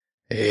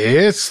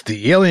It's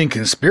the Alien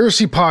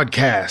Conspiracy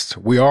Podcast.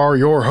 We are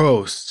your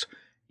hosts,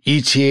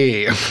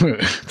 ETA.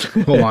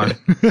 Hold on.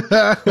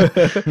 Let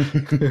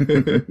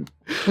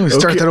me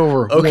start that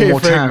over one more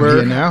Frank time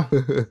here now.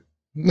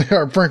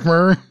 Frank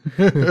Murray.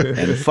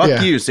 And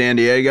fuck you, San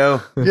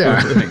Diego.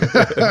 Yeah.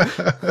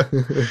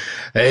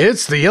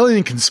 It's the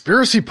Alien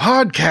Conspiracy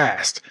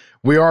Podcast.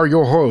 We are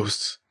your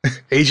hosts,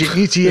 Agent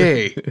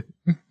ETA.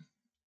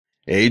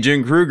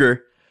 Agent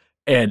Kruger.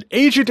 And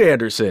Agent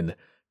Anderson.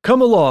 Come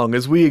along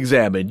as we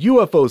examine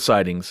UFO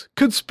sightings,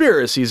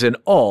 conspiracies, and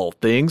all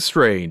things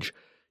strange.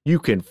 You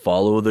can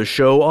follow the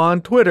show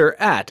on Twitter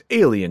at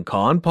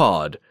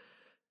AlienConPod.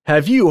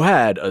 Have you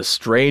had a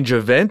strange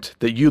event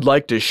that you'd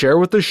like to share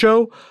with the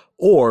show?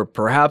 Or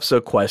perhaps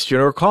a question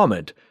or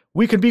comment?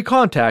 We can be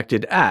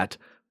contacted at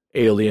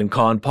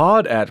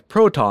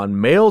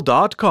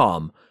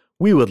alienconpod@protonmail.com.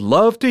 We would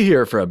love to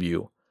hear from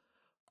you.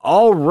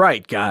 All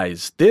right,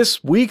 guys,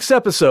 this week's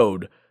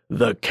episode...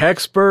 The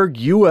Kecksburg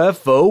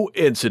UFO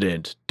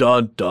Incident.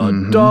 Dun,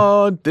 dun,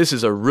 dun. This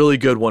is a really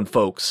good one,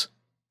 folks.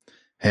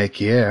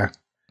 Heck yeah.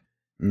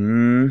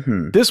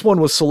 This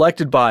one was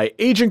selected by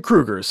Agent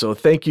Kruger, so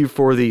thank you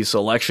for the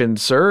selection,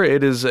 sir.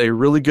 It is a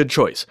really good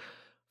choice.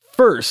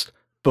 First,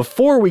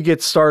 before we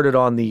get started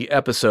on the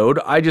episode,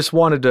 I just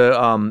wanted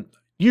to,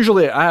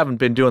 usually I haven't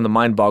been doing the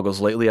mind boggles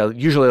lately. I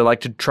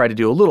like to try to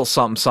do a little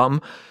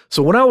something.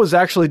 So when I was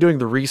actually doing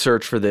the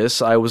research for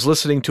this, I was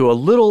listening to a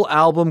little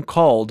album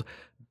called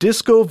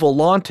Disco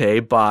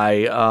Volante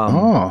by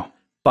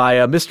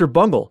Mr.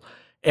 Bungle.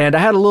 And I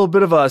had a little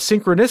bit of a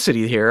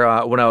synchronicity here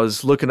when I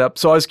was looking up.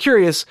 So I was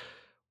curious,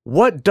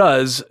 what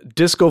does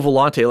Disco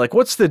Volante, like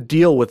what's the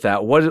deal with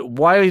that?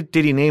 Why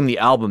did he name the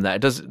album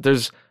that?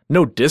 There's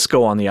no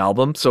disco on the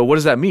album, so what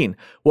does that mean?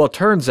 Well, it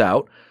turns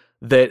out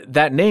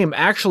that name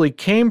actually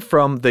came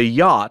from the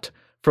yacht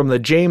from the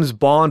James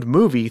Bond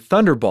movie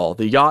Thunderball.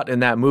 The yacht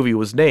in that movie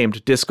was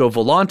named Disco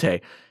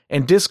Volante.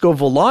 And Disco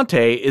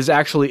Volante is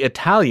actually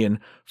Italian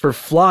for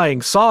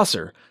flying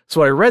saucer.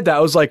 So I read that,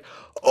 I was like,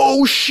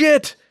 oh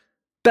shit,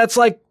 that's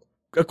like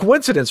a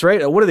coincidence,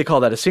 right? What do they call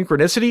that, a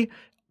synchronicity?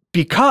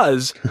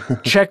 Because,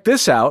 check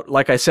this out,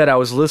 like I said, I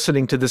was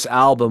listening to this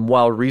album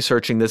while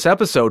researching this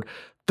episode.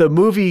 The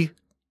movie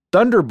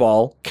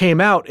Thunderball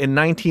came out in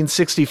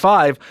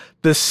 1965,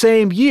 the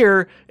same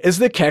year as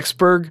the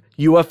Kecksburg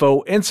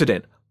UFO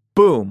incident.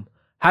 Boom.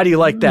 How do you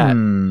like that?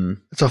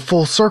 It's a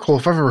full circle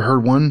if I've ever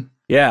heard one.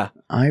 Yeah.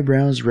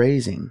 Eyebrows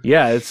raising.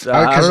 Yeah, it's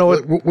I don't know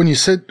what when you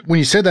said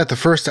that, the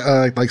first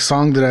like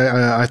song that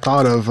I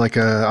thought of like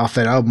off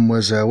that album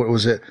was what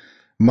was it,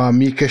 Ma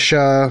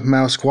Mikasha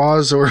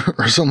Mausquaz or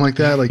something like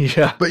that. Like,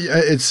 yeah. But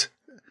it's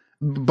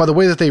by the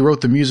way that they wrote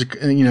the music,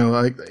 you know,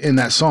 like in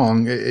that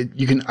song, I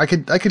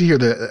could hear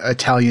the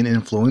Italian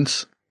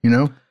influence, you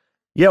know.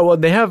 Yeah, well,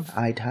 they have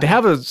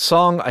a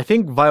song, I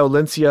think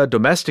Violencia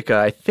Domestica.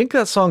 I think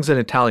that song's in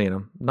Italian.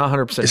 I'm not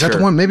 100% sure. Is that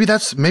the one? Maybe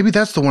that's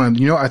the one.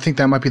 You know, I think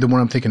that might be the one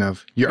I'm thinking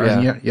of.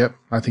 Yep.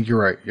 I think you're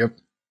right. Yep.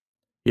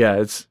 Yeah,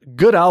 it's a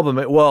good album.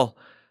 Well,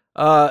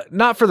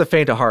 not for the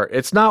faint of heart.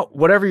 It's not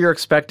whatever you're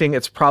expecting.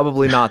 It's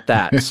probably not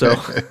that. So,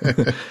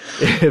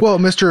 well,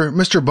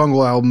 Mr.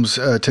 Bungle albums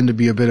tend to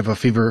be a bit of a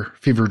fever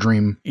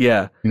dream.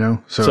 Yeah, you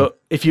know. So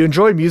if you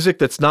enjoy music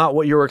that's not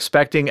what you were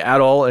expecting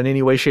at all in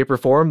any way, shape, or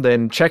form,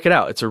 then check it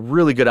out. It's a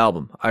really good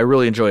album. I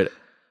really enjoyed it.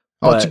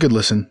 It's a good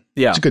listen.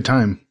 Yeah, it's a good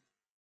time.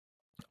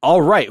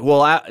 All right.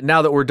 Well,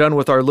 now that we're done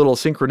with our little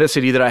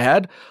synchronicity that I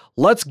had,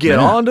 let's get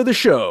on to the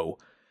show.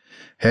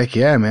 Heck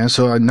yeah, man.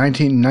 So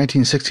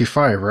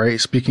 1965,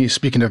 right?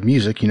 Speaking of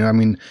music, you know, I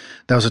mean,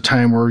 that was a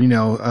time where, you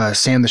know,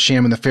 Sam the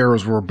Sham and the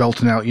Pharaohs were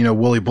belting out, you know,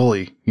 Wooly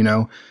Bully, you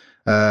know.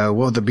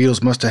 Well, the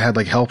Beatles must have had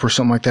like Help or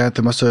something like that.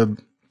 That must have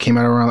came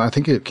out around, I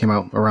think it came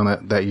out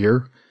around that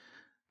year.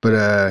 But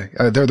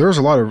there was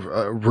a lot of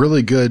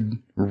really good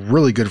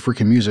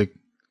freaking music.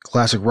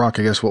 Classic rock,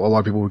 I guess what a lot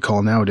of people would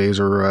call nowadays,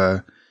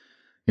 or,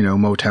 you know,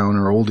 Motown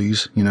or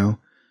oldies, you know.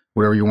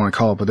 Whatever you want to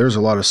call it, but there's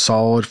a lot of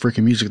solid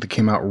freaking music that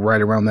came out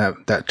right around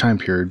that time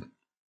period.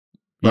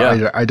 But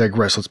yeah, I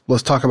digress.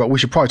 Let's talk about. We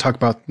should probably talk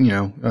about, you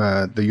know,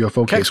 the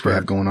UFO case we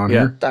have going on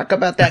here. Talk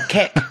about that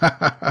kick.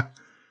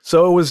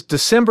 So it was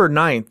December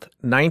 9th,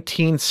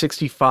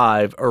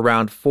 1965,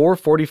 around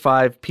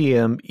 4:45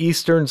 p.m.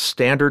 Eastern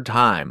Standard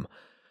Time.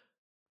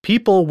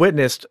 People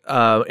witnessed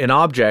an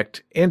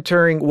object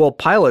entering. Well,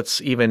 pilots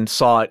even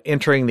saw it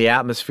entering the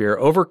atmosphere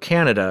over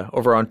Canada,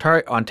 over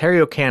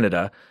Ontario,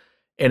 Canada.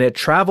 And it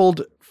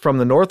traveled from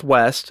the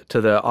northwest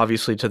to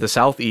the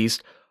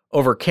southeast,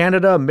 over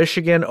Canada,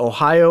 Michigan,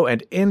 Ohio,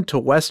 and into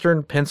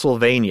western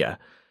Pennsylvania.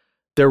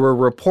 There were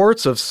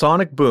reports of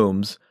sonic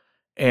booms,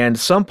 and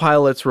some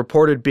pilots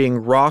reported being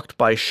rocked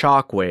by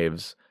shock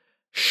waves.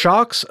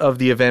 Shocks of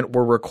the event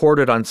were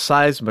recorded on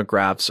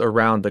seismographs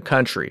around the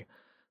country.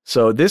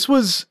 So this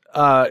was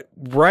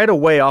right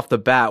away off the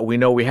bat. We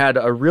know we had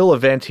a real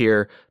event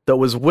here that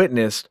was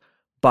witnessed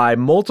by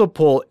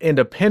multiple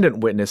independent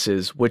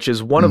witnesses, which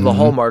is one of the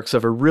hallmarks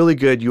of a really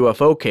good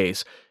UFO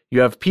case.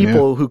 You have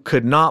people who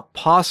could not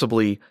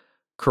possibly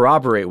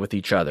corroborate with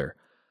each other.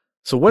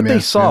 So what they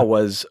saw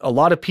was a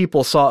lot of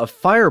people saw a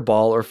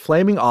fireball or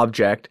flaming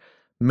object,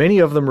 many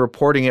of them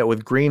reporting it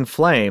with green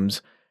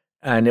flames,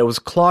 and it was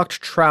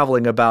clocked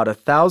traveling about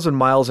 1,000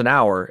 miles an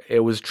hour.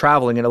 It was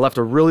traveling and it left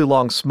a really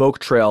long smoke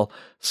trail.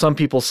 Some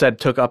people said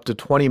took up to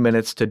 20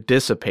 minutes to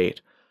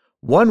dissipate.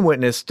 One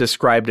witness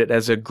described it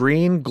as a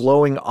green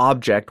glowing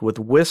object with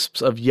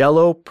wisps of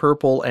yellow,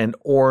 purple, and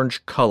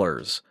orange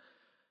colors.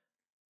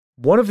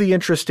 One of the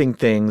interesting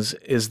things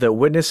is that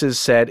witnesses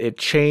said it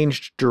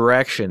changed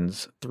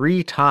directions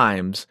 3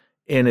 times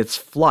in its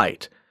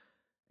flight,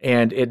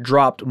 and it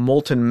dropped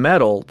molten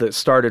metal that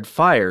started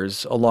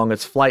fires along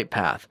its flight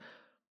path.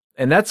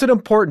 And that's an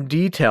important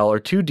detail, or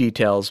 2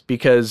 details,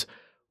 because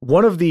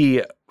one of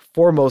the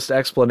foremost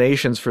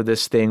explanations for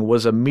this thing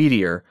was a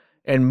meteor,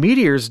 and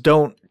meteors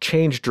don't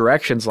change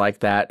directions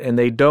like that, and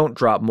they don't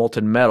drop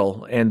molten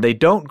metal, and they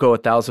don't go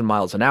 1,000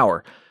 miles an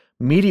hour.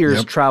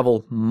 Meteors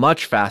travel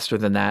much faster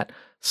than that,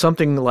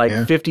 something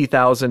like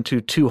 50,000 to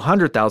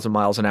 200,000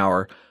 miles an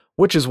hour,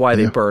 which is why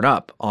they burn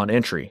up on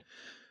entry.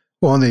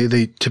 Well, and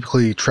they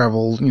typically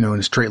travel,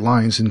 in straight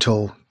lines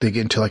until they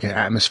get into like an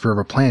atmosphere of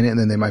a planet, and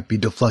then they might be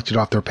deflected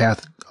off their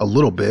path a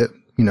little bit,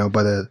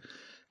 by the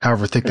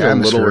however thick the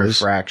atmosphere is. A little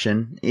is.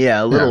 refraction.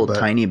 Yeah, a little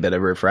tiny bit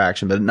of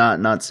refraction, but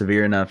not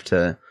severe enough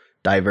to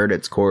divert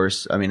its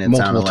course. I mean, it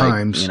sounded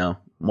times. Like,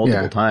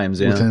 multiple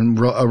times, within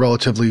a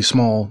relatively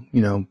small,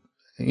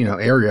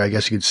 area, I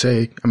guess you could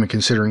say. I mean,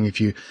 considering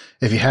if you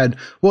had,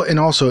 well, and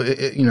also,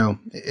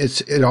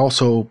 it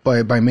also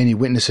by many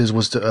witnesses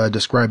was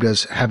described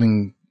as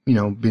having,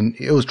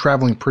 it was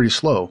traveling pretty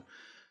slow,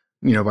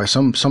 by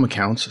some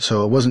accounts.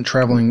 So it wasn't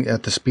traveling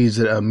at the speeds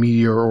that a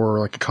meteor or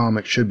like a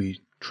comet should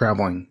be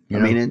traveling. I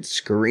mean, it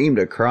screamed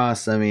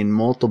across,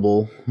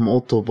 multiple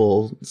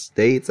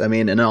states.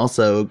 And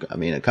also,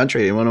 a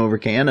country. It went over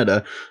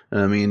Canada.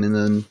 And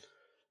then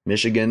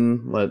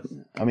Michigan.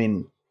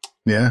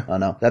 Yeah. Oh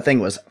no, that thing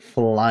was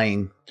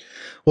flying.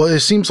 Well,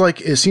 it seems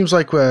like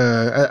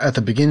at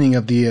the beginning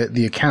of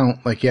the account,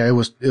 it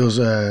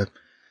was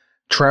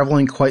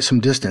traveling quite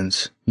some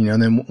distance,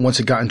 and then once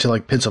it got into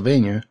like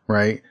Pennsylvania,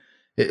 right,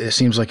 it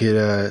seems like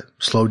it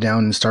slowed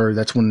down and started.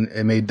 That's when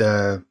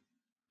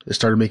it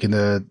started making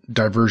the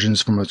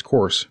diversions from its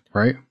course,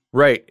 right?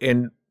 Right,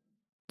 and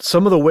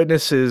some of the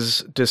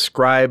witnesses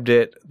described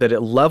it that it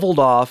leveled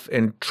off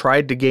and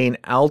tried to gain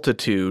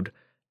altitude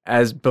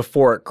as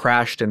before it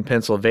crashed in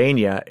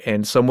Pennsylvania,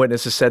 and some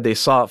witnesses said they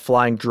saw it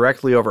flying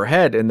directly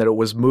overhead and that it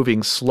was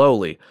moving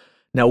slowly.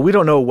 Now, we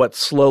don't know what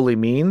slowly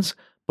means,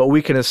 but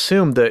we can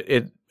assume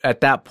that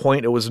at that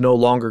point it was no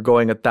longer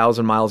going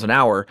 1,000 miles an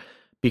hour,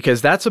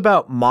 because that's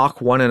about Mach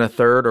 1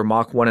 1/3 or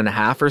Mach 1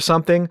 1/2 or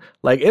something.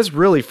 Like, it's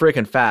really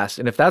freaking fast,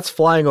 and if that's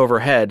flying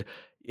overhead,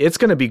 it's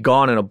going to be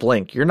gone in a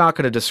blink. You're not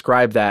going to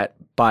describe that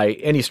by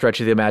any stretch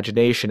of the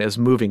imagination as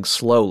moving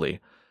slowly.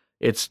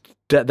 It's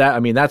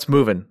that's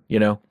moving,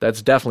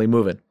 that's definitely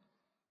moving.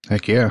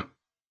 Heck yeah.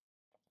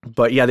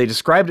 But yeah, they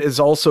described it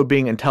as also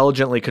being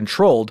intelligently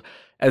controlled,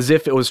 as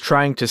if it was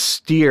trying to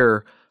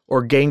steer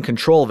or gain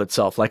control of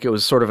itself, like it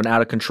was sort of an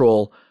out of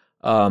control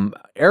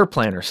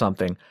airplane or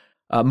something.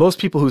 Most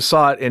people who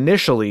saw it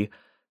initially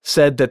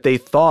said that they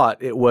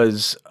thought it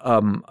was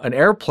an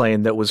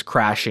airplane that was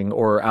crashing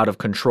or out of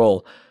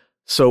control.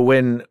 So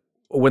when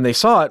they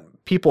saw it,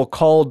 people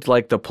called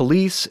like the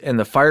police and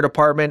the fire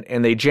department,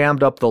 and they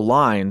jammed up the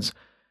lines,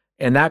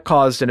 and that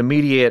caused an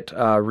immediate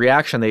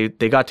reaction.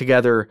 They got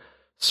together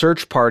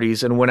search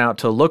parties and went out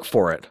to look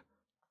for it.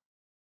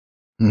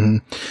 Mm-hmm.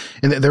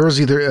 And there was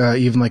either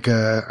even like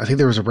I think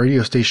there was a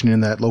radio station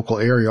in that local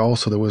area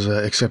also that was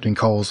accepting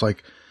calls.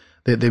 Like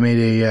they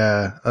made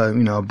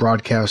a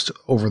broadcast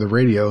over the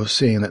radio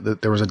saying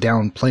that there was a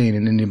downed plane,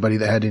 and anybody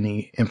that had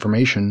any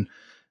information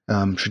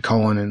should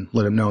call in and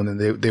let them know, and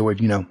then they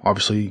would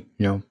obviously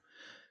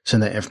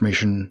send that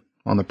information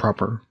on the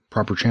proper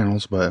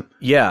channels. But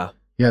yeah,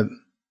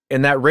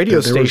 and that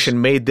radio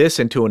station made this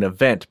into an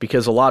event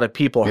because a lot of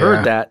people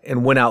heard that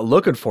and went out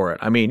looking for it.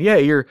 I mean,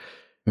 you're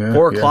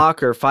 4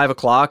 o'clock or 5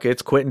 o'clock,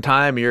 it's quitting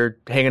time, you're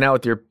hanging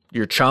out with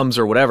your chums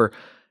or whatever,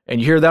 and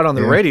you hear that on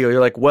the radio,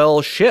 you're like,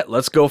 well, shit,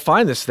 let's go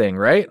find this thing,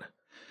 right?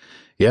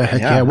 Yeah,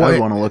 heck yeah. Well, I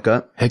want to look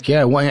up. Heck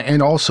yeah. Well,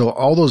 and also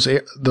all those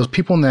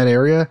people in that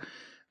area,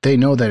 they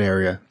know that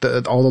area.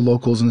 All the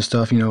locals and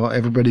stuff,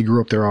 everybody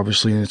grew up there,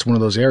 obviously, and it's one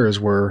of those areas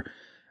where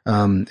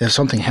if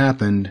something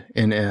happened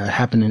in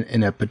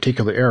a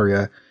particular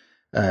area,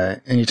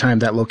 anytime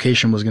that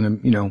location was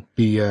going to,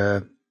 be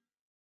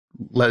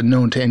let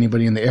known to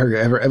anybody in the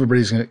area,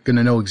 everybody's going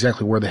to know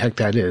exactly where the heck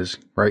that is,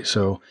 right?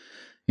 So,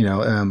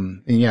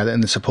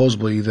 and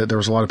supposedly that there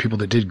was a lot of people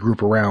that did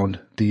group around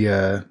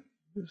the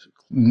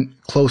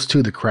close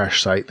to the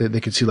crash site. They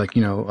could see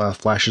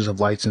flashes of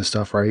lights and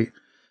stuff, right?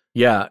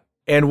 Yeah.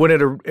 And when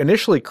it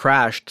initially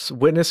crashed,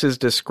 witnesses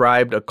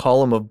described a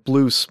column of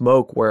blue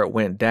smoke where it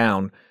went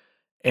down.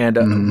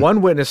 And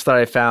one witness that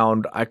I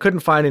found, I couldn't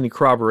find any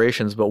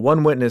corroborations, but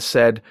one witness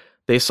said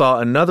they saw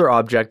another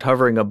object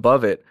hovering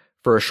above it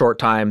for a short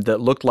time that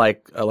looked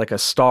like a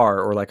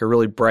star or like a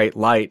really bright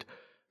light.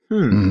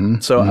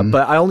 So,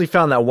 but I only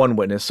found that one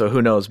witness, so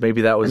who knows?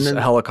 Maybe that was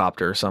a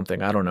helicopter or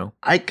something. I don't know.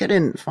 I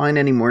couldn't find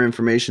any more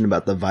information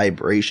about the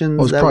vibrations.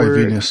 Well, it's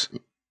probably Venus.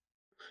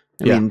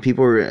 I mean,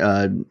 people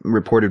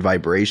reported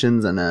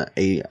vibrations and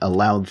a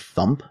loud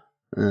thump,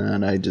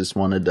 and I just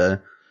wanted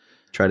to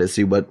try to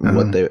see what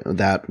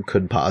that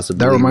could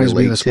possibly. That reminds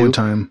me of this one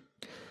time.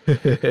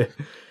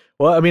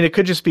 Well, I mean, it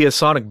could just be a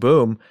sonic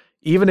boom.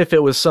 Even if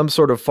it was some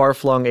sort of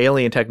far-flung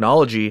alien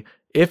technology,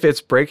 if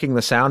it's breaking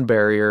the sound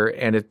barrier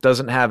and it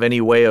doesn't have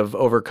any way of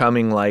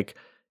overcoming, like,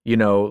 you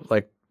know,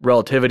 like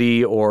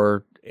relativity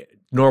or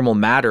normal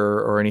matter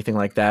or anything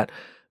like that,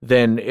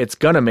 then it's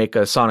going to make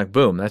a sonic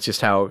boom. That's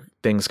just how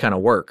things kind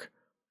of work.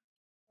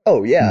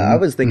 Oh, yeah. I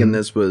was thinking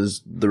this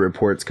was the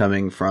reports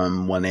coming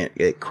from when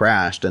it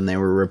crashed, and they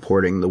were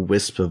reporting the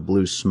wisps of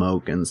blue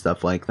smoke and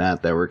stuff like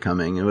that were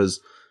coming. It was,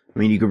 I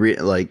mean, you could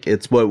read, like,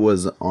 it's what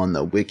was on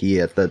the wiki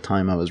at the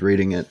time I was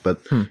reading it, but,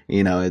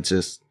 you know, it's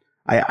just,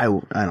 I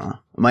don't know.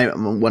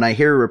 When I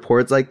hear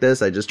reports like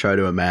this, I just try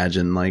to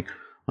imagine, like,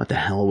 what the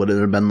hell would it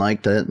have been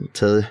like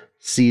to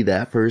see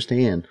that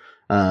firsthand?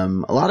 A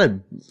lot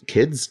of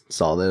kids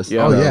saw this.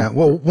 Yeah. Oh, yeah.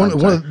 Well, one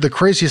of the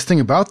craziest thing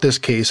about this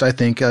case, I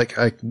think,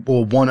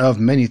 well, one of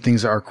many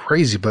things that are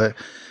crazy, but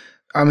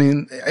I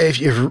mean, if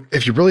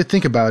you really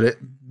think about it,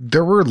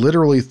 there were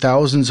literally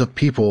thousands of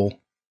people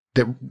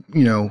that,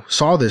 you know,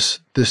 saw this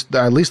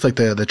at least like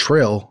the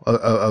trail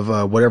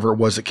of whatever it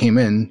was that came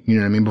in, you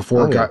know what I mean,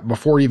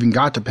 before it even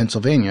got to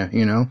Pennsylvania,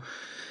 you know,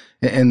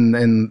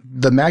 and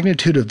the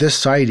magnitude of this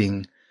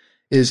sighting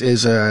is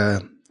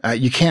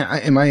you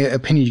can't, in my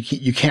opinion,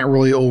 you can't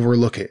really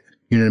overlook it.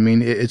 You know what I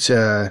mean?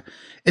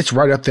 It's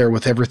right up there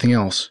with everything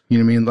else. You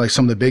know what I mean? Like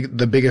some of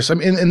the biggest, I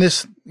mean, and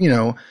this, you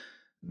know,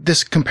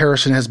 this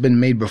comparison has been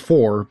made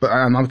before, but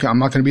I'm not going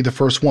to be the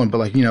first one, but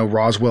like, you know,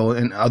 Roswell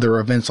and other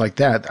events like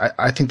that.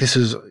 I think this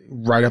is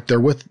right up there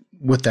with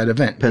that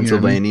event.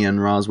 Pennsylvania and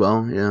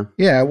Roswell. Yeah.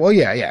 Yeah. Well,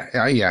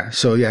 yeah.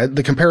 So yeah,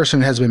 the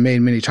comparison has been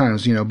made many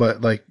times, you know,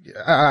 but like,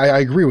 I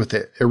agree with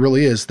it. It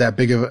really is that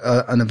big of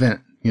an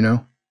event, you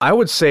know? I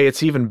would say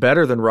it's even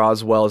better than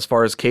Roswell as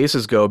far as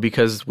cases go,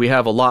 because we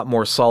have a lot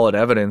more solid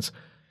evidence.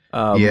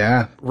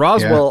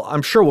 Roswell,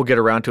 I'm sure we'll get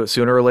around to it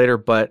sooner or later,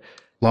 but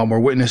a lot more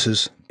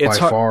witnesses by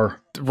far.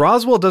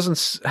 Roswell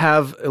doesn't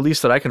have, at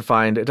least that I can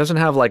find, it doesn't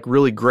have like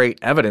really great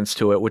evidence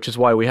to it, which is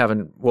why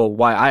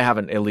why I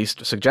haven't at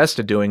least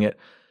suggested doing it,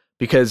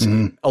 because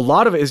a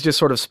lot of it is just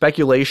sort of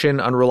speculation,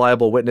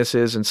 unreliable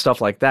witnesses and stuff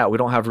like that. We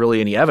don't have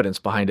really any evidence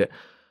behind it.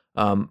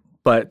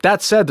 But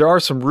that said, there are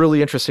some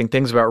really interesting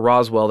things about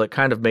Roswell that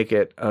kind of make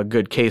it a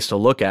good case to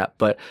look at.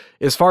 But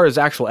as far as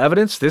actual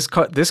evidence, this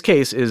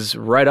case is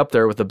right up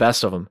there with the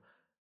best of them.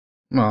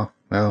 Well,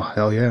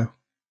 hell yeah.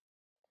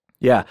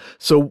 Yeah.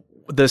 So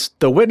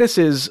the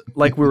witnesses,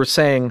 like we were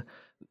saying,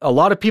 a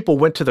lot of people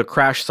went to the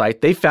crash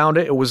site. They found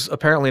it. It was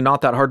apparently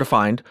not that hard to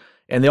find.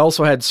 And they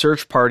also had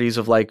search parties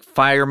of like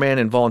firemen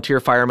and volunteer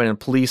firemen and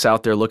police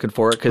out there looking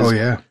for it,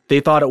 because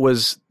they thought it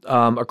was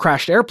a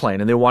crashed airplane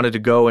and they wanted to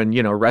go and,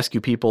 you know, rescue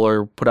people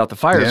or put out the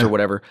fires or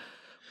whatever.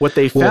 What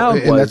they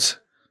found was...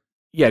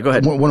 Yeah, go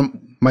ahead.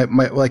 One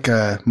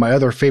of my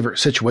other favorite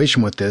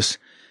situation with this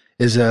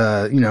is,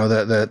 you know,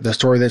 the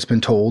story that's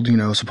been told, you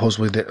know,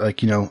 supposedly that,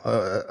 like, you know,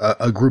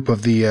 a group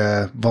of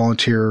the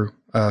volunteer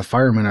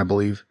firemen, I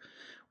believe,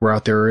 were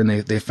out there and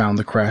they found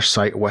the crash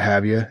site, what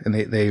have you, and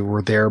they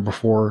were there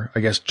before, I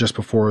guess, just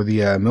before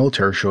the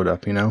military showed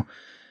up, you know.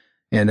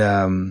 And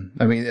I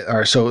mean, all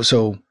right,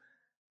 so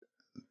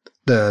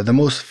the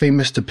most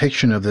famous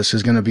depiction of this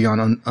is going to be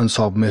on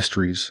Unsolved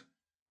Mysteries,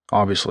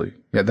 obviously.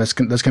 Yeah, that's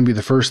going to be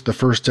the first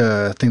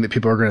thing that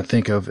people are going to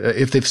think of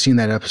if they've seen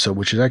that episode,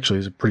 which is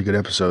actually a pretty good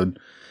episode.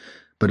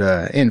 But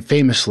and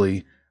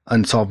famously,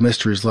 Unsolved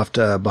Mysteries left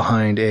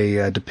behind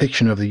a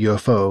depiction of the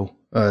UFO.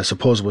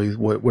 Supposedly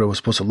what it was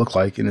supposed to look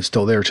like, and it's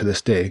still there to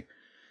this day.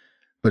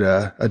 But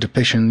a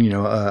depiction, you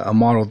know, a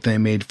model they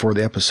made for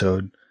the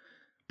episode.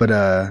 But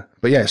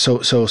yeah,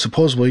 so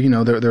supposedly, you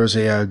know, there was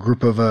a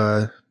group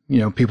of you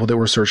know, people that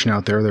were searching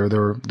out there.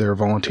 They're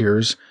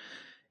volunteers,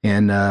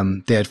 and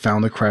they had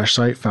found the crash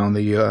site, found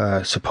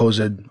the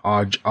supposed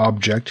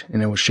object,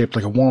 and it was shaped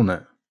like a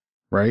walnut,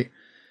 right?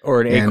 Or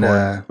an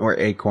acorn. Or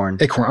acorn.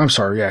 Acorn. I'm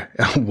sorry. Yeah.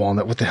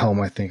 Walnut. What the hell am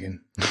I thinking?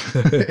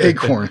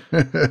 Acorn.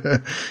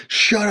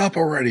 Shut up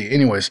already.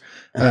 Anyways.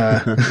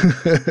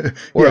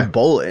 Or a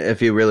bullet.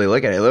 If you really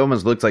look at it, it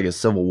almost looks like a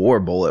Civil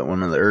War bullet.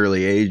 One of the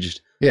early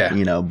aged,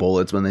 you know,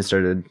 bullets when they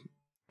started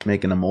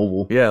making them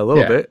oval. Yeah, a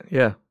little bit.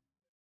 Yeah.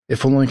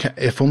 If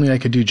only I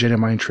could do Jedi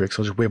mind tricks.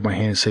 I'll just wave my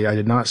hand and say, I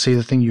did not say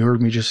the thing you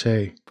heard me just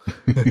say.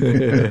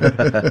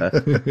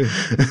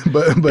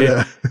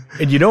 but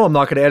and you know I'm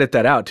not going to edit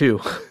that out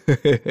too.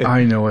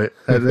 I know it,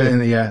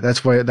 and yeah,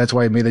 that's why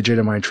I made the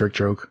Jedi mind trick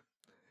joke.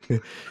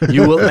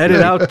 You will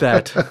edit out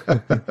that.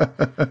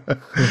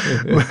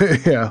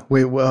 Yeah,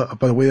 wait. Well,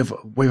 by the wave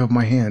of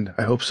my hand,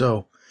 I hope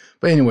so.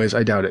 But anyways,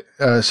 I doubt it.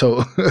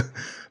 So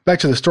back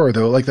to the story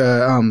though. Like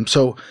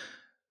so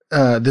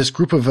this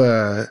group of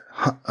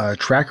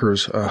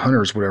trackers,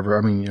 hunters, whatever.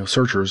 I mean,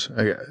 searchers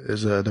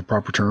is the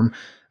proper term.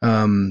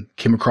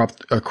 Came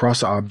across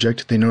the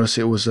object. They noticed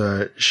it was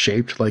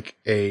shaped like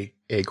a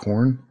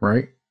acorn,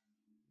 right?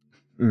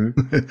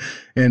 Mm-hmm.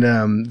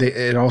 And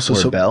it also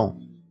or a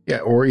bell. Yeah,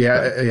 or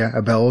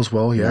a bell as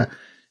well. Yeah,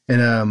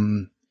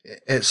 and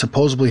it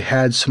supposedly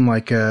had some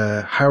like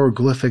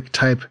hieroglyphic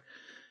type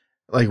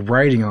like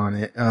writing on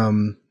it.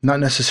 Not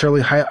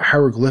necessarily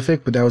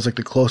hieroglyphic, but that was like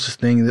the closest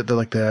thing that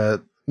like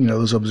the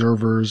those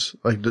observers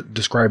like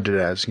described it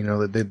as,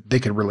 that they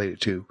could relate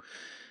it to.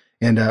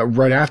 And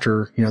right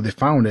after, they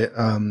found it,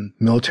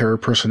 military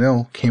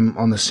personnel came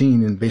on the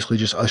scene and basically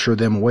just ushered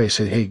them away,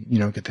 said, hey,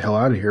 get the hell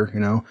out of here,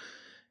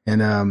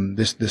 and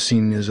this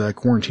scene is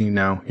quarantined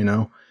now,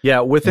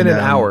 Yeah, within an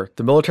hour.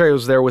 The military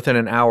was there within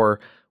an hour,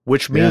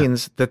 which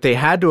means that they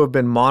had to have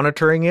been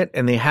monitoring it,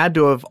 and they had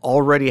to have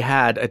already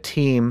had a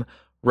team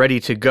ready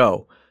to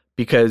go.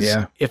 Because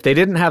if they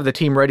didn't have the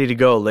team ready to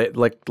go,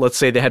 like let's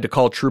say they had to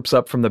call troops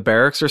up from the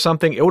barracks or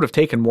something, it would have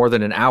taken more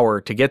than an hour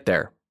to get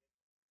there.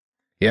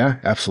 Yeah,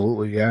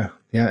 absolutely. Yeah.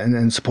 Yeah.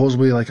 And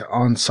supposedly like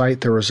on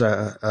site, there was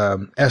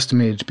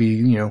estimated to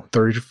be,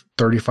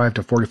 35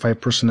 to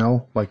 45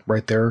 personnel, like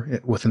right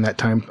there within that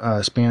time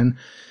span.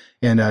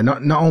 And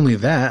not only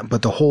that,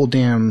 but the whole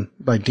damn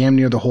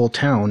near the whole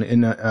town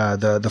in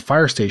the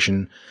fire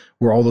station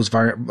where all those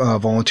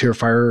volunteer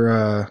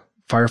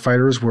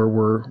firefighters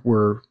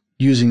were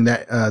using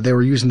that, they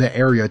were using that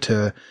area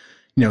to,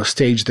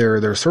 stage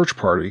their search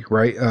party,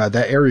 right?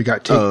 That area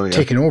got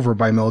taken over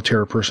by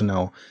military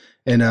personnel.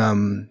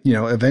 And,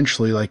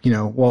 eventually,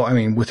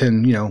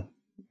 within,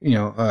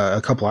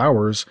 a couple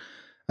hours,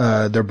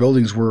 their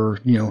buildings were,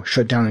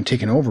 shut down and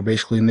taken over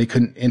basically, and they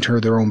couldn't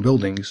enter their own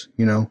buildings,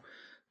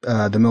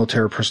 the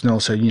military personnel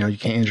said, you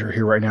can't enter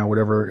here right now.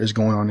 Whatever is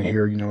going on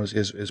here,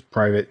 is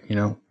private,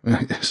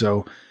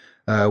 so,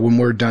 when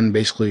we're done,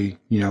 basically,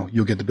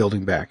 you'll get the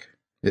building back.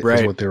 Is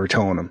what they were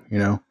telling them,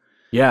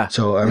 Yeah.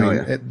 So,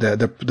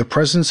 the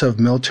presence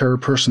of military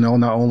personnel,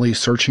 not only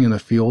searching in the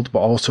field, but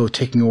also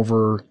taking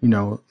over,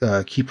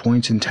 key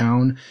points in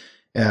town,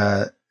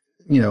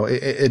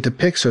 it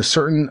depicts a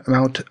certain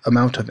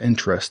amount of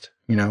interest,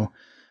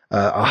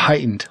 a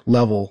heightened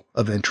level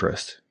of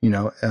interest, in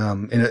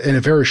a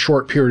very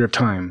short period of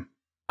time.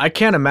 I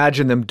can't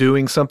imagine them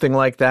doing something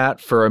like that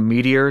for a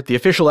meteor. The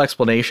official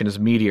explanation is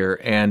meteor,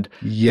 and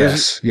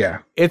it's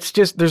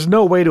just, there's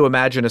no way to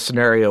imagine a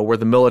scenario where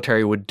the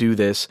military would do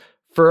this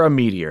for a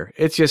meteor.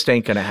 It just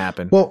ain't going to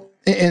happen. Well,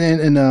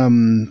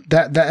 and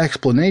that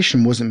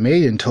explanation wasn't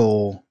made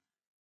until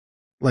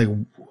it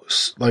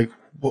was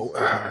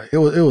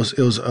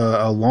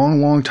a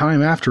long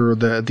time after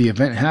the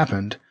event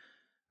happened.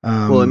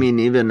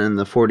 Even in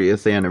the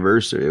 40th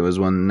anniversary, it was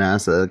when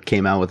NASA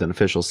came out with an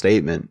official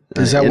statement.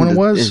 Is that when it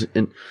was?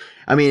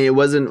 It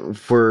wasn't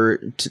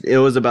it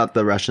was about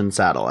the Russian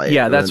satellite.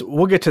 Yeah,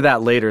 we'll get to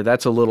that later.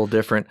 That's a little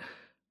different.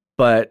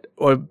 But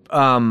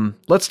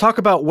let's talk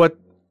about what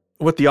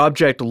the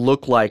object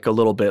looked like a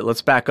little bit.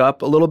 Let's back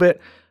up a little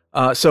bit.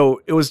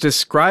 So it was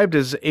described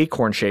as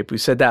acorn shaped. We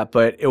said that,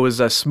 but it was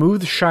a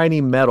smooth, shiny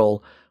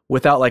metal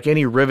without like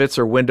any rivets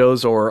or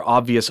windows or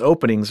obvious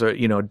openings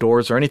or,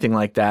 doors or anything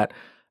like that.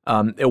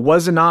 It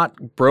was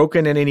not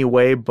broken in any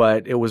way,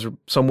 but it was,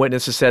 some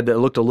witnesses said that it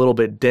looked a little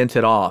bit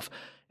dented off.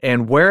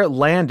 And where it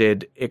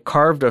landed, it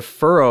carved a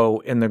furrow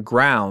in the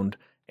ground,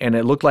 and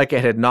it looked like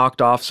it had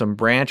knocked off some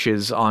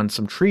branches on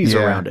some trees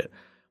around it.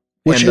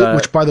 Which,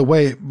 by the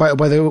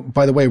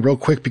way, real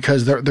quick,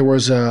 because there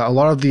was a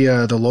lot of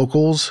the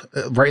locals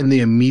right in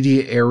the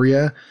immediate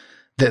area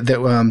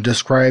that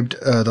described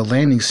the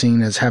landing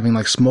scene as having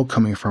like smoke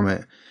coming from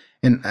it.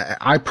 And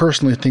I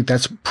personally think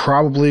that's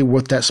probably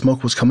what that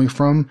smoke was coming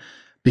from,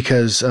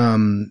 because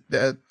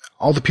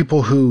all the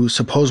people who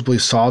supposedly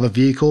saw the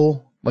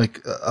vehicle, like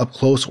up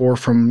close or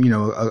from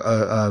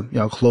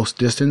a close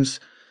distance,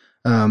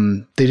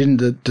 they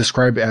didn't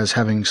describe it as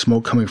having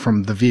smoke coming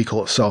from the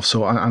vehicle itself.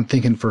 So I'm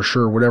thinking for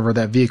sure whatever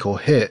that vehicle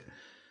hit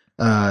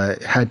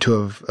had to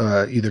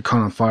have either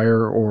caught on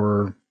fire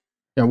or,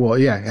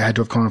 it had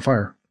to have caught on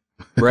fire.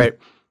 Right.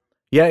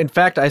 Yeah, in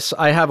fact,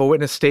 I have a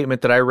witness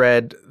statement that I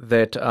read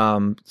that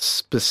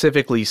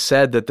specifically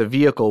said that the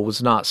vehicle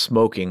was not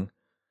smoking.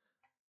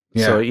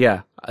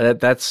 Yeah. So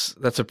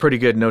that's a pretty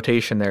good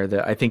notation there.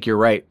 That I think you're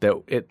right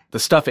that the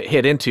stuff it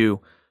hit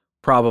into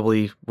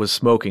probably was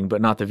smoking, but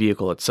not the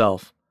vehicle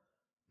itself.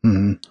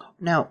 Mm-hmm.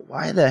 Now,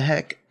 why the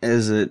heck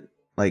is it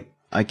like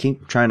I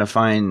keep trying to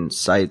find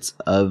sites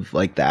of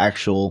like the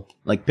actual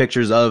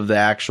pictures of the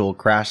actual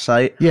crash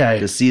site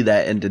to see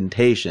that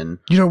indentation.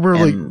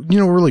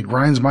 Really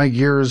grinds my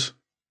gears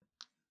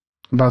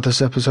about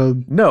this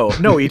episode? No,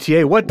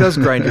 ETA, what does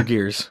grind your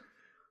gears?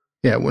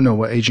 Yeah,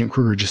 what Agent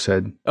Kruger just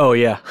said. Oh,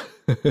 yeah.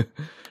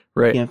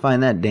 Right. Can't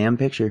find that damn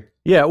picture.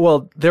 Yeah,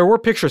 well, there were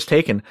pictures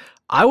taken.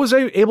 I was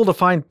able to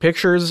find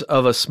pictures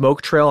of a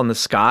smoke trail in the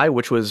sky,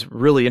 which was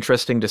really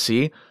interesting to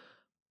see.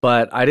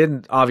 But I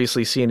didn't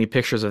obviously see any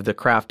pictures of the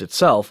craft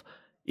itself,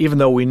 even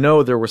though we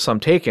know there were some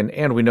taken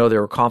and we know they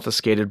were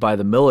confiscated by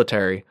the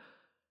military.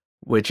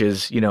 which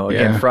is,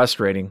 again,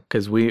 frustrating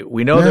because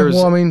we know there's.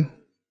 Well, I mean,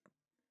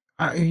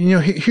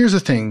 here's the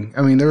thing.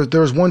 I mean,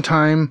 there was one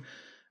time,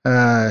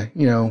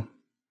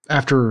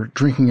 after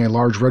drinking a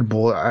large Red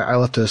Bull, I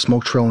left a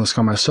smoke trail in the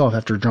sky myself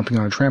after jumping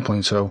on a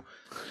trampoline. So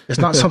it's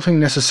not something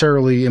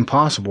necessarily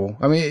impossible.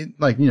 I mean,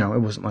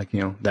 it wasn't like,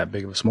 that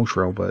big of a smoke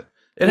trail, but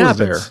it happens.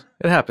 There.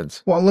 It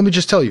happens. Well, let me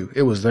just tell you,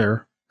 it was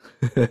there.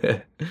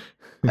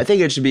 I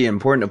think it should be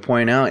important to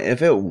point out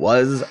if it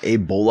was a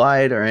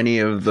bolide or any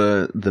of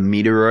the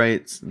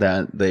meteorites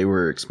that they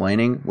were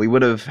explaining, we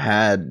would have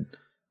had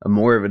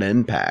more of an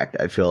impact,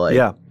 I feel like.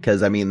 Yeah.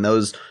 Because, I mean,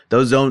 those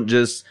don't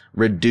just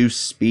reduce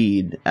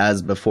speed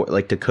as before,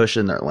 like to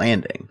cushion their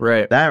landing.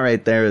 Right. That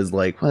right there is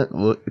like,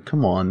 what?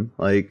 Come on.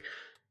 Like,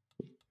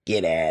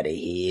 get out of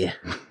here.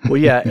 Well,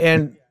 yeah.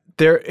 And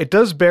it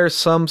does bear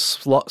some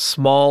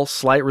small,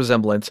 slight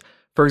resemblance.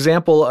 For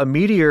example, a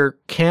meteor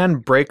can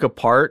break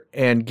apart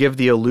and give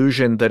the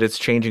illusion that it's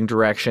changing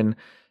direction.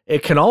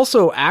 It can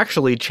also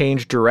actually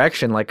change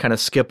direction, like kind of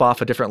skip off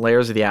of different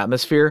layers of the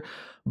atmosphere.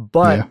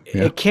 But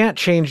it can't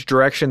change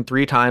direction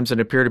 3 times and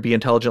appear to be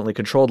intelligently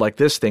controlled like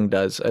this thing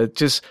does.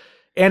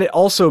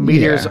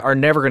 Meteors are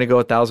never going to go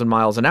 1,000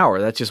 miles an hour.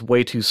 That's just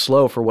way too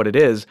slow for what it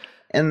is.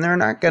 And they're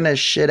not going to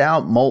shit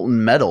out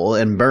molten metal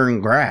and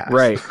burn grass.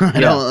 Right.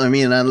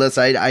 Unless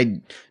I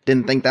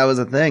didn't think that was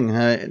a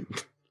thing.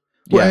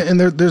 Well, and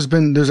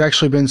there's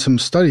actually been some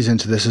studies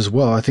into this as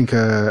well. I think,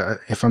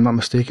 if I'm not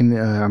mistaken,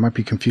 I might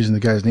be confusing the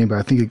guy's name, but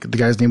I think the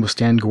guy's name was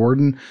Stan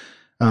Gordon.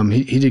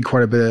 He did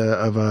quite a bit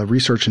of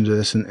research into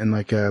this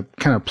and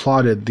kind of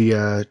plotted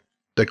the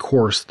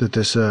course that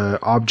this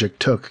object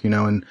took,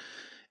 and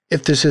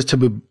if this is to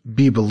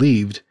be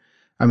believed,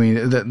 I mean,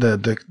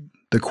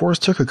 the course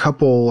took a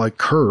couple like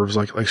curves,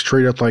 like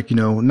straight up, like,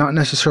 not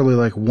necessarily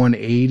like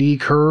 180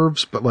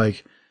 curves, but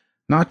like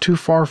not too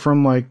far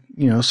from like,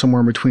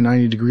 somewhere between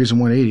 90 degrees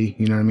and 180,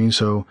 you know what I mean?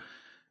 So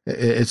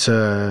it's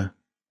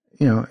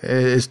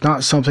it's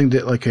not something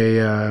that like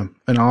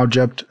an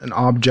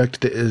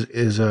object that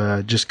is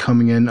just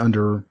coming in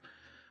under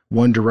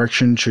one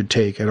direction should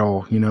take at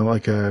all,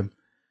 like I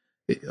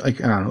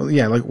don't know.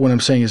 Yeah. Like what I'm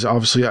saying is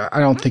obviously I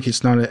don't think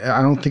it's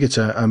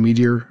a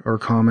meteor or a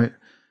comet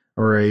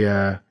or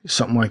a,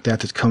 something like that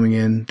that's coming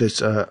in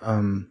that's,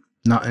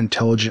 not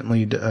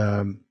intelligently,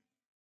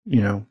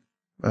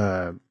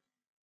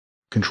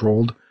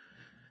 controlled,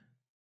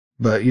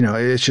 but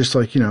it's just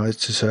like,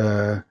 it's just,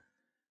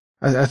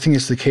 I think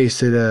it's the case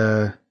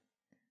that,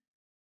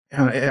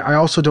 I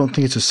also don't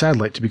think it's a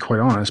satellite, to be quite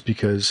honest,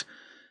 because,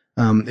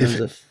 it was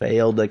a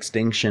failed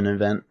extinction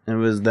event. It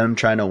was them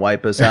trying to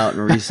wipe us out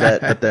and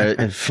reset, but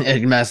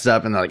it messed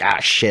up and they're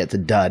like, shit, it's a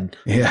dud.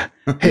 Yeah.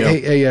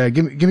 Hey,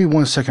 give me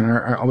 1 second.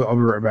 I'll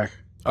be right back.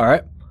 All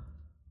right.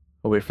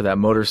 I'll wait for that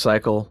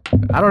motorcycle.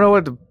 I don't know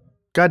what the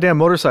goddamn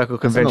motorcycle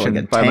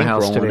convention by my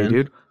house today,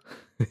 dude.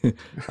 I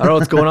don't know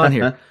what's going on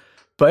here.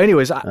 But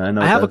anyways,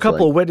 I have a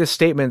couple of witness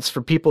statements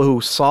for people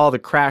who saw the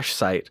crash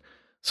site.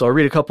 So I'll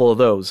read a couple of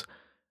those.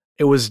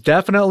 It was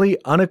definitely,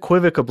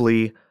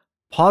 unequivocally,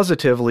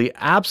 positively,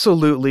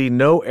 absolutely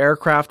no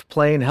aircraft,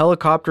 plane,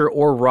 helicopter,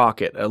 or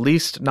rocket, at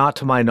least not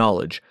to my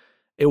knowledge.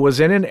 It was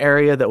in an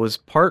area that was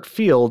part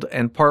field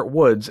and part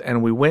woods,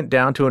 and we went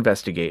down to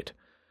investigate.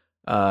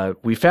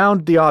 We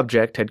found the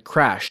object had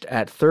crashed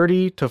at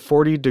 30 to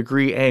 40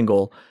 degree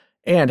angle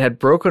and had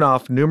broken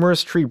off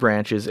numerous tree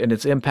branches in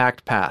its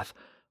impact path.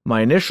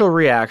 My initial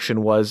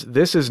reaction was,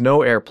 this is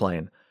no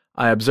airplane.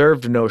 I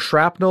observed no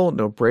shrapnel,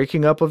 no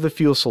breaking up of the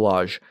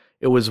fuselage.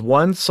 It was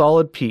one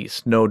solid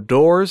piece, no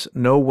doors,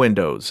 no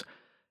windows.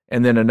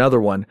 And then another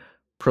one.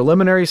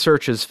 Preliminary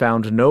searches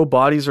found no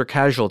bodies or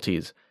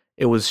casualties.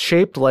 It was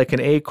shaped like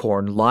an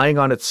acorn lying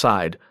on its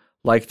side,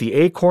 like the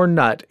acorn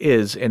nut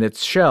is in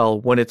its shell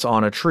when it's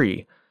on a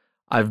tree.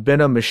 I've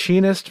been a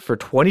machinist for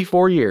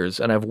 24 years,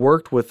 and I've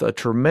worked with a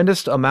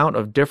tremendous amount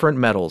of different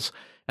metals,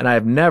 and I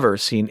have never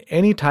seen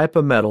any type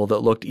of metal that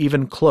looked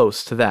even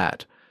close to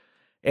that.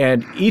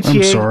 And ETA...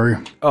 I'm sorry.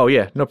 Oh,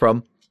 yeah, no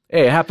problem.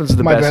 Hey, it happens to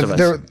the best of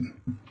us.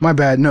 My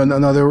bad.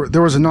 No.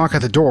 There was a knock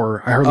at the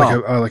door. I heard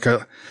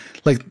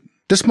like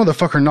this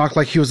motherfucker knocked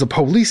like he was the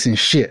police and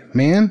shit,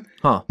 man.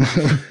 Huh.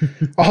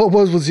 All it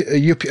was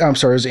a I'm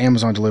sorry, it was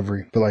Amazon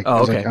delivery, but like,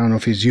 okay. I don't know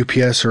if he's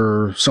UPS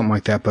or something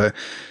like that, but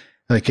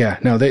like, yeah,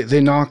 no,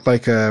 they knocked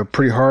like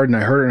pretty hard, and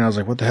I heard it, and I was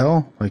like, what the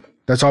hell? Like,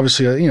 that's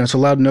obviously it's a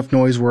loud enough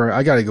noise where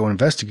I got to go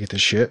investigate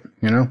this shit,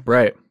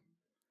 Right.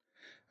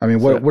 I mean,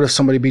 what if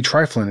somebody be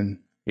trifling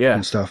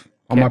and stuff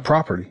on my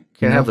property?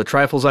 Can't have the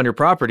trifles on your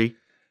property.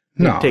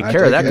 No, take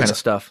care of that kind of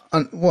stuff.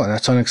 Well,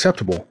 that's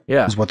unacceptable.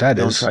 Yeah, is what that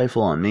Don't is. Don't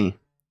trifle on me.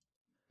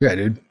 Yeah,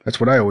 dude, that's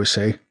what I always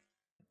say.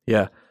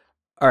 Yeah.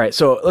 All right,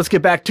 so let's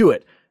get back to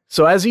it.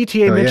 So as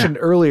ETA mentioned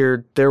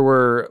earlier, there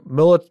were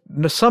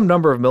some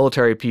number of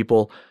military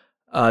people.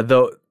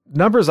 The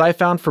numbers I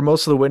found for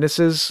most of the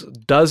witnesses,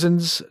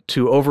 dozens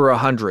to over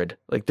 100.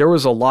 Like there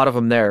was a lot of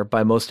them there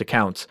by most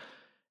accounts.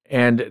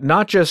 And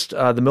not just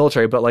the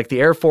military, but like the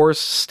Air Force,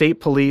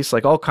 state police,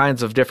 like all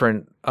kinds of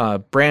different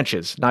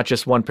branches, not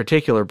just one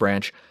particular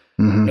branch.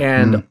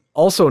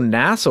 Also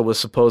NASA was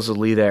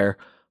supposedly there,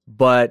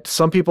 But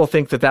some people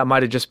think that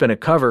might have just been a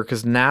cover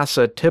because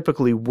NASA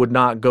typically would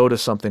not go to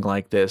something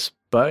like this.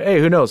 But hey,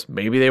 who knows?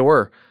 Maybe they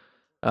were.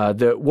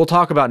 We'll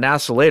talk about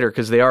NASA later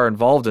because they are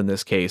involved in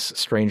this case,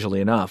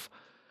 strangely enough.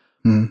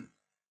 Mm.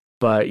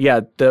 But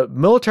yeah, the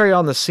military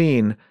on the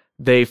scene,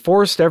 they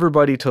forced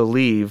everybody to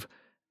leave.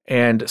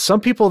 And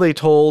some people they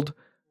told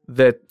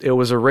that it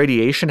was a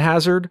radiation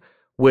hazard,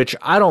 which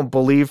I don't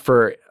believe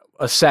for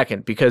a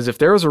second, because if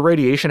there was a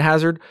radiation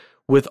hazard,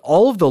 with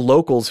all of the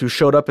locals who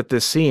showed up at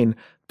this scene,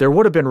 there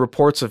would have been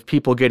reports of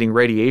people getting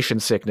radiation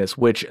sickness,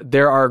 which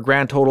there are a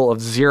grand total of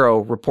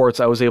 0 reports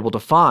I was able to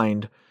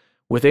find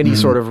with any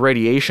sort of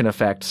radiation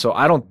effect. So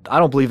I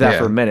don't believe that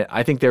for a minute.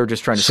 I think they were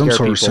just trying to scare people.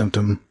 Some sort of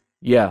symptom.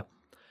 Yeah.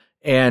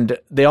 And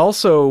they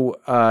also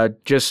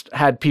just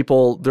had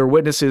people, their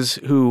witnesses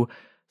who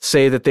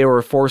say that they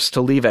were forced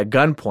to leave at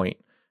gunpoint.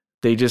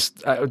 They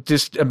just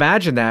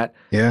imagine that,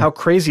 how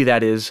crazy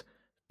that is.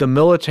 The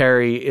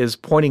military is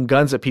pointing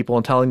guns at people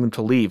and telling them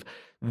to leave.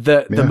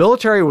 The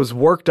military was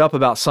worked up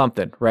about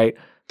something, right?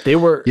 They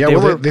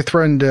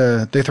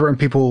threatened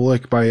people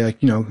like by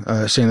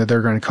saying that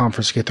they're going to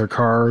confiscate their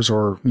cars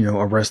or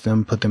arrest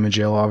them, put them in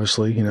jail,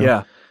 obviously,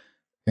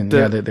 and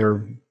they're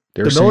the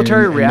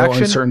military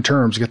reaction, in certain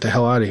terms, get the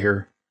hell out of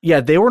here.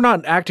 Yeah, they were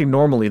not acting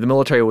normally. The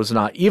military was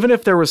not. Even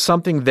if there was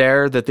something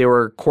there that they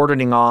were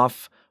cordoning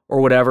off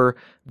or whatever,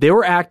 they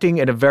were acting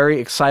in a very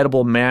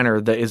excitable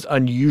manner that is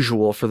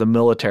unusual for the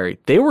military.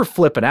 They were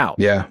flipping out.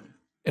 Yeah.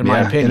 In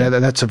my opinion.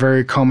 And that's a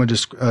very common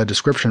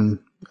description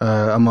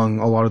among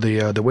a lot of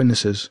the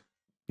witnesses.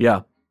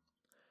 Yeah.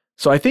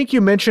 So I think you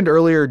mentioned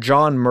earlier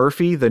John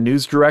Murphy, the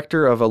news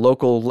director of a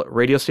local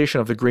radio station,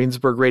 of the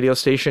Greensburg radio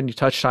station. You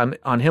touched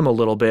on him a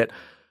little bit.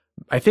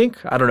 I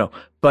don't know.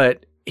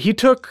 But he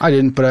took... I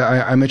didn't, but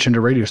I mentioned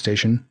a radio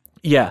station.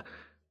 Yeah.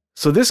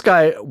 So this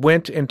guy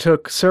went and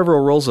took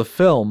several rolls of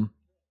film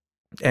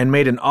and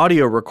made an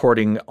audio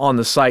recording on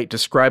the site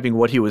describing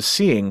what he was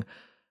seeing.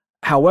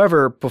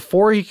 However,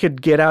 before he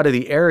could get out of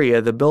the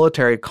area, the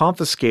military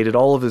confiscated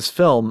all of his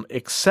film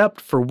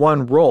except for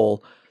one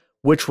roll,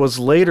 which was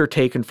later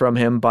taken from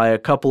him by a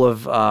couple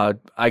of,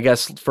 I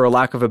guess, for a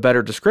lack of a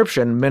better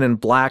description, Men in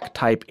Black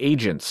type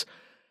agents.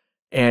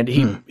 And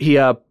he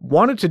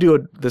wanted to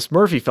do this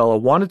Murphy fellow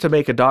wanted to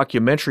make a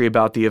documentary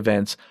about the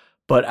events,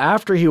 but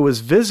after he was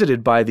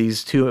visited by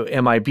these two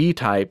MIB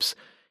types,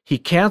 he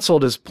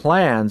canceled his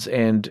plans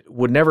and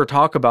would never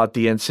talk about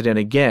the incident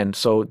again.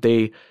 So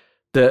the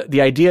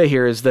idea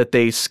here is that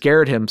they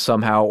scared him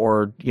somehow,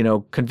 or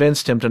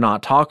convinced him to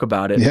not talk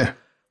about it.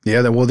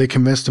 Yeah. Well, they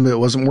convinced him it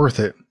wasn't worth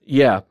it.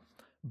 Yeah,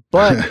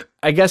 but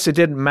I guess it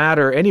didn't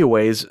matter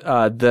anyways.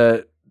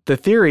 The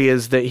theory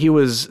is that he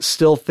was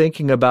still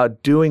thinking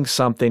about doing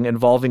something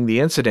involving the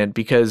incident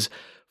because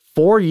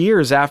 4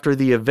 years after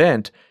the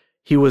event,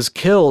 he was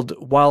killed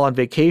while on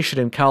vacation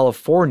in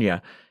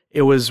California.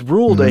 It was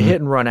ruled a hit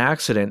and run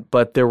accident,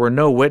 but there were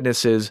no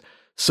witnesses,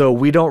 so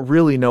we don't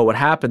really know what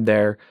happened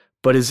there.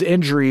 But his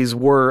injuries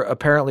were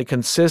apparently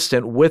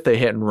consistent with a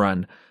hit and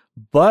run.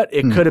 But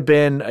it could have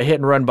been a hit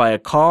and run by a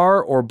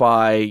car or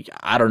by,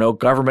 I don't know,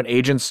 government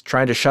agents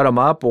trying to shut him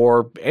up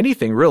or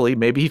anything really.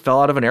 Maybe he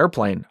fell out of an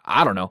airplane.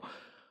 I don't know.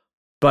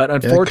 But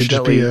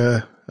unfortunately,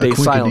 they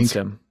silenced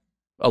him,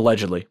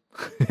 allegedly.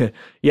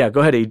 Yeah,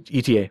 go ahead,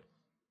 ETA.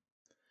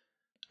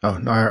 Oh,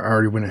 no, I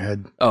already went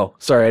ahead. Oh,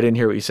 sorry, I didn't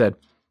hear what you said.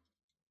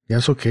 Yeah,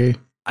 it's okay.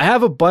 I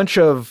have a bunch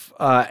of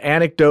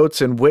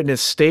anecdotes and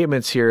witness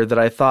statements here that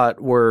I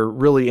thought were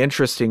really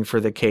interesting for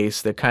the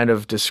case that kind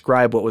of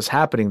describe what was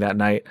happening that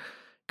night.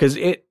 Because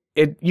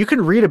you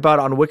can read about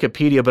it on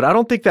Wikipedia, but I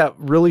don't think that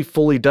really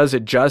fully does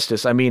it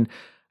justice. I mean,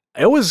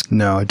 it was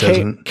it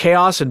doesn't.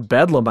 Chaos and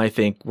bedlam, I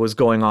think, was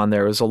going on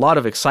there. There was a lot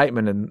of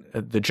excitement in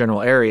the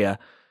general area.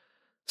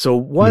 So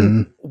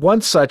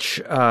one such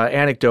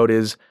anecdote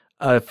is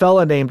a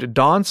fella named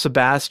Don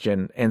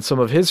Sebastian and some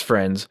of his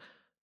friends.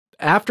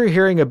 After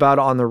hearing about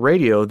it on the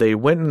radio, they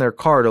went in their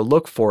car to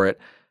look for it.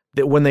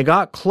 That when they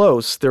got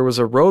close, there was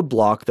a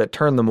roadblock that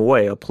turned them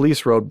away, a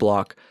police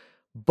roadblock.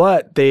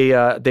 But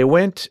they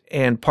went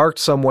and parked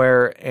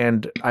somewhere,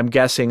 and I'm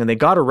guessing, and they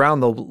got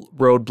around the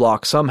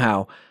roadblock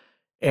somehow.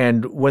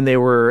 And when they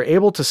were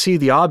able to see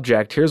the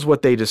object, here's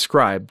what they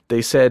described.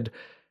 They said,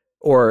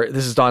 or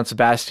this is Don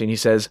Sebastian, he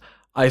says,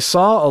 "I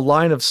saw a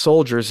line of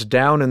soldiers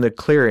down in the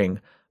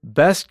clearing.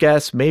 Best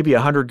guess, maybe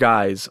 100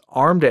 guys,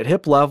 armed at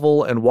hip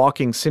level and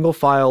walking single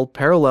file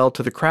parallel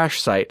to the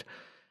crash site.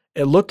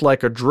 It looked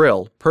like a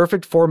drill,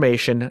 perfect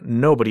formation,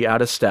 nobody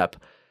out of step.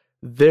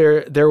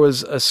 There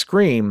was a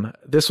scream.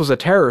 This was a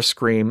terror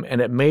scream,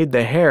 and it made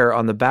the hair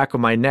on the back of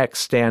my neck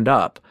stand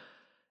up.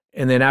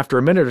 And then after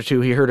a minute or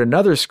two, he heard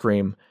another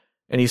scream,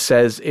 and he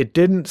says, it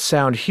didn't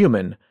sound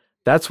human.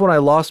 That's when I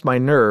lost my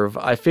nerve.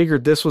 I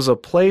figured this was a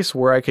place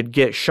where I could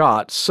get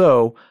shot,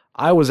 so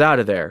I was out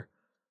of there."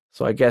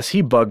 So I guess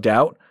he bugged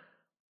out.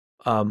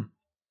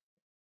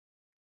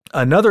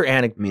 Another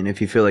anecdote. I mean,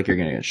 if you feel like you're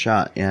going to get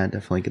shot, yeah,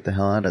 definitely get the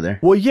hell out of there.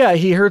 Well, yeah,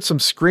 he heard some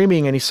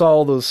screaming and he saw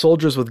all those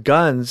soldiers with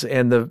guns,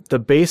 and the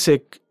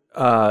basic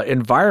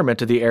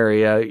environment of the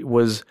area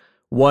was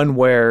one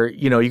where,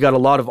 you got a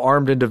lot of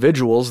armed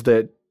individuals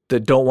that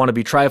don't want to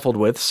be trifled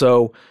with.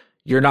 So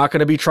you're not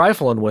going to be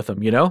trifling with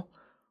them,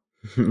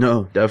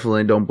 No,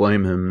 definitely don't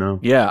blame him. No.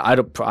 Yeah,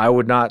 I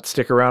would not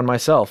stick around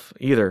myself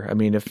either. I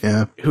mean,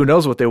 who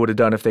knows what they would have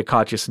done if they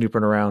caught you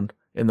snooping around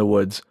in the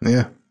woods.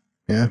 Yeah.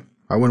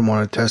 I wouldn't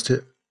want to test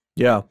it.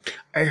 Yeah.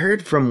 I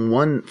heard from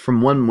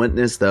one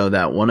witness though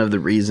that one of the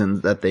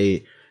reasons that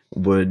they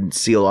would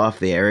seal off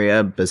the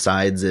area,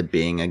 besides it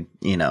being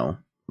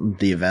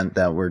the event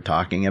that we're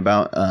talking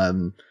about,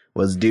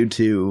 was due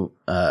to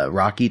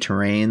rocky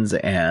terrains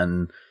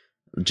and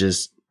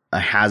just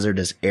a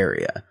hazardous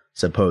area.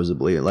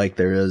 Supposedly, like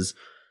there is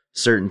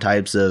certain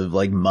types of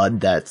like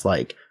mud that's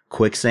like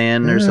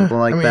quicksand or something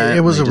like that.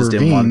 It was a just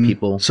ravine, didn't want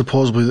people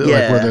supposedly,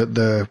 like where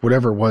the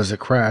whatever it was that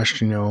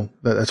crashed.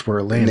 That's where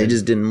it landed. And they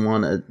just didn't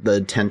want the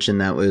attention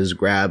that was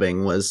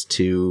grabbing was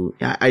to.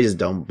 I just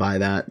don't buy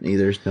that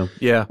either. So.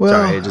 Yeah. Well,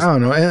 sorry, I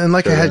don't know, and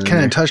like I had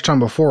kind of touched on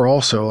before,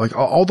 also like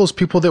all those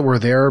people that were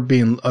there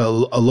being a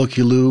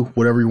looky-loo,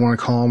 whatever you want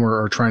to call them,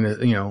 or trying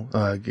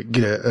to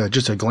get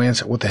just a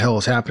glance at what the hell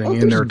is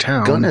happening in their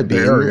town. Gonna be.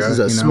 Area, this is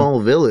a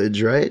small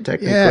village, right?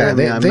 Technically, yeah.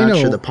 I'm not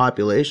sure the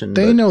population.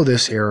 They know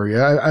this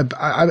area.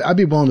 I'd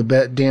be willing to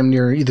bet damn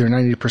near either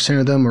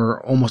 90% of them or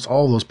almost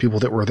all those people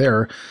that were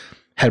there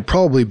had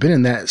probably been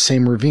in that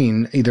same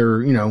ravine,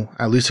 either,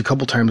 at least a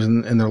couple times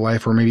in their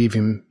life or maybe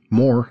even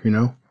more,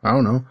 I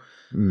don't know.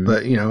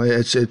 But,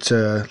 it's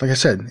like I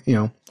said,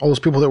 all those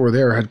people that were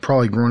there had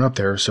probably grown up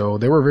there. So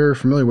they were very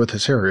familiar with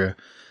this area.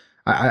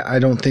 I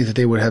don't think that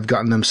they would have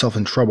gotten themselves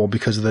in trouble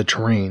because of the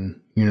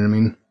terrain. You know what I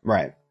mean?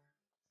 Right.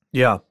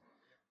 Yeah.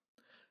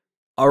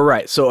 All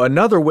right. So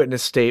another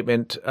witness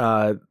statement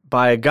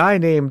by a guy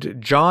named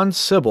John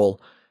Sybil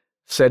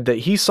said that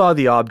he saw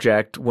the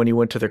object when he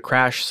went to the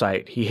crash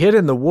site. He hid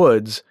in the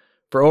woods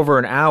for over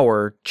an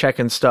hour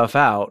checking stuff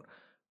out.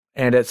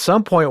 And at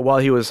some point while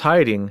he was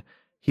hiding,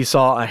 he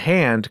saw a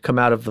hand come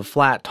out of the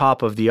flat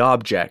top of the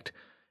object.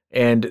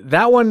 And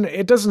that one,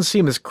 it doesn't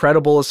seem as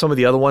credible as some of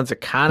the other ones.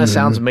 It kind of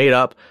sounds made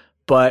up,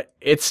 but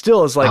it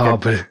still is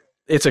like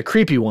it's a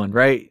creepy one,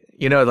 right?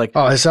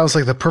 it sounds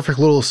like the perfect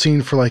little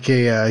scene for like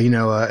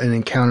an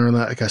encounter in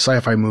like a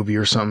sci-fi movie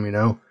or something,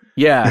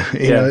 Yeah.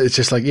 It's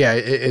just like,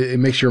 it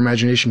makes your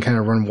imagination kind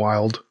of run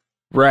wild.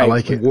 Right. I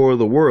like it. War of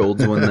the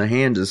Worlds when the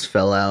hand just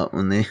fell out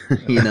when they,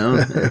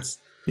 it's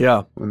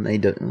when they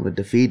were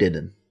defeated.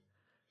 And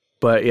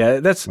but yeah,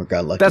 that's one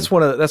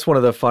of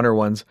the funner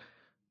ones.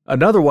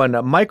 Another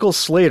one, Michael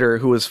Slater,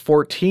 who was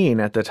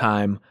 14 at the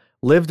time,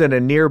 lived in a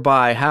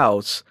nearby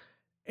house.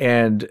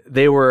 And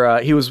they were,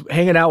 he was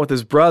hanging out with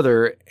his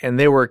brother and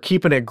they were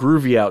keeping it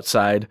groovy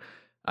outside,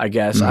 I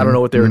guess. Mm-hmm. I don't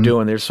know what they were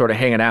doing. They were sort of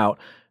hanging out.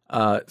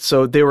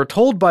 So they were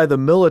told by the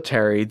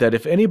military that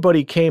if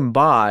anybody came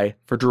by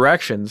for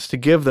directions to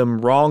give them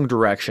wrong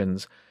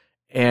directions.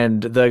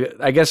 And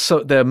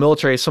the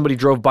military, somebody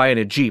drove by in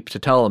a Jeep to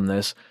tell them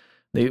this.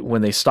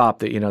 When they stopped,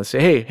 they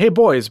say, hey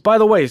boys, by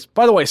the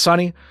way,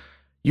 Sonny,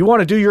 you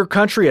want to do your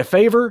country a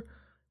favor?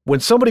 When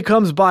somebody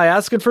comes by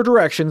asking for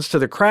directions to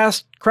the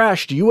crashed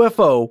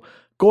UFO,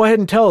 go ahead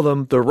and tell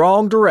them the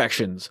wrong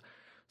directions.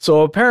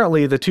 So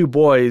apparently the two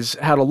boys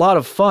had a lot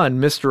of fun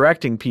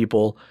misdirecting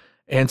people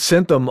and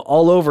sent them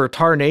all over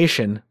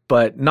Tarnation,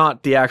 but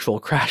not the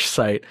actual crash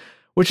site,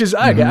 which is,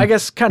 I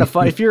guess, kind of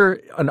fun. If you're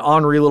an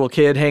ornery little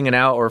kid hanging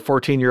out or a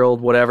 14-year-old,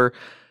 whatever,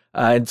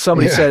 and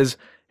somebody says,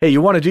 hey,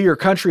 you want to do your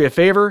country a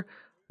favor?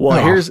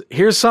 Well,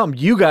 here's something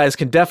you guys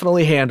can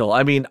definitely handle.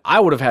 I mean, I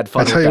would have had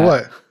fun with that. I tell you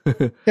what.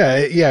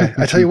 Yeah.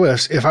 I tell you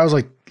what, if I was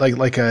like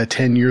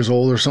 10 years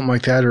old or something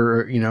like that,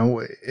 or,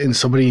 and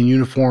somebody in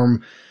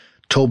uniform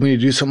told me to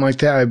do something like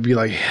that, I'd be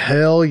like,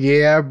 hell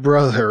yeah,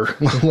 brother.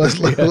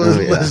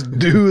 Let's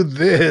do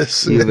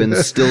this. You've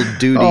instilled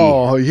duty.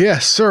 Oh,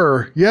 yes,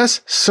 sir.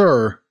 Yes,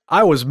 sir.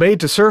 I was made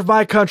to serve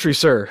my country,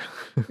 sir.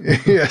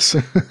 Yes.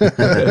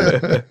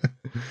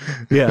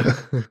 Yeah.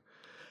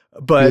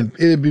 But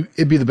it'd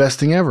be the best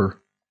thing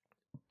ever.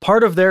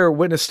 Part of their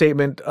witness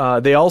statement,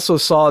 they also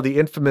saw the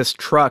infamous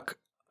truck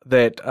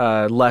that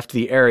left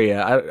the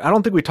area. I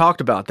don't think we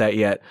talked about that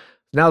yet.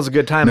 Now's a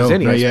good time as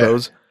any, I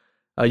suppose.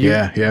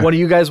 Yeah. One of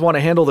you guys want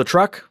to handle the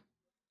truck?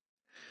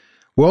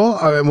 Well,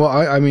 I don't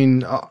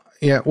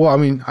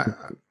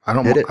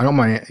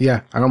mind.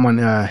 Yeah, I don't mind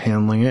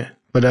handling it.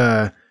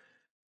 But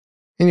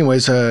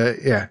anyways,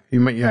 we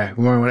might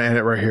want to add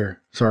it right here.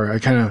 Sorry, I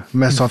kind of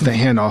messed off that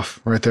handoff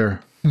right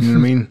there. You know what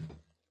I mean?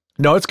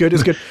 No, it's good.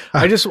 It's good.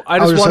 I just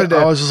wanted to.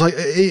 I was just like,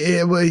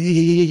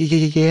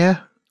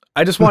 yeah.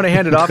 I just want to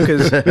hand it off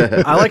because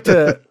I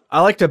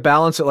like to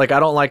balance it. Like I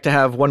don't like to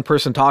have one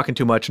person talking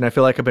too much, and I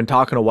feel like I've been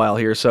talking a while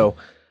here. So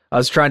I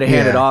was trying to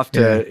hand it off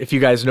to if you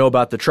guys know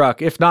about the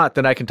truck. If not,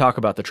 then I can talk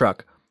about the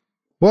truck.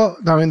 Well,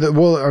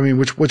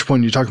 which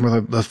one are you talking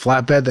about? The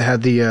flatbed that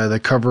had the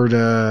covered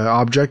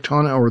object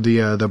on it, or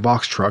the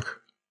box truck?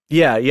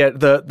 Yeah,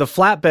 the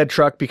flatbed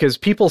truck, because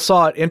people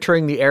saw it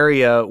entering the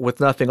area with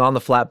nothing on the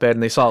flatbed,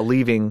 and they saw it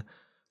leaving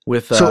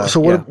With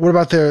what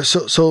about there?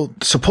 So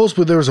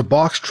supposedly there was a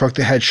box truck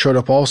that had showed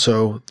up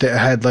also that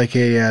had like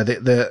a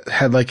that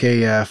had like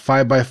a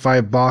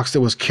 5x5 box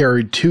that was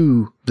carried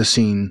to the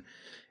scene,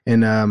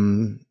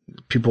 and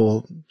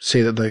people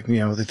say that like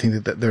they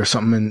think that there's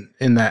something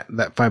in that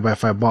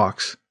 5x5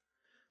 box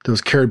that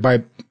was carried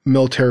by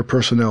military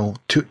personnel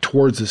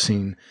towards the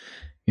scene.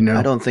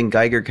 I don't think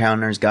Geiger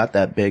counters got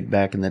that big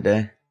back in the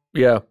day.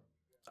 Yeah.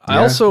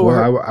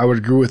 I would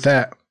agree with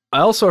that. I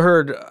also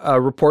heard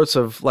reports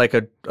of like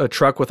a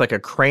truck with like a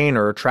crane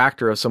or a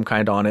tractor of some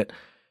kind on it.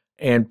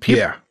 And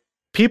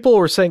people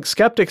were saying,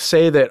 skeptics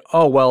say that,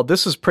 oh, well,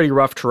 this is pretty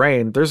rough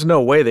terrain. There's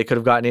no way they could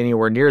have gotten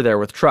anywhere near there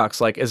with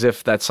trucks, like as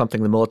if that's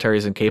something the military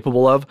is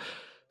incapable of.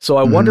 So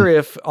I wonder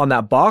if on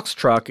that box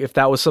truck, if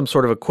that was some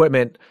sort of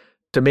equipment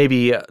to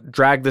maybe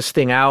drag this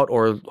thing out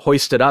or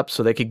hoist it up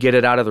so they could get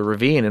it out of the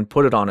ravine and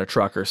put it on a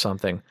truck or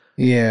something.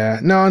 Yeah,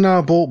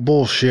 no,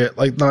 bullshit.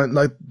 Like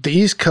the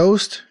East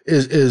Coast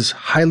is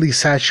highly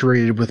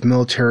saturated with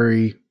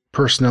military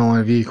personnel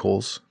and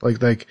vehicles.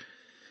 Like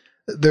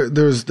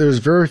there's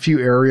very few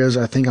areas,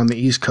 I think, on the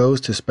East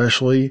Coast,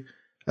 especially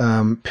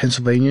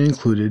Pennsylvania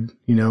included.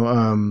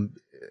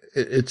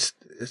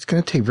 It's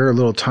going to take very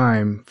little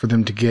time for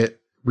them to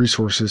get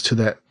resources to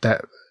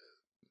that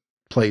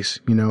place.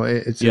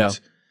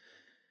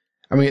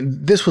 I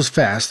mean, this was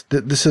fast.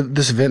 This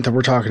event that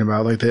we're talking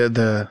about, like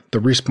the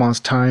response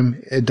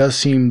time, it does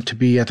seem to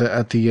be at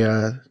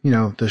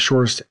the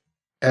shortest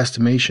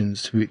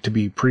estimations to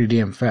be pretty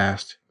damn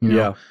fast.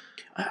 Yeah.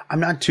 I'm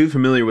not too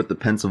familiar with the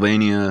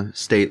Pennsylvania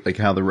state, like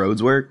how the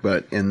roads work,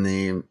 but in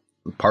the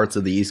parts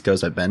of the East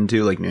Coast I've been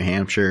to, like New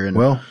Hampshire and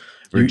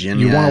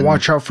Virginia, you want to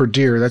watch out for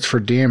deer. That's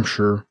for damn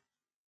sure.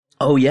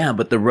 Oh yeah,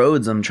 but the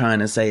roads I'm trying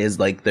to say is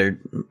like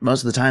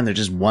most of the time they're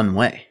just one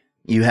way.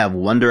 You have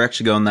one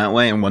direction going that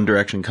way and one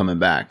direction coming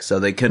back. So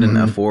they couldn't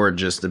afford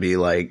just to be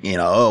like,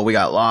 oh, we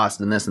got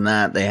lost and this and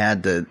that. They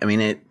had to,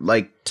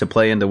 to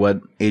play into what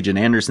Agent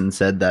Anderson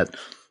said, that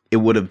it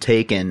would have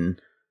taken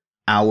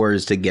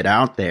hours to get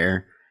out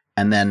there.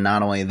 And then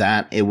not only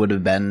that, it would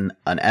have been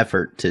an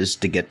effort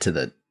just to get to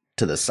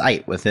the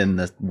site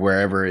within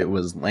wherever it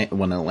was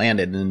when it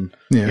landed in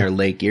near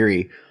Lake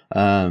Erie.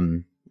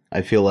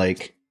 I feel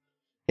like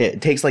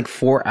it takes like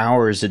 4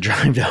 hours to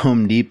drive to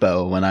Home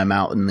Depot when I'm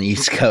out in the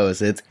East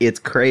Coast. It's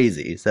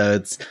crazy. So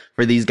it's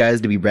for these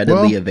guys to be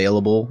readily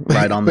available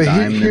right on the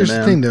dime. Here's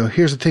the thing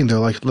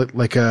though.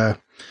 Like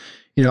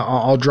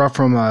I'll draw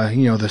from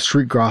the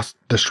street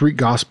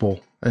gospel,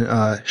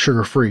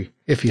 sugar free.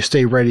 If you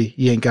stay ready,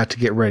 you ain't got to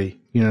get ready.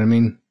 You know what I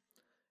mean?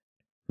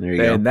 There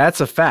you go. And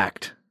that's a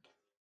fact.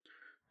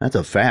 That's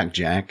a fact,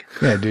 Jack.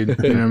 Yeah, dude.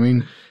 You know what I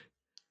mean?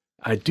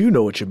 I do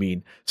know what you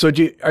mean. So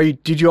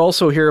did you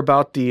also hear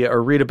about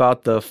or read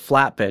about the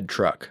flatbed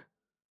truck?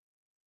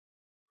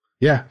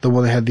 Yeah, the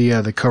one that had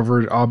the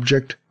covered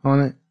object on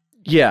it.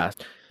 Yeah.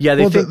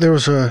 There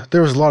was a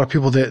lot of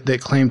people that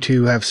claimed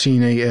to have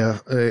seen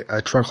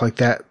a truck like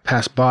that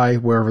pass by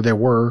wherever they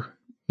were.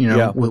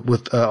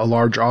 With a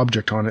large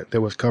object on it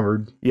that was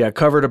covered. Yeah,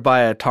 covered by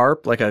a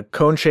tarp, like a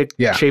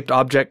cone-shaped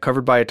object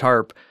covered by a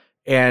tarp.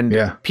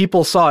 And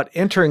people saw it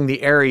entering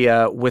the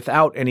area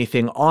without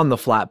anything on the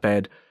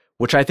flatbed,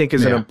 which I think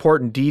is an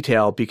important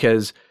detail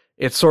because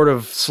it sort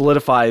of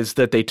solidifies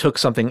that they took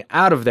something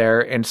out of there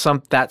and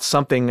that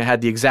something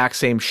had the exact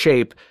same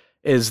shape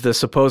as the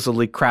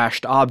supposedly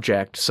crashed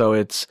object. So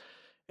it's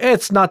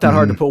not that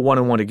hard to put one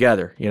and one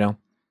together,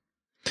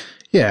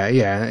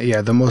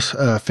 Yeah. The most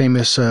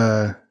famous,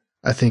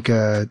 I think,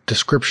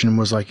 description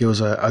was like it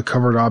was a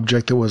covered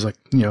object that was like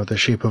the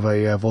shape of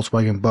a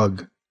Volkswagen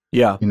Bug.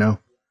 Yeah.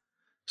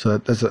 So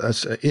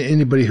that's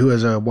anybody who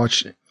has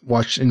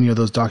watched any of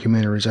those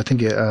documentaries. I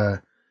think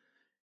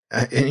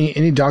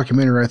any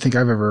documentary I think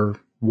I've ever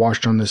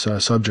watched on this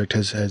subject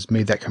has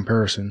made that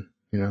comparison.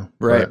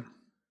 Right.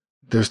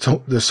 But there's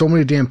so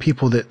many damn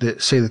people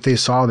that say that they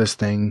saw this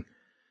thing,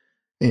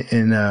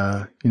 in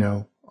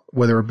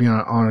whether it be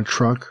on a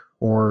truck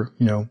or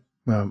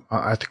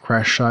at the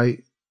crash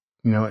site.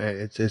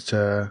 It's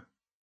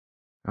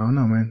I don't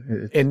know,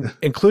 man.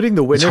 Including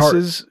the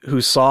witnesses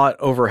who saw it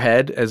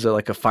overhead as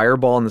like a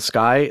fireball in the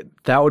sky,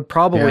 that would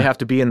probably have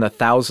to be in the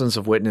thousands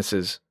of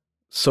witnesses.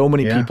 So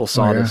many people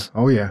saw this.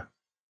 Oh yeah.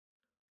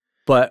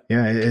 But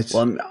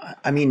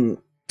to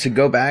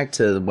go back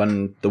to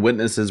when the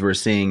witnesses were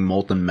seeing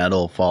molten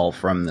metal fall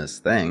from this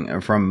thing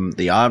or from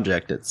the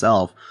object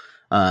itself,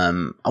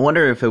 I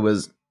wonder if it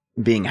was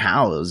being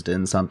housed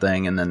in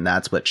something and then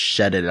that's what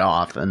shed it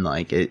off and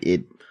like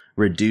it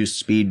reduced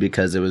speed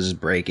because it was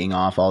just breaking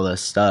off all this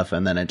stuff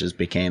and then it just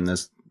became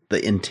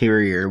the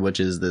interior, which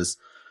is this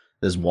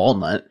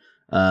walnut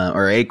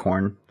or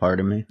acorn,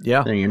 pardon me.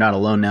 Yeah. You're not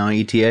alone now,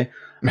 ETA.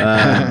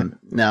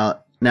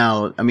 Now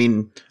I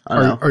mean, I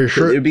don't know. Are you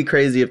sure? It'd be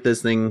crazy if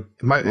this thing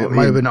might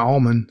have been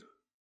almond.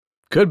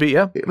 Could be,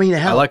 yeah. I mean,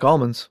 I like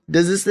almonds.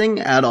 Does this thing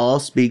at all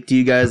speak to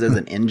you guys as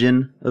an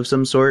engine of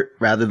some sort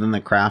rather than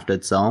the craft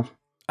itself?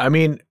 I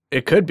mean,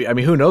 it could be. I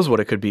mean, who knows what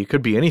it could be? It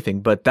could be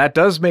anything, but that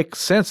does make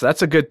sense.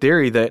 That's a good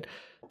theory that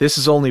this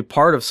is only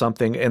part of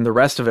something and the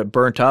rest of it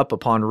burnt up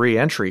upon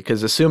re-entry,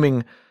 because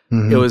assuming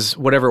it was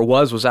whatever it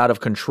was out of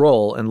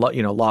control and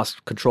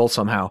lost control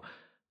somehow.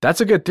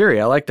 That's a good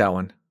theory. I like that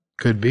one.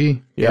 Could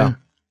be. Yeah,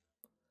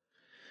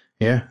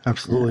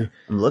 absolutely.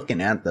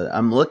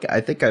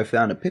 I think I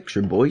found a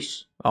picture,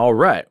 boys. All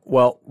right.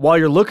 Well, while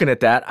you're looking at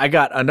that, I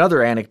got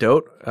another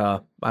anecdote.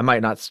 I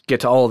might not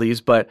get to all of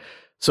these, but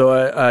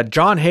so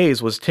John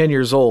Hayes was 10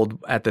 years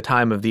old at the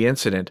time of the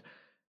incident.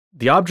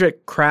 The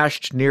object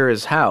crashed near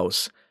his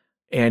house,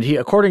 and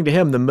according to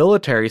him, the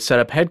military set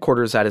up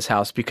headquarters at his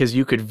house because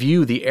you could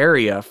view the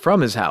area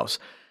from his house.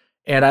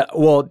 And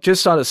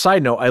just on a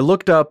side note, I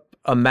looked up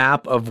a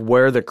map of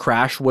where the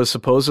crash was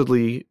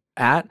supposedly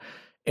at,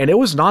 and it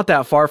was not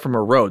that far from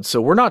a road.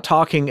 So we're not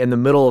talking in the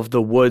middle of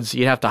the woods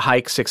you'd have to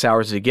hike 6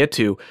 hours to get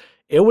to.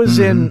 It was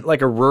in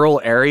like a rural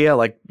area,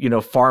 like,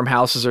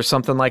 farmhouses or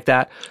something like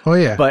that. Oh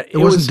yeah. But it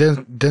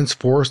wasn't dense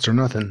forest or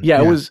nothing.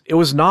 Yeah, it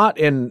was not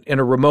in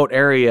a remote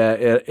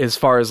area as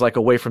far as like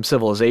away from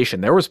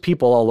civilization. There was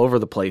people all over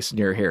the place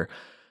near here.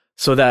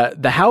 So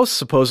that the house,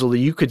 supposedly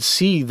you could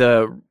see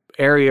the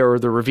area or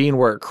the ravine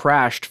where it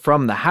crashed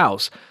from the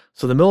house.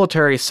 So the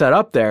military set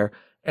up there,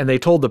 and they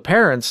told the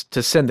parents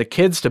to send the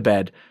kids to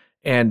bed.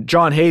 And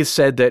John Hayes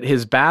said that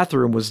his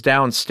bathroom was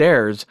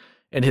downstairs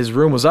and his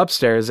room was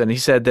upstairs. And he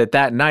said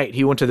that night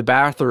he went to the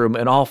bathroom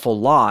an awful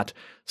lot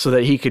so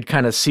that he could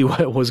kind of see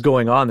what was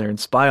going on there and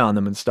spy on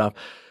them and stuff.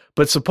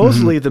 But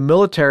supposedly the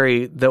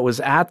military that was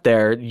at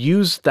there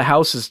used the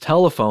house's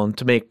telephone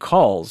to make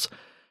calls.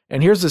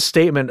 And here's a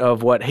statement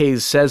of what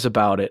Hayes says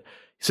about it.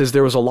 He says,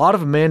 there was a lot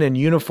of men in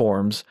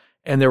uniforms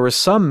and there were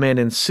some men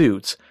in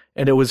suits.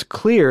 And it was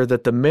clear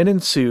that the men in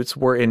suits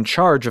were in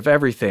charge of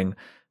everything.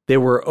 They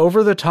were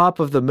over the top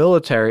of the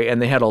military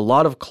and they had a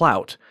lot of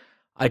clout.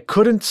 I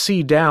couldn't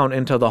see down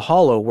into the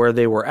hollow where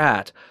they were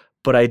at,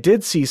 but I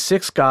did see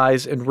 6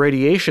 guys in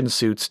radiation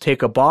suits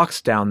take a box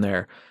down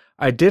there.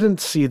 I didn't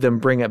see them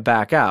bring it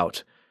back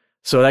out.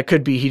 So that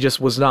could be he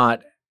just was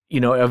not,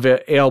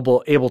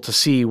 able to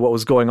see what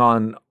was going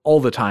on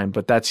all the time,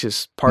 but that's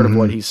just part of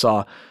what he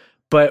saw.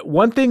 But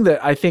one thing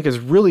that I think is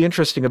really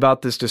interesting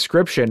about this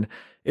description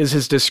is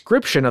his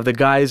description of the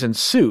guys in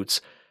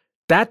suits.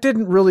 That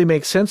didn't really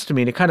make sense to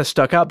me, and it kind of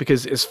stuck out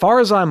because as far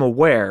as I'm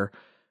aware,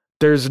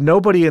 there's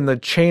nobody in the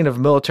chain of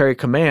military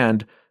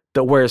command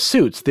that wears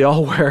suits. They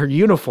all wear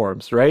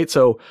uniforms, right?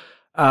 So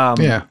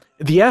the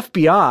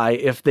FBI,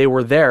 if they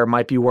were there,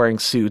 might be wearing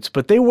suits,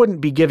 but they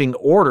wouldn't be giving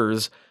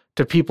orders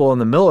to people in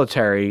the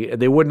military.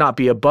 They would not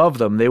be above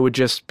them. They would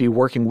just be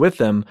working with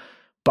them.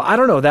 But I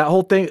don't know, that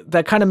whole thing,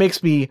 that kind of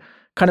makes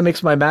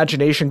my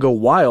imagination go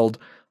wild,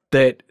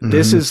 that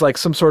this is like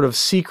some sort of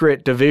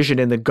secret division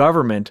in the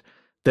government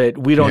that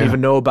we don't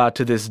even know about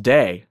to this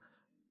day.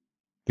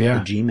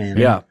 Yeah. G-Man.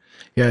 Yeah.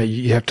 Yeah.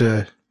 You have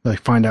to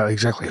find out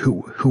exactly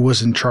who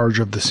was in charge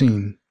of the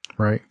scene.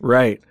 Right.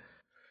 Right.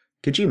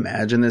 Could you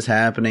imagine this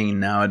happening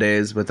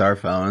nowadays with our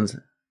phones?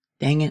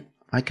 Dang it.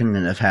 Why couldn't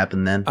it have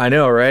happened then? I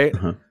know, right?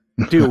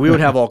 Dude, we would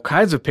have all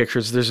kinds of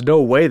pictures. There's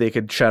no way they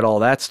could shut all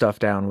that stuff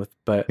down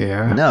but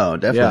no,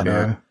 definitely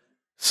not.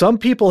 Some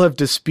people have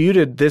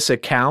disputed this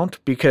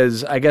account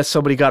because I guess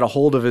somebody got a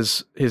hold of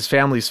his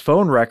family's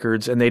phone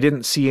records and they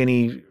didn't see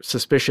any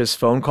suspicious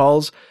phone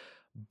calls.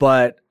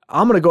 But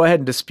I'm going to go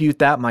ahead and dispute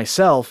that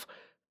myself,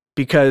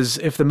 because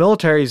if the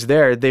military's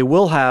there, they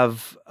will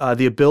have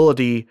the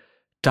ability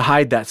to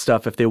hide that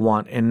stuff if they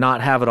want and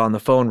not have it on the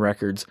phone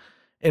records.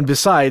 And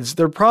besides,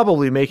 they're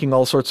probably making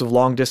all sorts of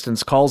long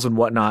distance calls and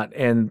whatnot,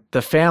 and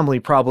the family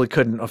probably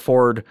couldn't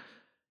afford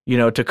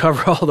to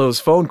cover all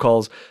those phone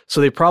calls. So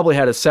they probably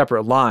had a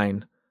separate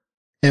line.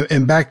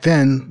 And back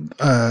then,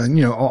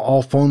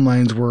 all phone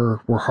lines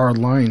were hard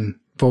line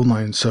phone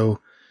lines. So,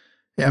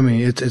 I mean,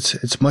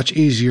 it's much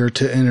easier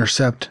to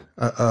intercept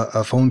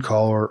a phone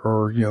call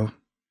or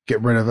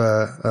get rid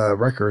of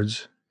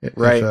records.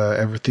 Right. If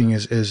everything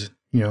is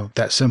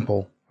that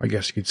simple, I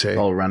guess you could say.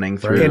 All running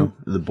through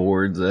the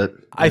boards.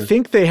 I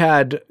think they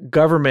had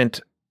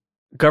government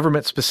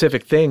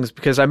specific things,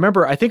 because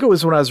I think it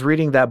was when I was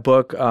reading that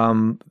book,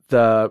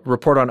 the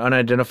Report on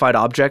Unidentified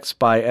Objects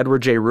by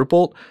Edward J.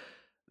 Ruppelt.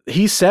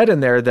 He said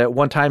in there that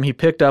one time he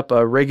picked up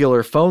a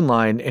regular phone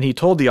line and he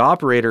told the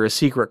operator a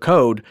secret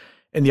code,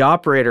 and the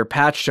operator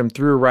patched him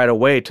through right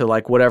away to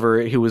like whatever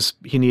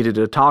he needed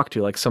to talk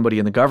to, like somebody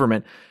in the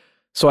government.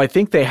 So I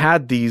think they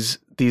had these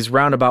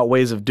roundabout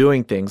ways of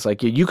doing things.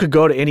 Like you could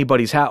go to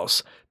anybody's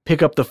house,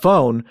 pick up the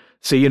phone,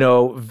 say,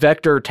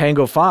 Vector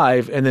Tango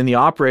 5, and then the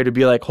operator would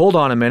be like, hold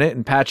on a minute,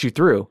 and patch you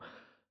through,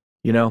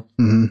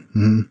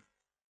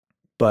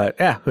 But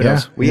who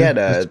knows? We had,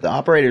 the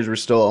operators were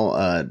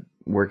still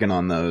working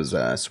on those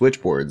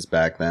switchboards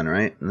back then,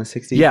 right? In the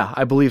 60s? Yeah,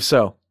 I believe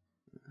so.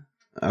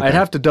 Okay. I'd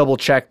have to double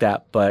check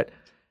that, but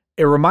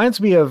it reminds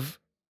me of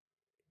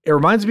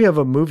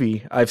a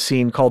movie I've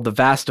seen called The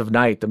Vast of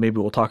Night that maybe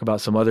we'll talk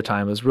about some other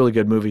time. It was a really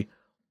good movie.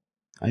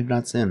 I've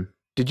not seen.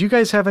 Did you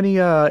guys have any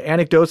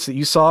anecdotes that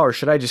you saw, or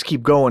should I just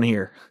keep going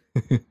here?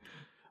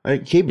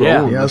 Keep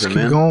rolling. Yeah, let's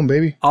keep going,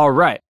 baby. All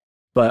right.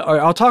 But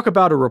I'll talk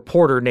about a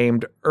reporter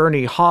named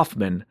Ernie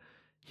Hoffman.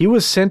 He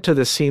was sent to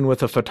the scene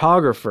with a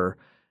photographer,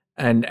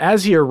 and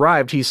as he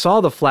arrived, he saw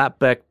the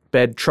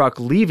flatbed truck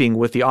leaving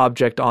with the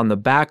object on the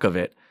back of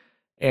it.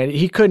 And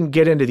he couldn't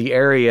get into the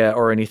area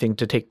or anything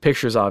to take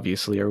pictures,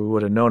 obviously, or we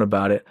would have known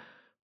about it.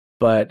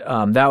 But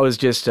that was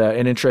just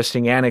an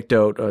interesting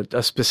anecdote,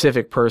 a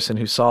specific person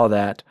who saw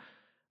that.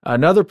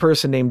 Another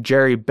person named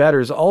Jerry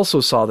Betters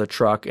also saw the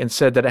truck and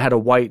said that it had a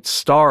white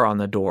star on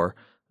the door,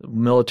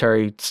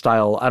 military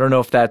style. I don't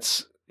know if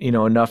that's,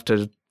 enough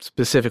to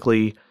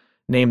specifically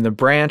name the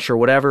branch or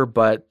whatever,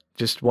 but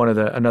just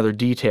another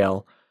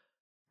detail.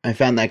 I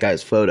found that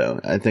guy's photo.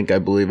 I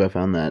believe I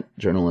found that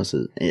journalist.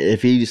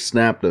 If he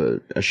snapped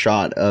a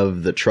shot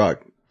of the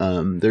truck,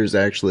 there's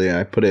actually,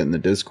 I put it in the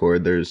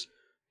Discord, there's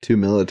 2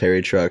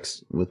 military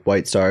trucks with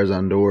white stars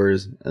on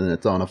doors, and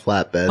it's on a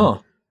flatbed.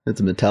 Huh. It's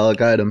a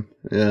metallic item.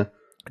 Yeah.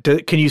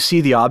 Can you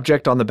see the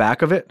object on the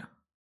back of it?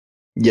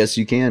 Yes,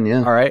 you can.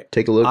 Yeah. All right.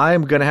 Take a look.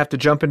 I'm going to have to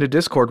jump into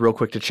Discord real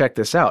quick to check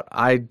this out.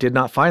 I did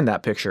not find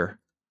that picture.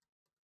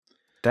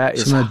 That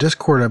is in that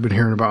Discord I've been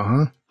hearing about,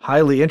 huh?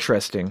 Highly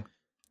interesting.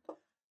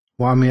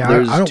 Well, I mean,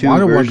 I don't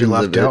want to be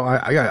left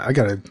out. I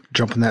got to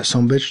jump in that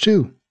son bitch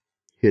too.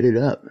 Hit it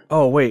up.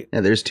 Oh, wait.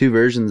 Yeah, there's 2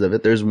 versions of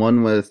it. There's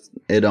one with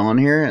it on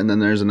here, and then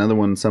there's another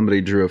one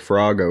somebody drew a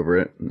frog over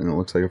it, and it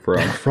looks like a frog.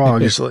 A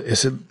frog. What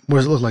does it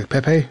look like,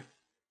 Pepe?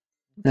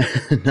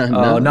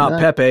 No, not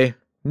Pepe.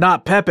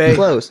 Not Pepe.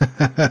 Close.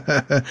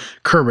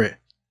 Kermit.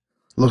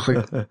 Looks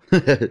like.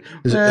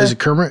 Is it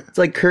Kermit? It's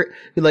like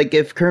like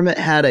if Kermit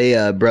had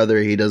a brother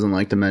he doesn't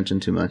like to mention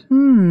too much.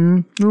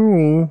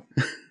 Oh,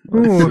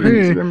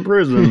 He's in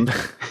prison.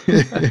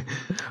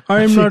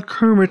 I'm not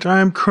Kermit.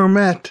 I'm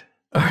Kermit.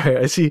 All right,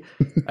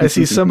 I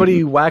see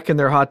somebody whacking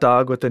their hot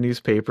dog with a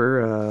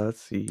newspaper.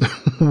 Let's see.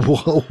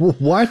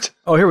 What?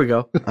 Oh, here we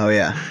go. Oh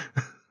yeah.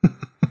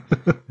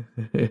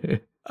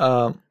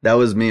 That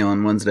was me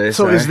on Wednesday.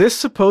 So sorry. is this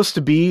supposed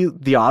to be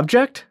the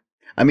object?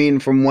 I mean,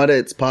 from what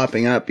it's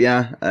popping up,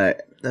 yeah,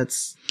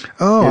 that's.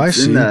 Oh, I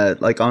see. In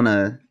on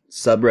a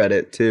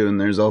subreddit too,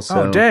 and there's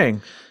also. Oh,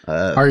 dang!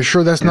 Are you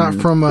sure that's not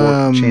from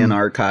 4chan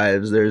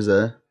archives? There's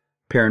a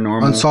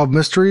paranormal Unsolved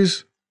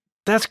Mysteries.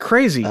 That's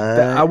crazy.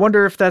 I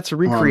wonder if that's a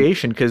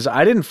recreation because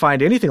I didn't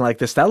find anything like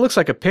this. That looks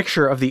like a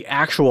picture of the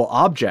actual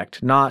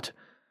object, not.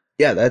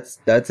 Yeah,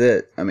 that's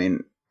it. I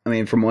mean,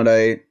 from what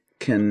I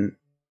can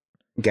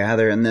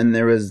gather, and then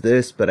there was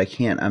this, but I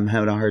can't. I'm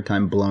having a hard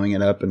time blowing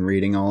it up and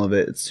reading all of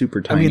it. It's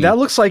super tiny. I mean, that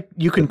looks like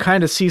you can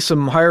kind of see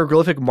some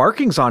hieroglyphic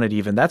markings on it.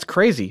 Even that's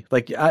crazy.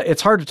 Like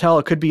it's hard to tell.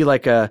 It could be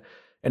like an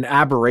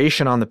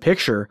aberration on the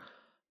picture,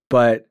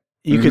 but.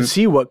 You could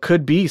see what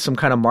could be some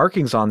kind of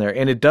markings on there,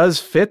 and it does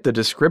fit the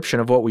description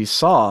of what we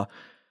saw.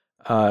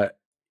 The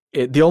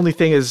only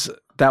thing is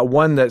that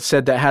one that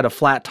said that had a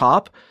flat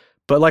top,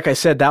 but like I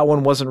said, that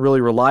one wasn't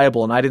really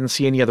reliable, and I didn't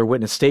see any other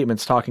witness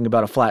statements talking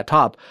about a flat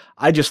top.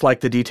 I just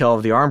like the detail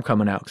of the arm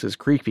coming out because it's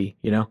creepy,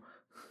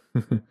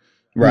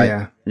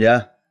 Right?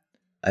 Yeah.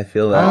 I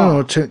feel that. I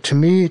don't know. To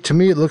me,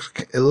 it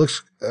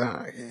looks.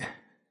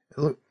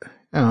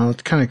 I don't know,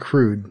 it's kind of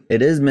crude.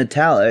 It is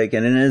metallic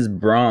and it is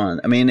bronze.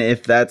 I mean,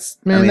 if that's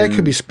that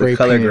could be spray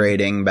color painted.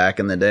 Grading back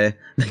in the day,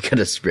 they could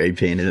have spray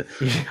painted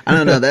it. I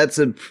don't know. That's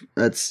dude.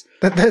 That's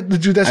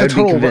a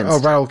total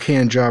rattle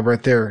can job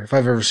right there. If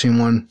I've ever seen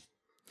one.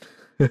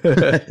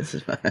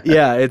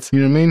 Yeah, it's you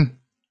know what I mean.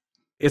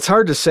 It's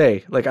hard to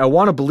say. Like I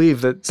want to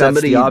believe that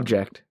that's the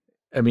object.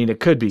 I mean,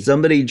 it could be.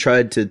 Somebody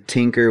tried to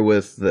tinker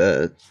with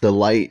the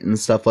light and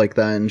stuff like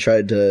that, and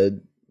tried to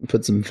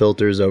put some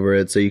filters over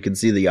it so you can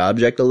see the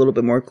object a little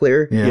bit more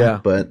clear. Yeah.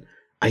 But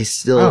I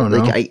still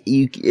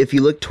if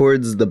you look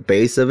towards the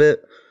base of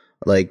it,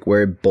 like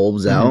where it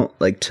bulbs out,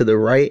 like to the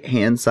right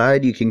hand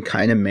side, you can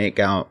kind of make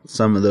out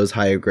some of those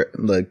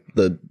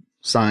the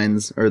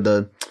signs or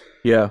the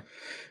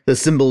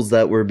symbols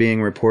that were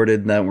being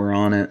reported that were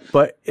on it.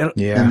 But and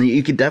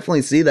you could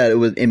definitely see that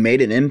it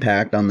made an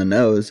impact on the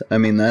nose. I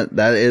mean that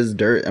is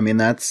dirt. I mean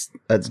that's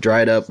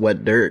dried up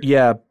wet dirt.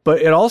 Yeah,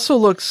 but it also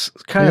looks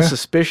kind of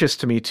suspicious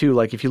to me too.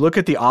 Like if you look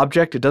at the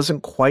object, it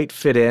doesn't quite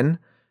fit in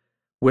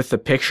with the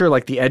picture.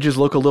 Like the edges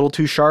look a little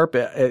too sharp.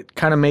 It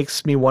kind of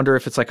makes me wonder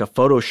if it's like a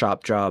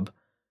Photoshop job.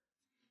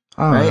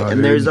 Right?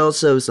 And there's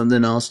also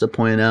something else to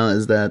point out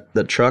is that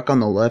the truck on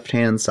the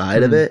left-hand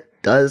side of it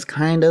does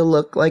kind of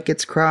look like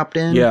it's cropped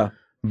in. Yeah.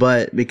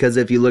 But because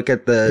if you look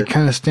at the it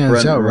kind of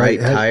stands out, right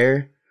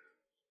tire.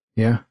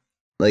 Yeah.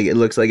 Like it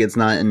looks like it's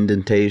not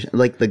indentation.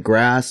 Like the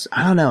grass.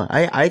 I don't know.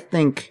 I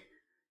think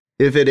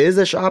if it is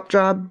a shop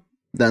job,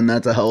 then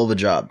that's a hell of a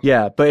job.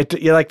 Yeah. But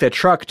like the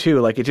truck too,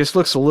 like it just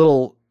looks it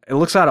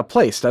looks out of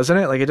place, doesn't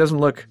it? Like it doesn't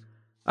look,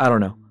 I don't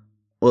know.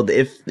 Well,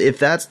 if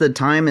that's the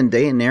time and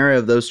date and era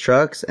of those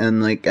trucks,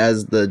 and like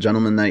as the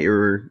gentleman that you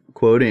were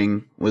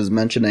quoting was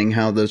mentioning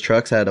how those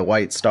trucks had a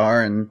white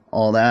star and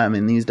all that, I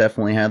mean, these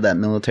definitely have that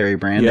military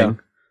branding. Yeah.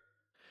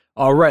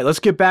 All right, let's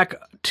get back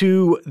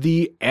to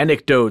the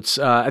anecdotes.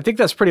 I think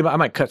that's pretty much, I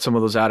might cut some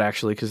of those out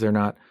actually because they're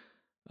not,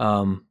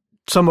 some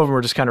of them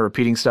are just kind of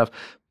repeating stuff.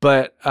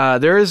 But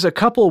there is a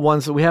couple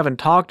ones that we haven't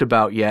talked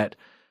about yet.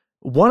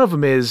 One of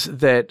them is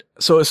that,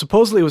 so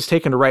supposedly it was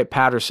taken to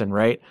Wright-Patterson,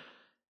 right?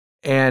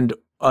 And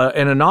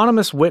an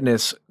anonymous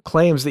witness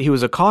claims that he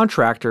was a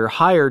contractor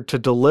hired to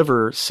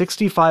deliver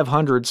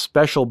 6,500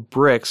 special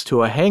bricks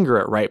to a hangar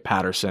at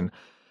Wright-Patterson.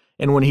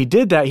 And when he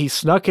did that, he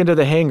snuck into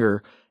the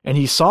hangar and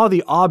he saw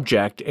the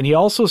object, and he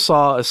also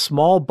saw a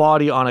small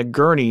body on a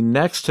gurney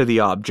next to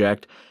the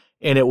object,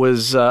 and it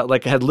was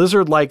like it had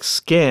lizard-like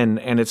skin,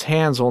 and its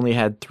hands only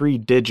had 3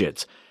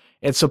 digits.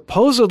 And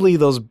supposedly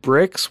those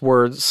bricks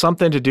were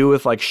something to do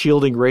with like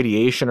shielding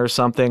radiation or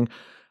something.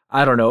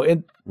 I don't know.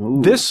 And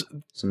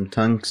some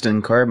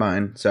tungsten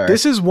carbine. Sorry.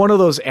 This is one of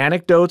those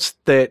anecdotes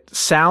that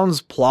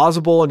sounds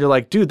plausible, and you're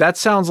like, dude, that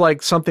sounds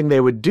like something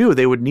they would do.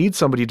 They would need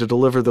somebody to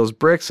deliver those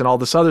bricks and all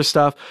this other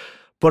stuff.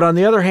 But on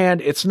the other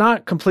hand, it's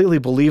not completely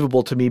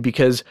believable to me,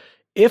 because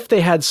if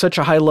they had such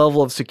a high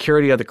level of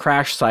security at the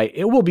crash site,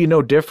 it will be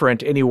no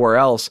different anywhere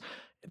else.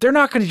 They're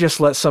not going to just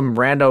let some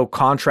rando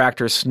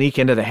contractor sneak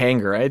into the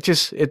hangar. I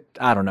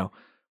don't know.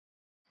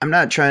 I'm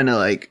not trying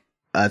to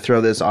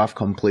throw this off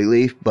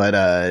completely, but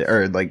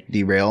or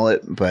derail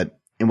it. But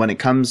when it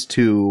comes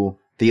to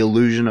the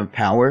illusion of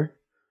power,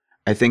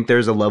 I think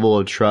there's a level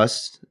of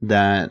trust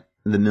that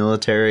the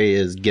military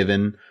is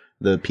given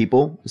the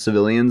people,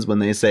 civilians, when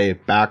they say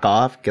back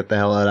off, get the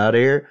hell out of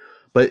here.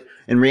 But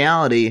in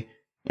reality,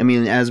 I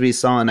mean, as we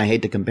saw, and I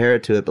hate to compare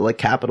it to it, but like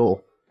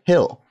Capitol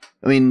Hill,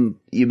 I mean,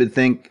 you would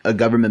think a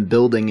government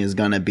building is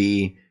going to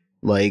be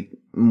like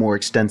more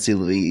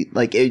extensively,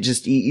 like it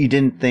just, you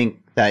didn't think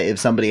that if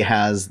somebody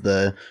has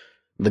the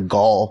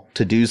gall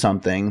to do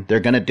something, they're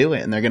going to do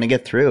it and they're going to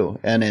get through.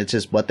 And it's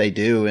just what they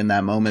do in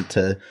that moment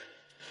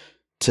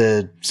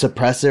to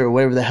suppress it or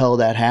whatever the hell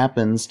that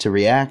happens, to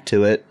react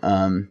to it.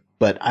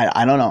 But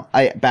I don't know.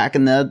 Back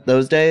in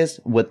those days,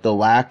 with the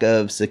lack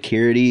of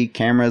security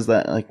cameras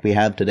that like we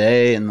have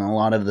today, and a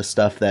lot of the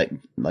stuff that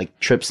like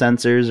trip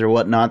sensors or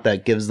whatnot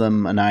that gives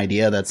them an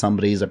idea that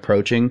somebody's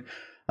approaching,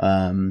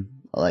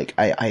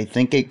 I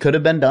think it could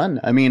have been done.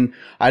 I mean,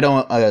 I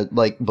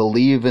don't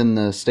believe in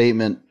the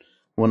statement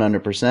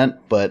 100%,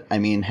 but I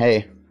mean,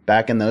 hey,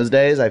 back in those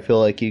days, I feel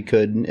like you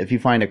could, if you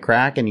find a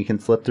crack and you can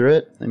slip through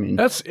it. I mean,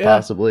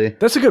 possibly.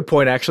 That's a good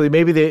point, actually.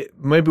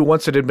 Maybe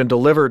once it had been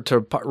delivered to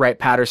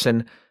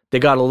Wright-Patterson, they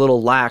got a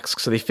little lax,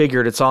 so they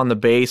figured it's on the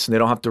base and they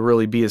don't have to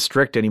really be as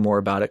strict anymore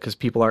about it because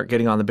people aren't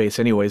getting on the base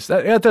anyways.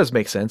 That does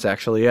make sense,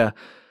 actually, yeah.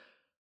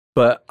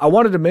 But I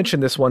wanted to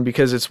mention this one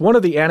because it's one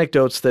of the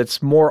anecdotes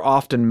that's more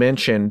often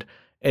mentioned,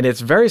 and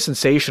it's very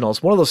sensational.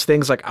 It's one of those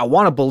things like, I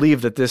want to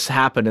believe that this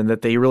happened and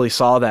that they really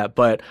saw that,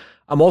 but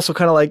I'm also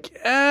kind of like,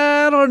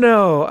 I don't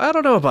know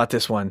about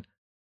this one.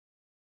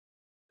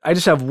 I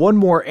just have one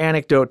more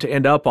anecdote to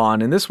end up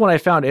on, and this one I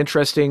found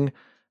interesting.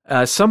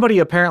 Somebody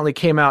apparently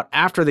came out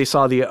after they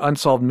saw the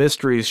Unsolved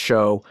Mysteries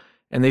show,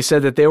 and they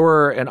said that they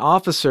were an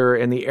officer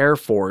in the Air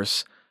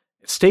Force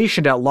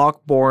stationed at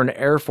Lockbourne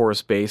Air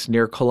Force Base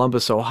near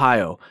Columbus,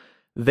 Ohio.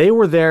 They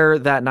were there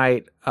that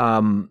night.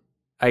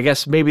 I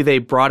guess maybe they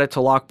brought it to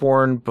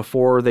Lockbourne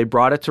before they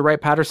brought it to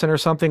Wright-Patterson or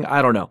something.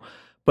 I don't know.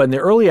 But in the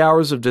early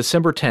hours of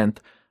December 10th,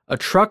 a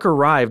truck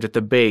arrived at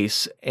the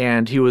base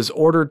and he was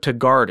ordered to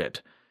guard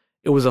it.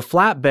 It was a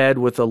flatbed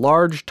with a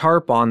large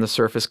tarp on the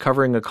surface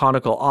covering a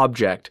conical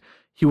object.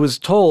 He was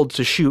told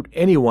to shoot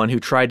anyone who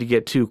tried to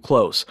get too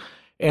close.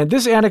 And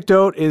this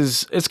anecdote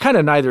it's kind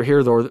of neither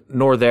here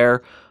nor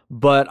there,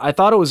 but I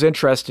thought it was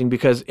interesting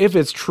because if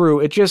it's true,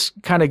 it just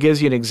kind of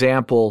gives you an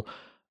example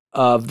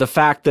of the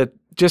fact that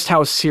just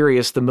how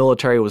serious the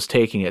military was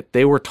taking it.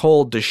 They were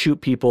told to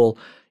shoot people,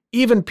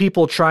 even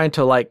people trying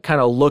to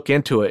kind of look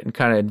into it and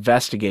kind of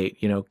investigate,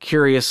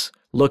 curious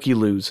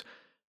looky-loos,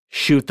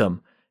 shoot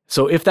them.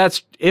 So if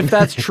that's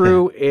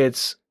true,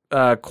 it's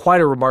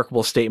quite a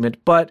remarkable statement,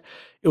 but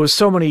it was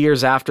so many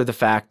years after the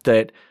fact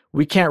that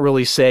we can't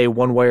really say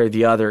one way or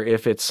the other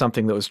if it's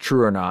something that was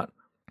true or not.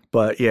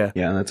 But yeah.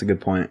 Yeah, that's a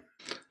good point.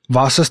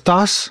 Was ist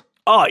das?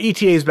 Oh,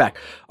 ETA is back.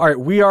 All right,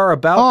 we are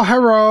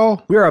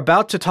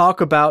about to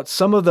talk about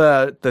some of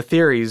the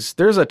theories.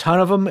 There's a ton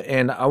of them,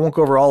 and I won't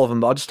go over all of them,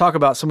 but I'll just talk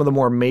about some of the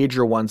more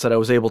major ones that I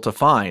was able to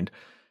find.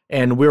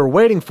 And we were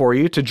waiting for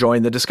you to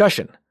join the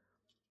discussion.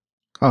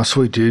 Oh,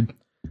 sweet, dude.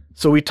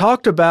 So we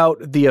talked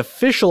about the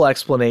official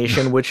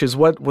explanation, which is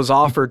what was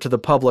offered to the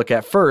public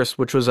at first,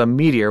 which was a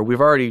meteor.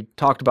 We've already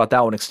talked about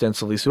that one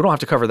extensively, so we don't have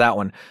to cover that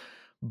one.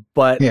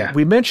 But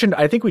we mentioned,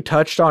 I think we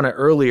touched on it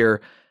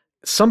earlier,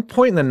 some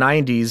point in the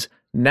 90s,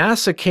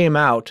 NASA came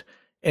out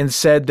and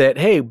said that,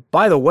 hey,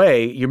 by the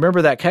way, you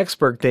remember that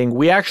Kecksburg thing?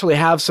 We actually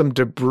have some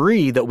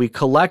debris that we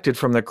collected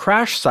from the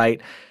crash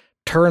site.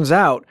 Turns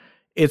out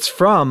it's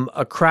from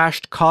a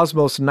crashed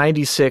Cosmos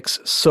 96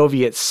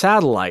 Soviet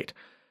satellite.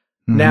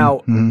 Mm-hmm.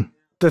 Now,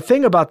 the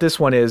thing about this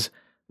one is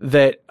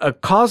that a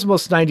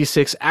Cosmos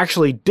 96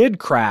 actually did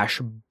crash,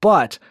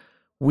 but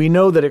we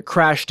know that it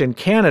crashed in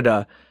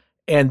Canada,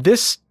 and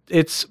it's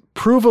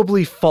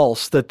provably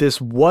false that this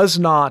was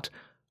not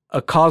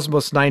a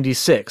Cosmos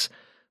 96.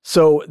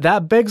 So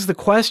that begs the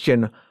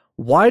question,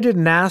 why did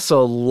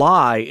NASA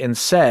lie and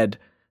said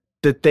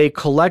that they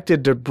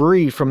collected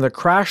debris from the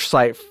crash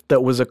site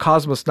that was a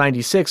Cosmos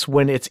 96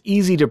 when it's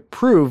easy to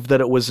prove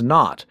that it was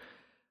not?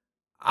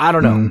 I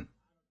don't know.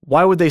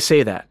 Why would they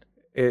say that?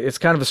 It's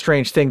kind of a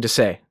strange thing to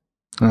say.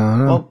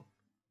 Well,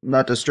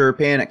 not to stir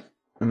panic.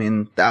 I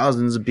mean,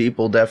 thousands of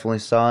people definitely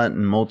saw it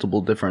in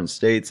multiple different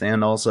states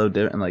and also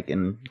like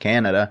in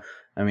Canada.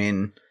 I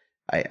mean,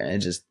 I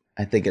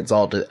think it's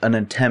all an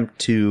attempt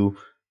to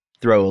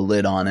throw a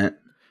lid on it.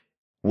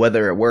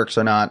 Whether it works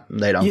or not,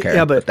 they don't care.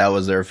 Yeah, but that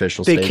was their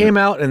official statement. They came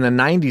out in the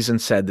 90s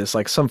and said this,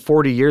 like some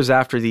 40 years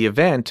after the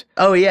event.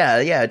 Oh,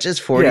 yeah,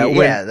 just 40.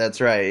 Yeah,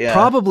 that's right. Yeah.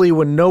 Probably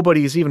when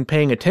nobody's even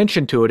paying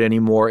attention to it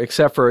anymore,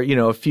 except for,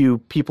 a few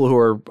people who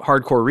are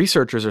hardcore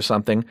researchers or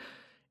something.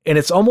 And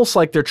it's almost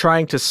like they're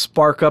trying to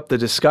spark up the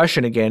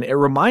discussion again. It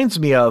reminds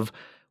me of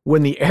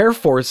when the Air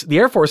Force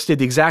did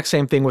the exact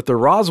same thing with the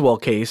Roswell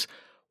case,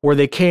 where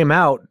they came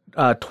out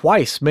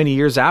twice many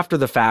years after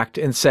the fact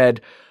and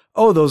said,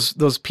 oh,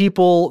 those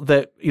people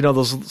that,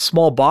 those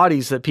small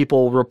bodies that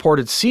people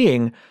reported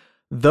seeing,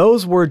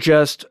 those were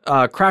just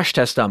crash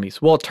test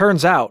dummies. Well, it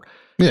turns out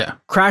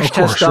crash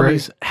test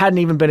dummies hadn't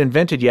even been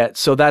invented yet,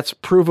 so that's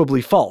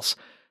provably false.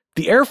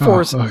 The Air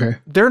Force,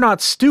 they're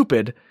not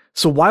stupid,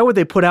 so why would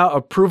they put out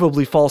a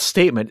provably false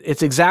statement?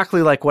 It's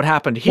exactly like what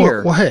happened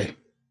here. Well, hey,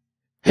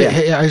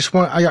 I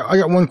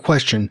got one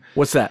question.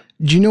 What's that?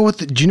 Do you know what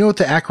the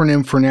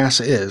acronym for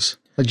NASA is?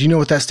 Do you know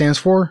what that stands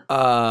for?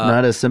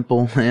 Not a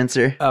simple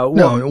answer.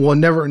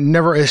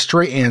 Never a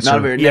straight answer.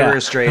 Never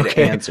a straight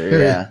answer.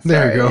 Yeah,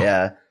 there you go.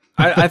 Yeah.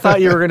 I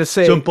thought you were going to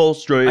say simple,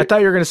 straight. I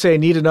thought you were going to say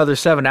need another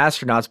 7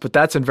 astronauts, but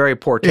that's in very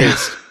poor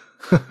taste.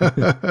 Hey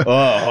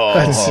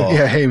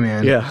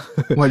man. Yeah.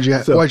 Why'd you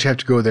have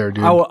to go there,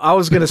 dude? I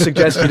was going to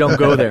suggest you don't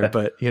go there,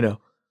 but no,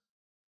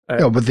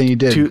 but then you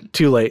did.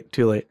 Too late.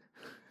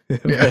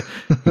 Yeah.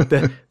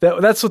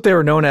 That's what they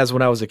were known as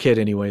when I was a kid,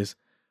 anyways.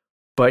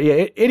 But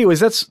yeah, anyways,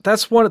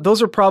 that's one.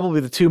 Those are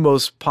probably the two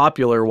most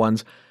popular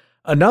ones.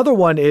 Another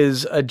one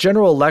is a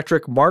General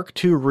Electric Mark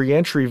II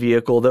reentry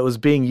vehicle that was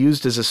being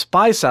used as a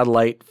spy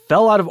satellite,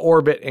 fell out of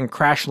orbit and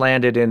crash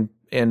landed in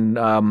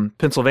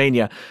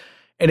Pennsylvania.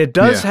 And it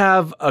does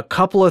have a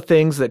couple of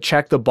things that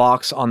check the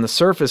box on the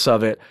surface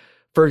of it.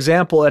 For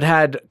example, it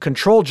had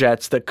control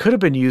jets that could have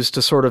been used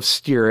to sort of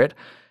steer it.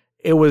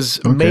 It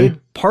was made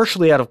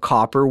partially out of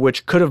copper,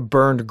 which could have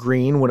burned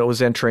green when it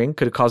was entering,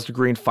 could have caused a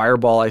green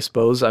fireball, I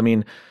suppose. I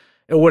mean,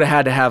 it would have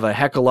had to have a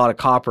heck of a lot of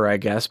copper, I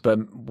guess,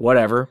 but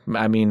whatever.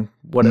 I mean,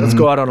 let's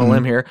go out on a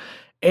limb here.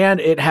 And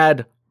it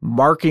had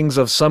markings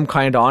of some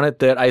kind on it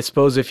that I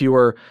suppose if you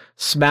were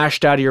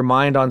smashed out of your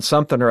mind on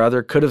something or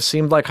other, could have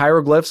seemed like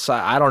hieroglyphs.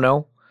 I don't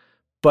know.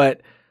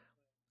 But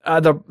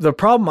the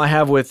problem I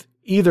have with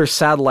either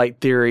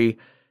satellite theory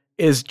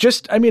is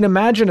just,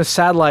 imagine a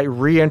satellite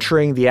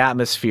re-entering the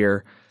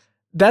atmosphere.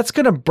 That's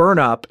going to burn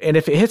up, and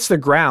if it hits the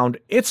ground,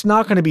 it's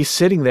not going to be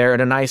sitting there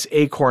in a nice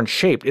acorn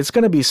shape. It's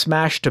going to be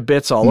smashed to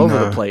bits all over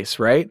the place,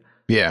 right?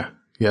 Yeah,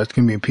 it's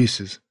going to be in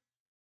pieces.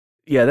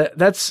 Yeah,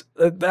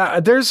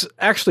 there's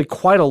actually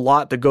quite a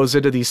lot that goes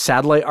into these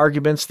satellite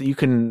arguments that you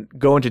can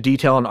go into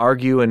detail and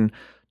argue and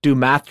do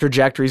math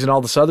trajectories and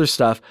all this other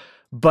stuff,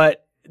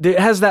 but it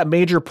has that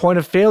major point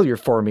of failure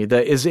for me,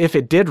 that is if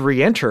it did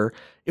re-enter,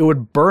 it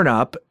would burn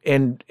up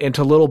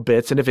into little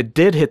bits, and if it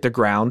did hit the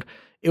ground,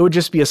 it would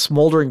just be a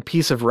smoldering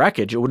piece of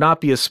wreckage. It would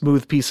not be a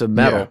smooth piece of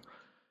metal.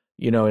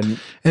 And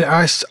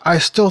I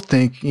still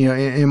think,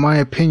 in my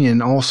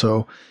opinion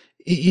also,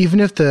 even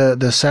if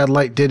the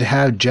satellite did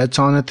have jets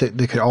on it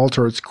that could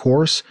alter its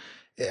course,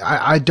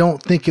 I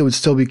don't think it would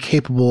still be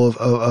capable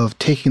of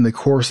taking the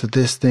course that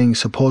this thing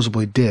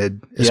supposedly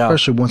did,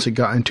 especially once it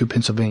got into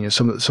Pennsylvania.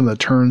 Some of the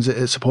turns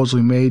it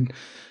supposedly made,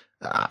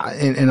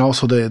 and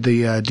also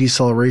the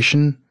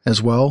deceleration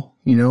as well.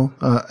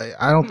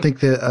 I don't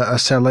think that a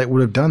satellite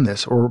would have done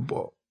this or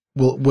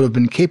would have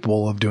been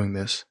capable of doing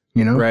this.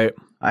 Right.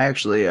 I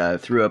actually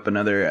threw up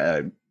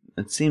another.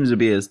 It seems to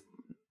be as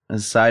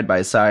side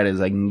by side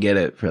as I can get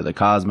it for the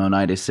Cosmo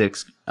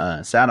 96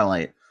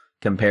 satellite,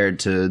 compared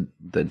to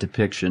the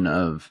depiction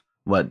of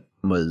what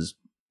was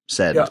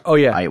said.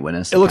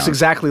 Eyewitness. It looks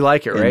exactly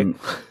like it, right?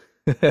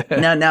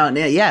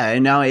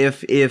 Now,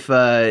 if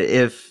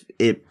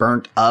it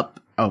burnt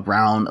up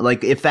around,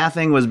 like if that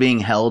thing was being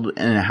held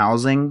in a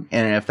housing,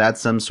 and if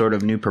that's some sort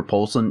of new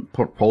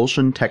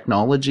propulsion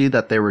technology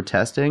that they were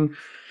testing,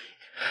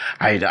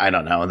 I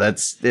don't know.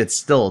 That's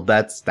fishy all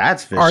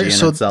right, in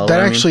so itself.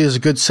 That actually is a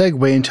good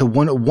segue into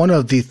one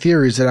of the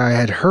theories that I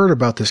had heard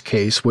about this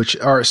case,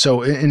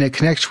 and it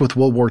connects with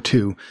World War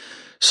II.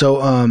 So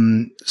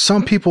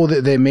some people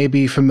that may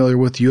be familiar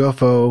with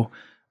UFO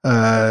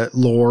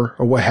lore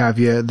or what have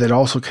you, that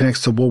also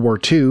connects to World War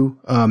II,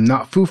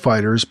 not Foo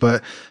Fighters,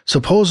 but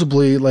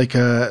supposedly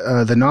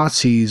the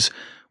Nazis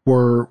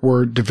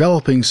were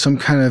developing some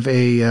kind of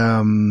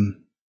a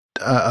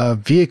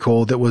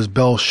vehicle that was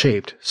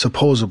bell-shaped,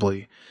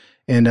 supposedly.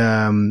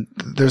 And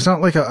there's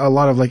not a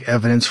lot of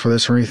evidence for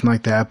this or anything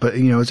like that, but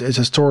it's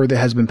a story that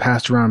has been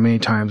passed around many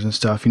times and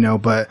stuff,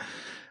 but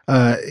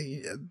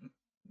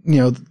you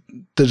know,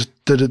 the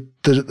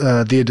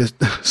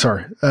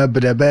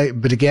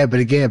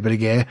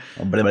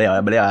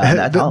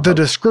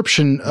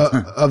description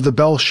of the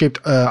bell-shaped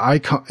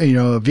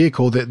icon,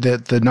 vehicle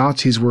that the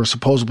Nazis were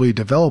supposedly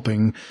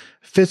developing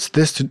fits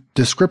this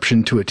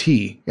description to a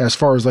T as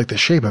far as like the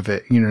shape of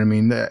it. You know what I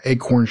mean? The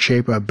acorn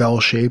shape, a bell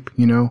shape.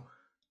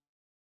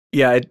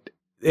 Yeah,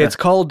 it's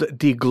called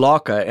Die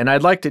Glocke, and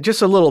I'd like to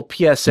just a little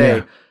PSA.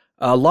 Yeah.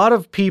 A lot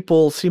of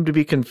people seem to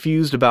be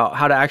confused about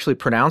how to actually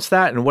pronounce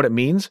that and what it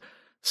means.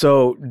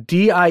 So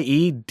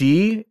D-I-E,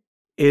 D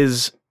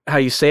is how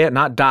you say it,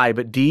 not die,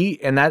 but D,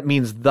 and that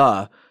means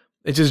the.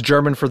 It's just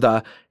German for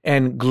the,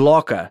 and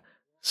Glocke.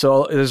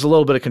 So there's a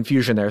little bit of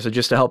confusion there. So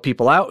just to help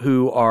people out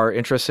who are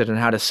interested in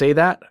how to say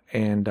that,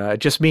 and it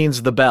just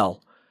means the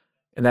bell.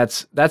 And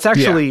that's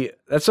actually,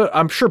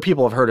 I'm sure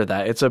people have heard of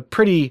that. It's a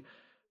pretty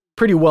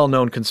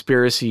well-known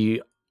conspiracy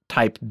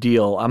type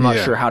deal. I'm not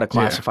sure how to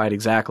classify it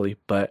exactly,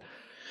 but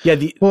yeah.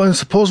 And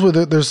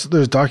supposedly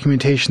there's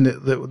documentation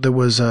that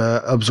was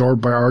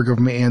absorbed by our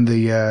government and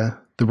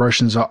the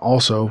Russians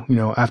also,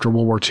 after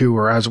World War II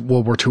or as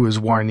World War II is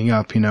winding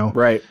up,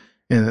 Right.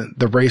 And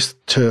the race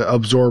to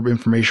absorb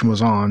information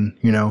was on,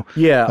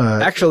 Yeah,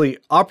 actually,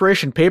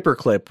 Operation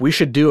Paperclip, we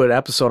should do an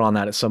episode on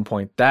that at some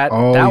point. That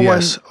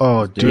one.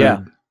 Oh, dude.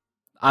 Yeah.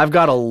 I've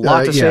got a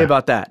lot to say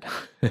about that.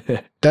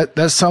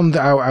 That's something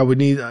that I would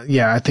need.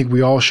 I think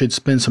we all should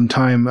spend some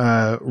time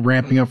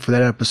ramping up for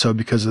that episode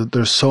because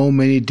there's so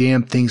many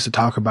damn things to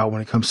talk about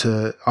when it comes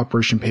to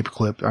Operation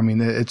Paperclip. I mean,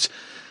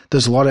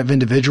 there's a lot of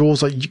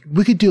individuals. Like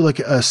we could do like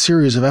a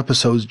series of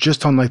episodes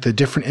just on like the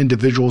different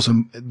individuals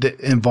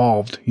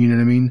involved. You know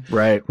what I mean?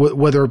 Right.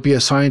 Whether it be a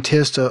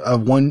scientist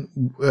of one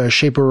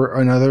shape or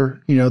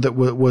another, that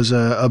was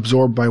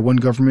absorbed by one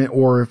government,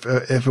 or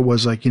if it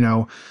was like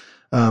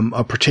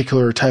a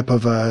particular type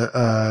of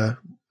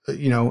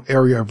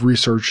area of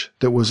research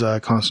that was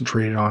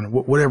concentrated on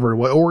whatever,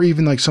 or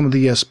even like some of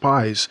the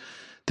spies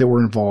that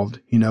were involved,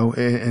 and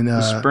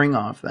to spring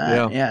off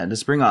that, to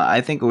spring off,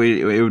 I think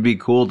it would be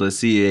cool to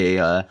see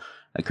a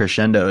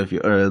crescendo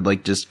or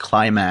like just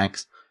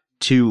climax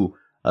to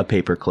a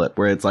paperclip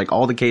where it's like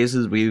all the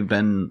cases we've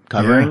been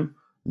covering,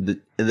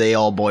 they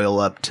all boil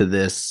up to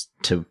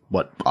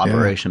what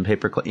Operation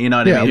Paperclip. You know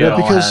what I mean? Well,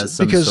 because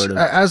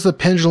as the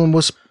pendulum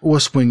was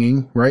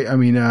swinging, right? I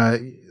mean,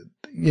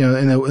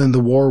 and the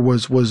war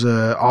was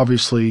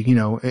obviously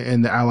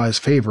in the Allies'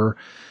 favor.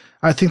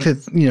 I think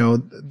that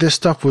this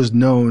stuff was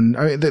known.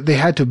 I mean, they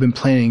had to have been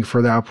planning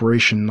for the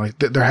operation. Like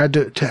there had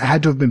to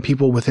have been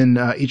people within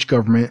each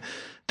government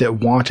that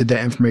wanted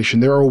that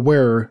information. They're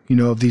aware,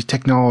 of these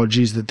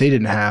technologies that they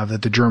didn't have,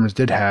 that the Germans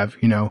did have,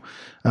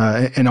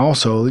 and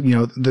also,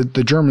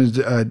 the Germans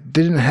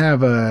didn't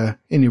have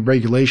any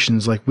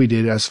regulations like we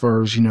did as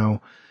far as,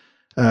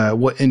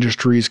 what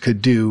industries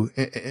could do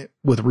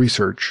with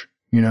research,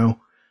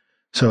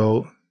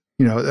 So,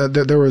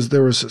 there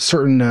was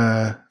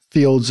certain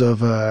fields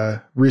of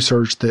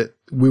research that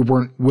we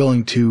weren't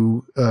willing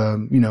to,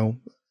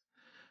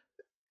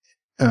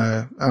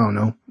 I don't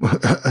know,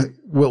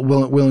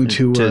 willing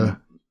to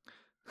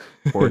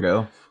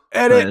forego.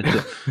 Edit.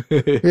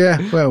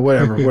 Well,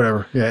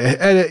 whatever. Yeah,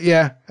 edit.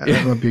 Yeah,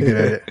 that would be a good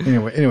edit.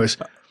 Anyways.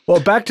 Well,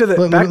 back to Die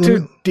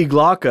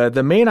Glocke.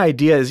 The main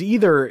idea is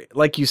either,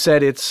 like you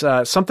said, it's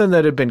something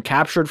that had been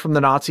captured from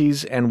the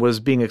Nazis and was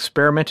being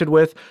experimented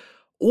with,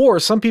 or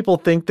some people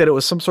think that it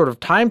was some sort of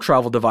time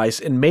travel device,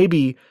 and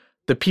maybe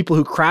the people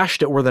who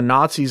crashed it were the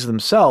Nazis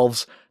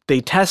themselves.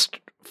 They test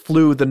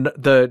flew the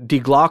Die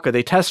Glocke.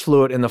 They test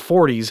flew it in the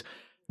 40s,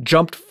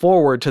 jumped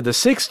forward to the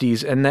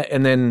 60s, and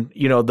then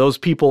those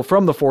people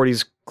from the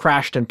 40s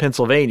crashed in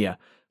Pennsylvania.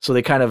 So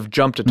they kind of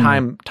jumped a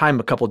time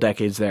a couple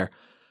decades there.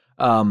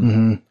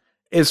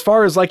 As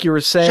far as like you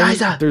were saying,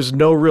 there's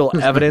no real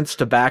evidence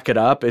to back it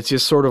up. It's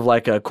just sort of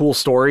like a cool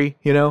story,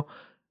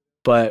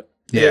 But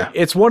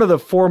it's one of the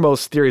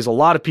foremost theories. A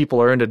lot of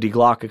people are into Die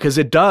Glocke because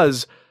it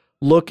does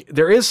look.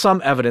 There is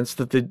some evidence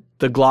that the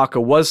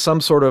Glocke was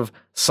some sort of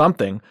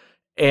something,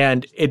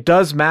 and it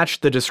does match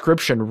the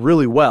description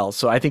really well.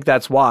 So I think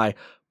that's why.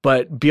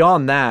 But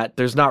beyond that,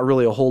 there's not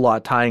really a whole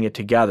lot tying it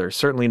together.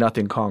 Certainly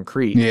nothing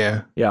concrete.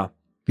 Yeah.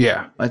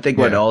 I think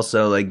what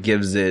also like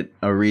gives it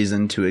a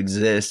reason to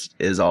exist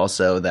is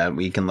also that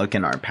we can look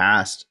in our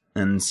past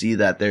and see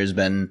that there's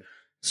been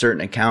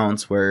certain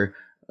accounts where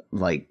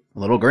like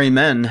little green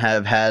men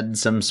have had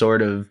some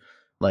sort of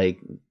like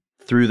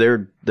through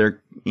their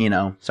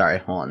sorry,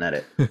 hold on,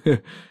 edit.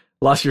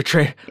 Lost your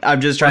train.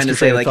 I'm just trying to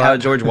say like how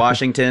George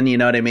Washington, you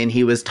know what I mean?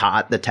 He was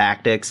taught the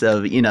tactics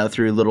of,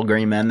 through little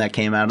green men that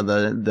came out of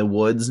the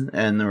woods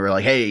and they were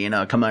like, hey,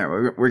 come on,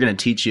 we're going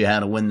to teach you how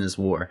to win this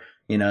war.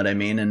 You know what I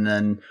mean? And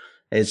then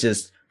it's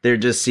just, there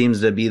just seems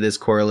to be this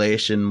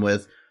correlation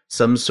with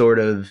some sort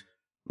of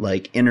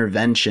like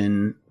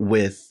intervention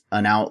with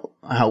an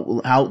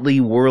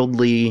outly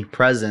worldly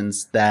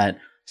presence that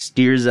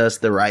steers us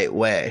the right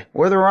way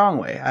or the wrong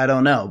way. I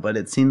don't know, but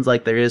it seems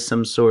like there is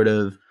some sort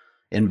of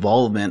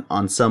involvement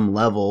on some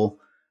level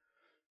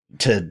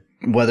to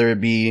whether it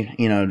be,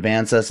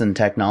 advances in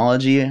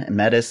technology,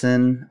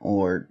 medicine,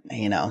 or,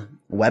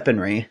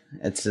 weaponry.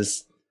 It's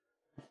just,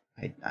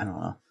 I don't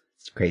know.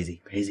 It's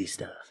crazy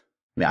stuff.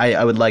 I mean,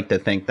 I would like to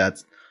think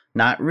that's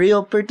not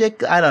real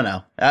I don't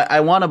know. I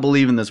want to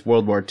believe in this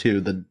World War II,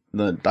 the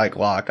Die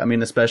Glock. I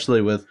mean,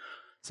 especially with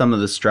some of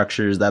the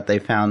structures that they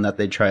found that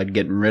they tried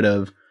getting rid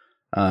of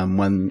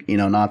when,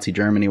 Nazi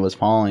Germany was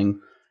falling.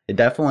 It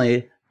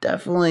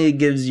definitely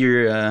gives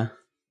your,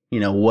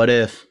 what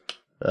if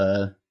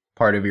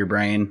part of your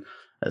brain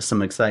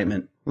some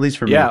excitement, at least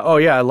for me. Yeah. Oh,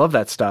 yeah. I love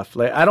that stuff.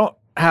 Like,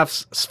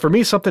 for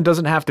me, something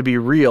doesn't have to be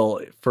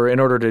real in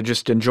order to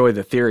just enjoy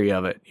the theory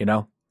of it,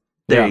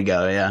 There you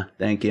go. Yeah.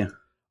 Thank you.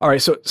 All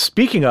right. So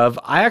speaking of,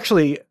 I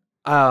actually,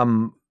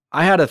 I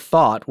had a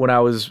thought when I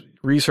was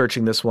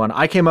researching this one.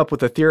 I came up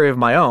with a theory of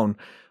my own,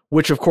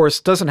 which of course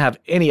doesn't have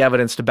any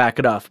evidence to back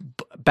it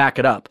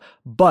up.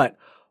 But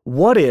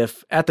what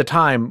if at the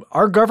time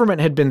our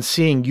government had been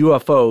seeing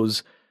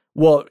UFOs,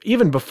 well,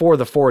 even before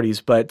the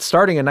 40s, but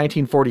starting in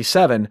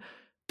 1947,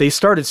 they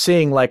started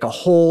seeing like a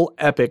whole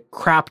epic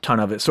crap ton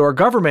of it. So our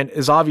government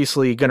is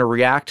obviously going to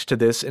react to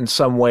this in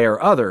some way or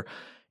other,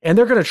 and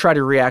they're going to try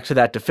to react to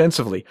that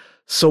defensively.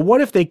 So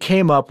what if they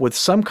came up with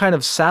some kind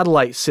of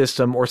satellite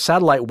system or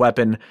satellite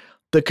weapon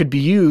that could be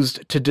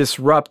used to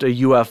disrupt a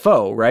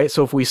UFO, right?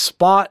 So if we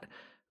spot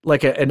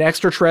like an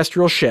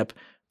extraterrestrial ship,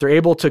 they're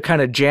able to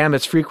kind of jam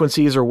its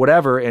frequencies or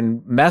whatever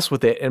and mess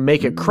with it and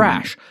make it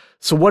crash.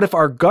 So what if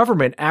our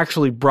government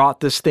actually brought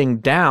this thing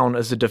down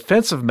as a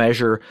defensive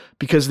measure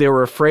because they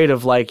were afraid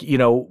of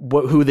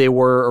who they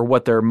were or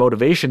what their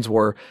motivations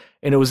were,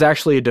 and it was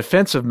actually a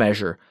defensive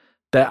measure?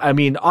 That, I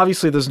mean,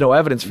 obviously there's no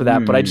evidence for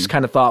that, but I just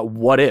kind of thought,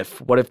 what if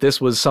this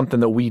was something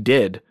that we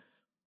did?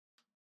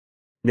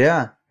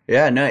 Yeah.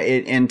 Yeah. No.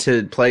 And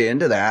to play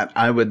into that,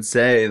 I would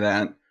say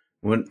that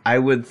I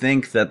would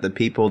think that the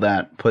people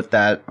that put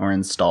that or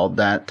installed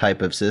that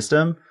type of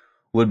system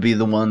would be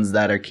the ones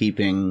that are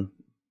keeping,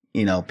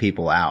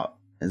 people out.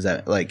 Is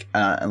that like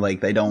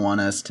they don't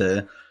want us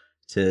to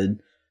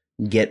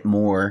get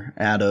more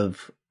out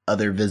of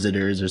other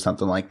visitors or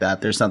something like that.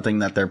 There's something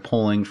that they're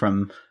pulling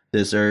from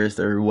this earth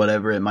or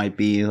whatever it might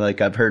be.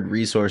 Like, I've heard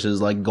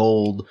resources like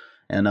gold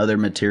and other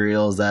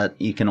materials that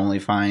you can only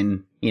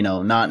find,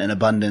 not in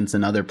abundance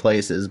in other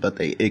places, but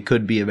it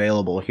could be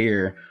available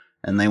here,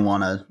 and they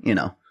want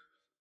to,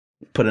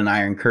 put an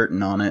iron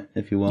curtain on it,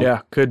 if you will.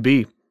 Yeah, could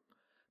be.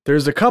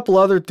 There's a couple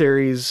other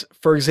theories.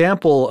 For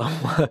example,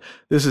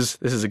 this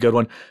is a good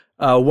one.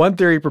 One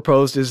theory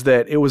proposed is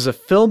that it was a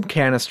film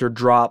canister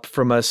drop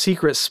from a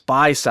secret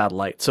spy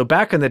satellite. So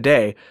back in the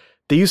day,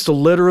 they used to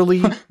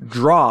literally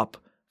drop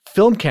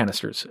film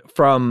canisters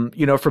from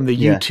the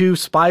U-2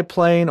 spy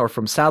plane or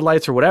from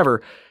satellites or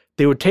whatever.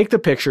 They would take the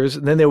pictures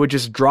and then they would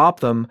just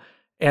drop them.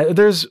 And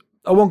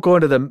I won't go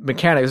into the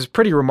mechanics. It's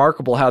pretty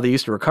remarkable how they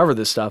used to recover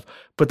this stuff.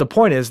 But the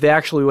point is, they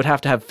actually would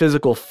have to have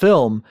physical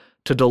film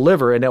to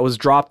deliver, and it was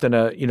dropped in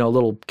a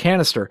little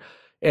canister.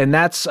 And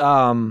that's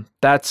one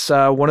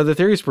of the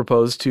theories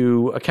proposed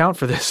to account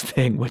for this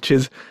thing, which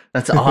is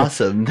that's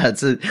awesome.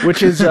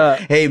 Which is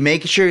hey,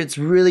 make sure it's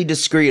really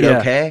discreet,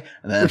 okay?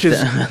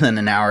 Then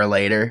an hour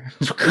later,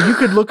 you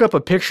could look up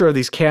a picture of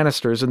these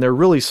canisters, and they're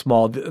really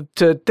small.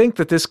 To think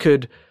that this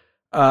could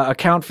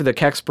account for the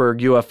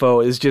Kecksburg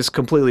UFO is just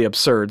completely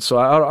absurd. So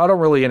I don't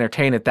really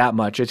entertain it that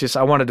much. It's just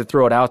I wanted to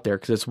throw it out there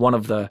because it's one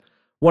of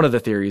the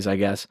theories, I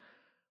guess.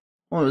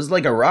 Well, it was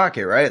like a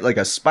rocket, right? Like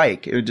a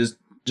spike. It would just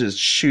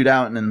shoot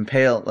out and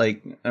impale,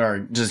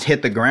 or just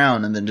hit the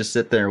ground and then just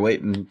sit there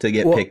waiting to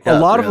get picked up. A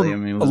lot of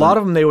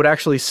them, they would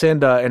actually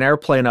send an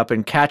airplane up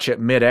and catch it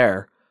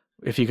midair,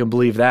 if you can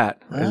believe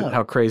that. Oh.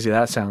 How crazy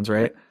that sounds,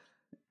 right?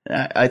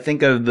 I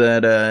think of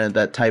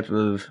that type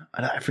of,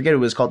 I forget, it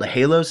was called the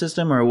Halo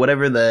system or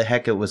whatever the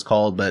heck it was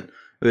called, but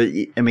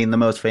I mean, the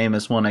most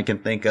famous one I can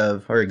think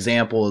of, or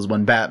example, is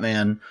when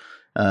Batman,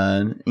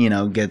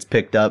 gets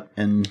picked up,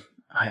 and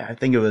I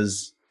think it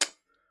was,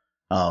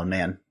 oh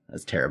man,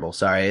 that's terrible.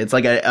 Sorry. It's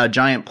like a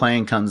giant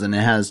plane comes and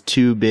it has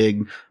two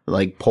big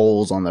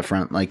poles on the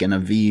front, like in a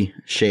V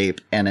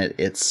shape, and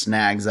it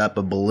snags up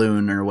a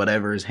balloon or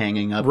whatever is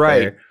hanging up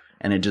there.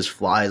 And it just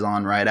flies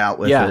on right out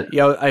with it.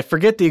 Yeah, I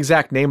forget the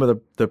exact name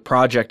of the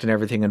project and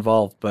everything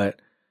involved, but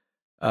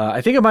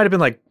I think it might have been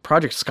like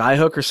Project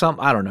Skyhook or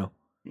something. I don't know.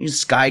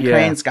 Sky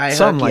Crane, Skyhook,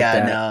 something like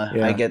that.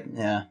 No, I get,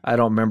 yeah. I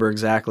don't remember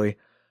exactly,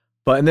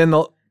 but and then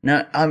no,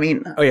 I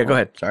mean, oh yeah, go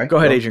ahead. Sorry, go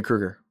ahead, Agent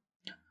Kruger.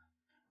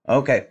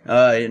 Okay,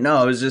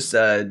 no, it was just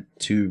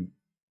to.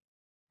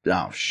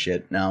 Oh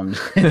shit! Now I'm.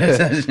 You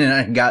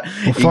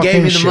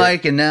gave me the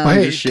mic, and now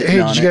I'm just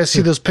shitting on it. Did you guys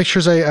see those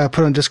pictures I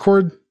put on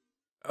Discord?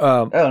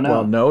 Oh no!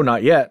 Well, no,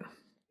 not yet.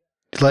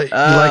 You like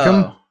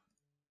them?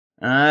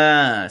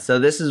 So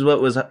this is what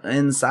was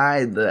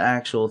inside the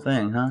actual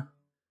thing, huh?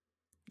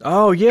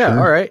 Oh yeah, sure.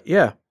 All right,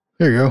 yeah.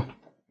 There you go.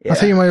 Yeah. I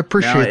think you might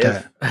appreciate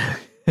that.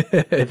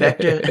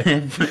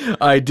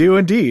 I do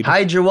indeed.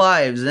 Hide your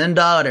wives and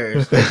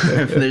daughters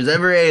if there's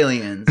ever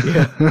aliens.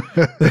 Yeah.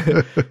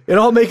 It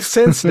all makes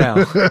sense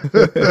now.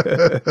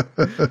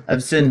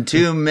 I've seen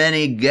too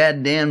many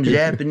goddamn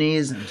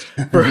Japanese.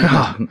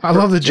 I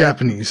love the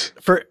Japanese.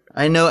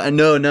 I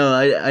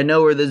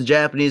know where this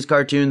Japanese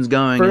cartoon's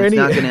going. It's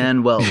not going to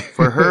end well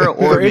for her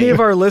or for me. any of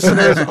our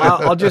listeners.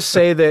 I'll just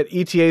say that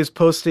ETA is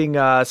posting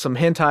some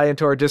hentai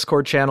into our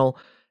Discord channel.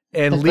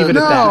 And leave it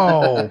at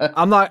that.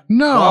 I'm not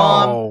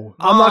going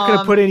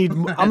to put any.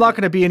 I'm not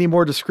going to be any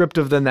more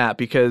descriptive than that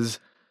because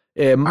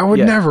I would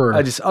never.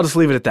 I'll just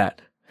leave it at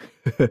that.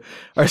 All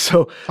right,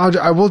 so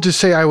I will just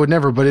say I would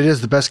never, but it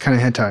is the best kind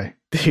of hentai.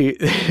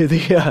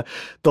 The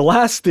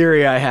last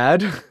theory I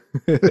had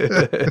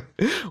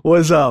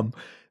was that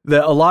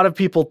a lot of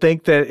people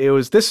think that it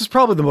was. This is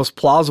probably the most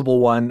plausible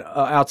one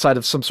outside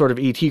of some sort of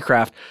ET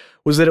craft.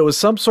 Was that it was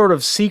some sort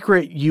of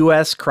secret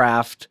U.S.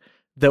 craft.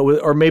 That was,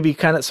 or maybe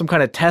some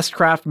kind of test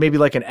craft, maybe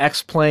like an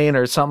X-plane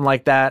or something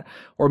like that,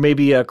 or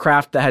maybe a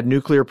craft that had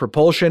nuclear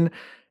propulsion.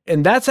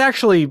 And that's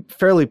actually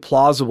fairly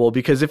plausible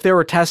because if they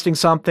were testing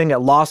something, it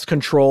lost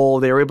control,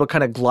 they were able to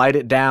kind of glide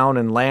it down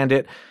and land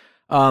it.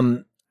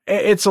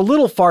 It's a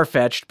little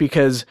far-fetched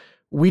because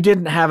we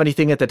didn't have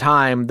anything at the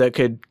time that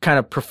could kind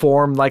of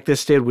perform like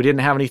this did. We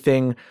didn't have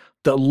anything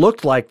that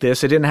looked like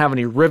this. It didn't have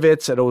any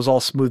rivets. It was all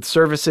smooth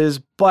surfaces,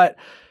 but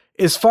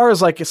as far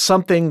as like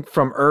something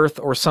from Earth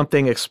or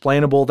something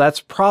explainable,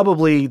 that's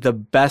probably the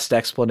best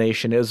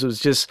explanation. It was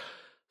just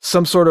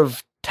some sort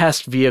of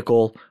test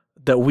vehicle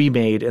that we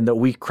made and that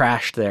we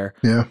crashed there.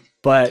 Yeah.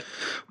 But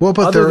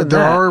there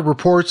are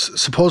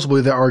reports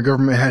supposedly that our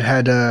government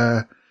had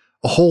a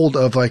hold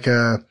of like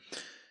a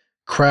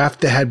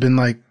craft that had been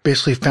like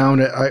basically found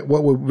at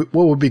what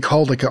would be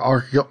called like an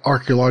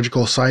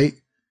archaeological site.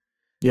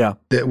 Yeah.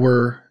 That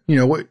were,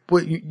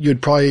 what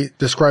you'd probably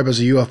describe as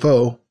a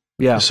UFO.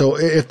 Yeah. So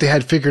if they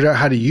had figured out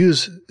how to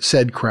use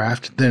said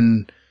craft,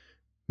 then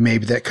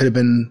maybe that could have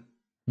been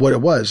what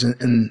it was,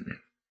 and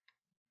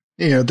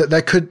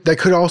that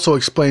could also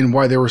explain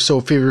why they were so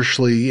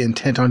feverishly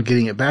intent on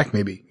getting it back.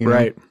 Maybe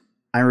right.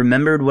 I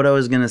remembered what I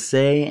was gonna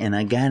say, and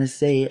I gotta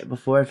say it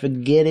before I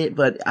forget it.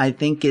 But I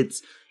think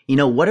it's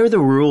what are the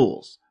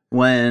rules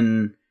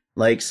when,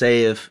 like,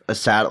 say if a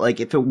satellite, like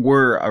if it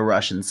were a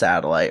Russian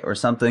satellite or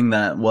something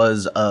that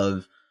was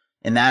of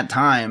in that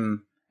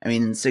time. I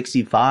mean, in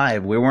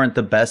 65, we weren't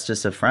the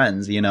bestest of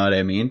friends, you know what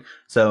I mean?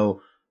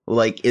 So,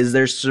 like, is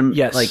there some,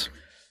 like,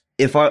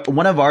 if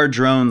one of our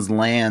drones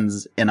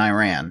lands in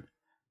Iran,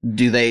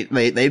 do they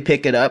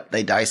pick it up,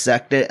 they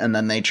dissect it, and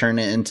then they turn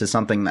it into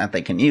something that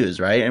they can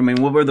use, right? I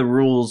mean, what were the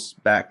rules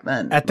back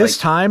then? At this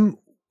time,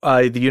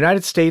 the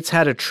United States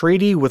had a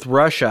treaty with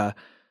Russia.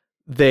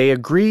 They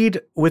agreed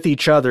with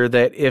each other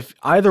that if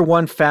either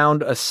one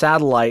found a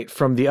satellite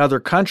from the other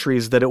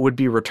countries, that it would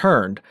be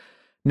returned.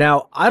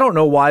 Now, I don't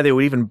know why they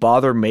would even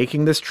bother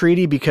making this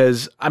treaty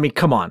because, I mean,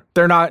 come on.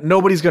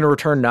 Nobody's going to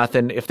return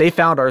nothing. If they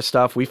found our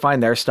stuff, we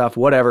find their stuff,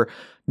 whatever.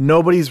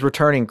 Nobody's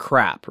returning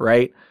crap,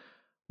 right?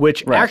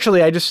 Which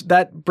actually,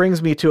 that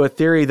brings me to a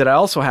theory that I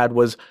also had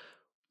was,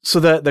 so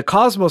the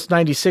Cosmos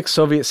 96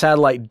 Soviet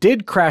satellite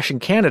did crash in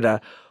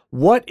Canada.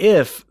 What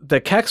if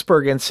the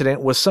Kecksburg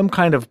incident was some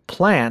kind of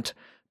plant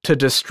to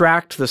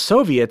distract the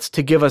Soviets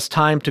to give us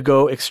time to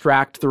go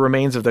extract the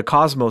remains of the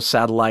Cosmos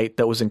satellite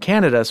that was in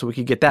Canada so we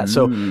could get that.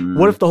 So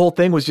what if the whole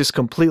thing was just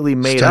completely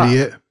made up? Study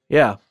it.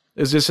 Yeah.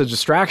 It was just a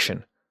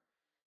distraction.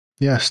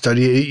 Yeah.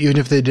 Study it. Even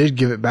if they did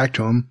give it back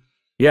to them.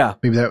 Yeah.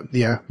 Maybe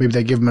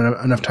they give them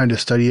enough time to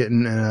study it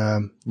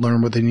and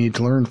learn what they need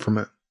to learn from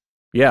it.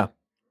 Yeah.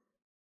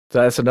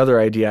 So that's another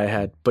idea I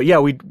had, but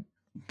yeah,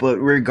 But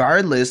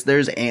regardless,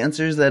 there's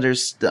answers that are,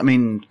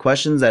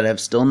 questions that have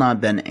still not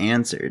been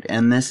answered.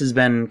 And this has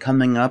been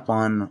coming up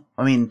on,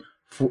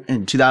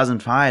 in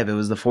 2005, it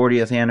was the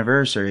 40th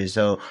anniversary.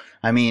 So,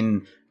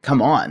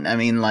 come on.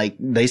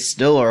 They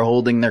still are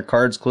holding their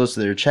cards close to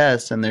their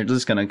chest and they're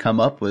just going to come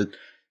up with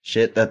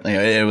shit that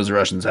it was a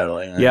Russian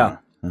satellite. Yeah.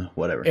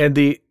 Whatever.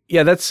 And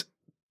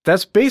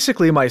that's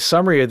basically my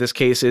summary of this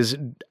case is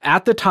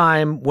at the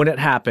time when it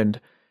happened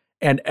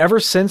and ever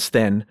since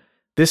then,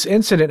 this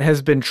incident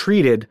has been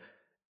treated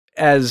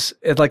as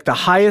like the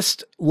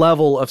highest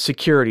level of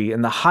security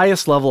and the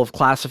highest level of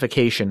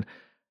classification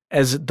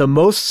as the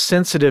most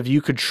sensitive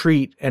you could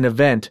treat an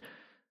event,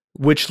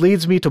 which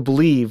leads me to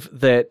believe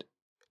that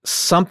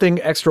something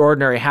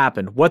extraordinary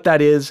happened. What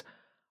that is,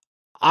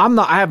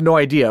 I have no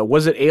idea.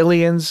 Was it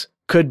aliens?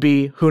 Could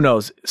be, who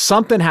knows?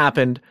 Something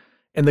happened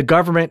and the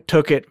government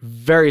took it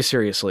very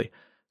seriously.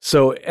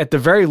 So at the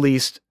very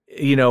least,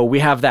 we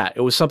have that.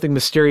 It was something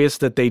mysterious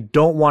that they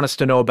don't want us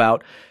to know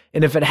about.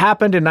 And if it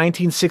happened in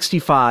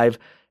 1965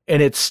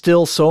 and it's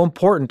still so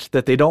important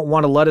that they don't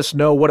want to let us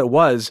know what it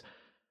was,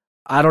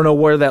 I don't know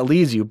where that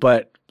leads you,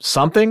 but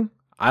something,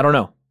 I don't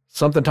know,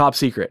 something top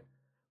secret.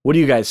 What do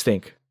you guys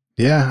think?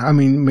 Yeah,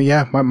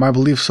 my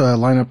beliefs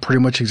line up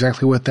pretty much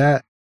exactly with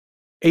that.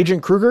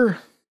 Agent Kruger?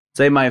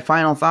 Say my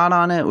final thought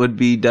on it would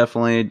be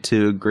definitely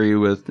to agree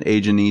with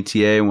Agent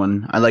ETA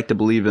when I like to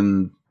believe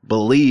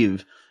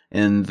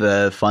in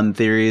the fun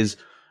theories.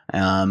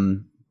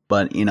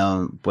 But you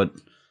know,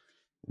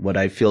 what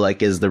I feel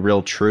like is the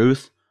real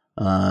truth,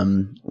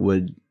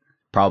 would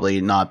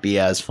probably not be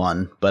as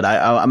fun. But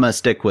I'm gonna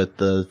stick with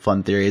the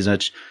fun theories,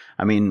 which,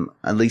 I mean,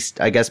 at least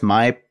I guess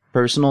my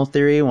personal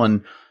theory,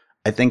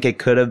 I think it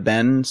could have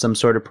been some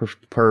sort of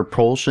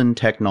propulsion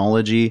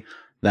technology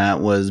that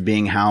was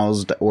being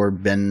housed or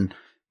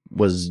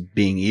was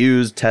being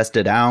used,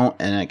 tested out,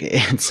 and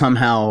it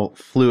somehow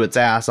flew its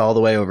ass all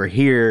the way over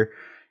here.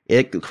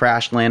 It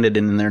crash landed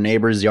in their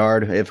neighbor's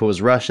yard. If it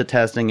was Russia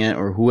testing it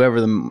or whoever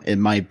it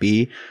might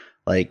be,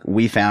 like,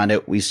 we found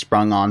it, we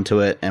sprung onto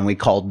it, and we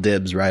called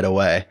dibs right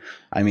away.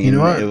 I mean,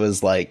 it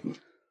was like,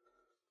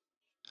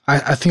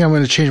 I think I'm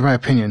going to change my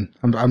opinion.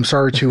 I'm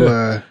sorry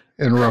to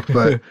interrupt,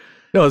 but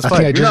no, it's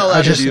fine. I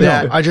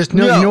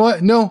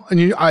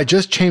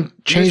just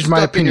changed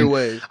my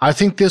opinion. I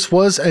think this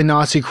was a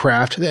Nazi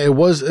craft. It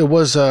was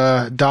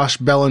Das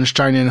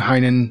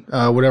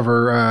Bellensteinen,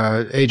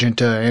 whatever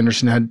Agent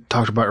Anderson had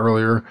talked about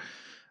earlier.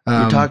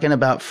 You're talking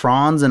about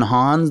Franz and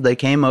Hans. They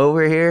came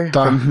over here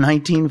from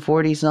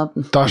 1940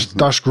 something.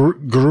 Das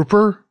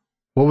Grouper.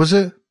 What was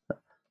it?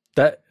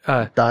 Die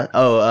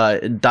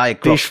Glock. Die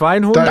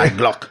Schweinhund. Die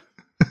Glock.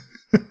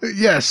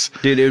 Yes,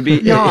 dude. It would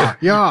be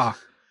yeah.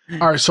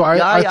 All right, so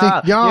I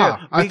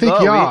think we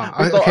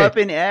go up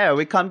in air.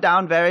 We come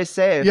down very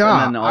safe.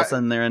 Yeah, and then all of a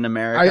sudden they're in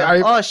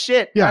America. Oh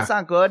shit, that's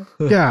not good.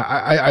 Yeah,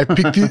 I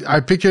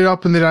picked it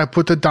up and then I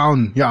put it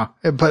down. Yeah,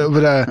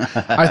 but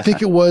I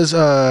think it was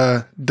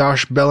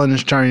Das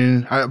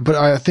Bellenstein. But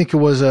I think it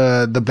was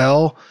the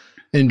Bell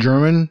in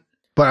German.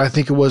 But I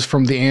think it was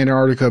from the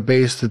Antarctica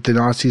base that the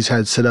Nazis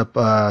had set up.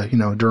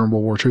 During World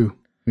War II.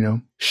 You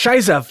know.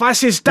 Scheiße,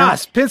 was ist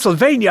das?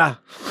 Pennsylvania.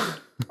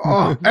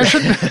 Oh, nein.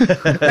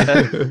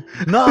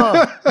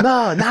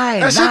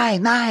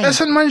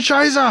 Essen mein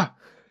Scheiße.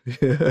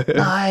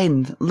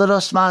 Nein, little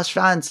small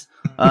Franz.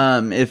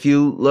 If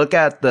you look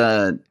at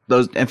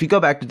if you go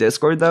back to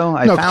Discord though,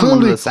 I found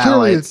one of the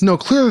satellites.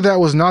 Clearly that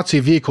was Nazi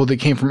vehicle that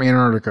came from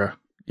Antarctica.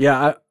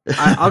 Yeah,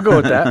 I'll go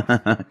with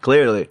that.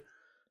 Clearly.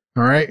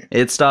 All right.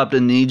 It stopped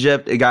in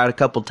Egypt. It got a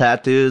couple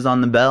tattoos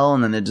on the bell,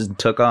 and then it just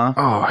took off.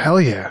 Oh,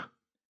 hell yeah.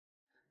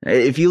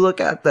 If you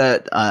look at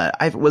that,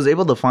 I was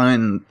able to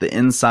find the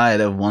inside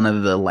of one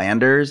of the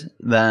landers,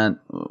 a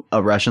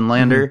Russian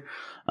lander.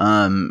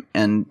 Mm-hmm.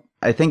 And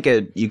I think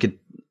you could,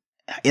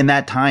 in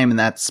that time, in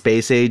that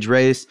space age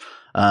race,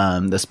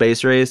 the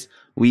space race,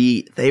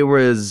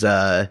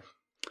 I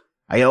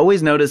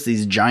always noticed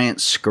these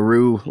giant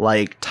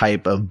screw-like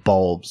type of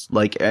bulbs.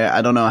 Like,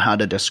 I don't know how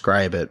to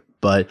describe it,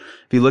 but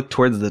if you look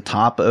towards the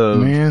top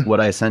of what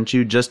I sent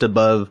you, just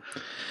above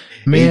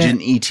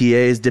Agent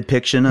ETA's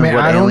depiction of what aliens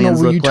look like. I don't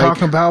know what you're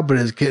talking about, but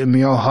it's getting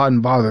me all hot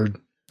and bothered.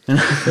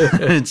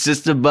 It's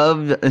just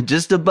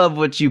above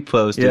what you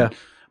posted. Yeah.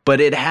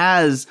 But it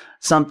has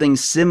something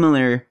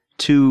similar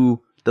to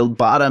the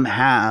bottom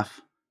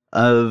half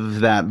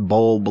of that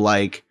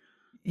bulb-like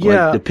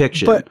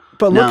depiction. But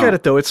look at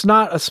it though. It's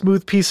not a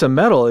smooth piece of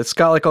metal. It's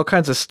got like all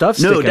kinds of stuff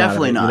sticking out of it. No,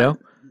 definitely not. You know?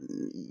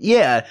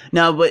 Yeah.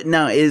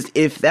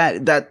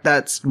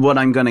 That's what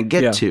I'm going to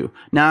get to.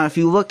 Now, if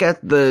you look at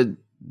the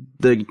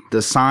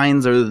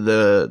signs or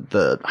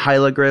the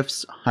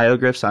hieroglyphs,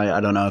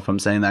 I don't know if I'm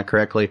saying that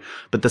correctly,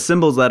 but the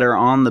symbols that are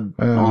on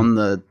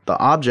the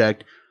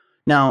object.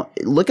 Now,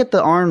 look at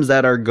the arms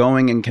that are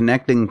going and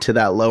connecting to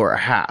that lower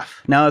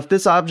half. Now, if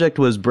this object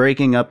was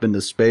breaking up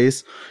into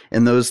space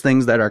and those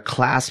things that are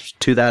clasped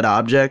to that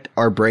object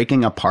are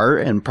breaking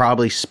apart and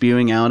probably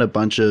spewing out a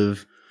bunch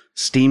of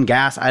steam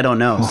gas, I don't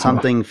know,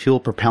 something fuel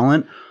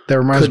propellant. That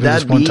reminds me of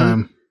this one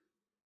time.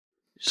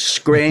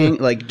 Spraying,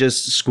 like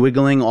just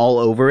squiggling all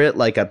over it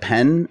like a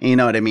pen, you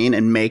know what I mean?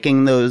 And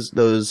making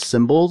those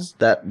symbols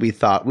that we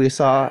thought we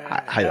saw.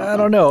 I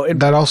don't know.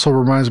 That also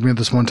reminds me of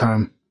this one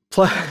time.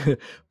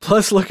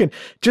 Plus looking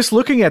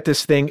at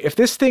this thing, if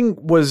this thing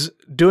was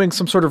doing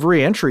some sort of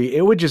re-entry,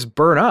 it would just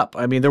burn up.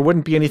 I mean, there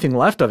wouldn't be anything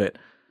left of it,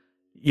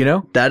 you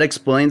know? That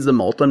explains the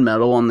molten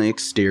metal on the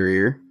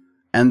exterior.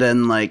 And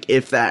then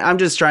I'm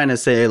just trying to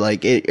say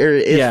what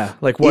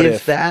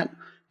if that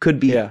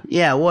could be,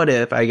 what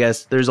if, I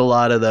guess there's a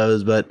lot of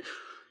those, but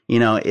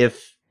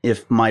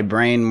if my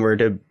brain were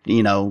to,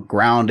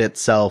 ground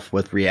itself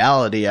with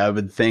reality, I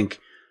would think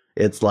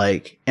it's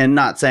and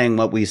not saying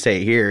what we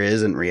say here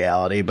isn't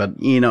reality,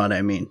 but you know what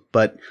I mean?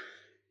 But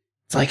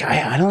it's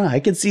I don't know. I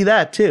could see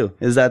that too,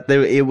 is that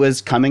it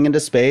was coming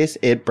into space.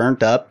 It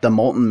burnt up the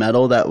molten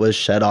metal that was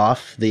shed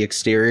off the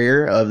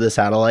exterior of the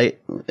satellite.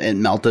 It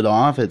melted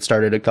off. It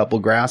started a couple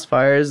grass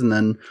fires, and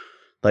then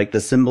the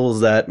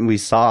symbols that we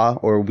saw,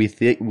 or we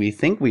think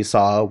we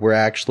saw, were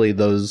actually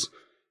those,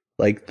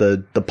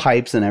 the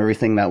pipes and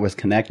everything that was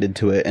connected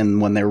to it. And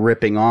when they're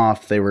ripping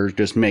off, they were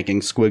just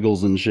making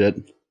squiggles and shit.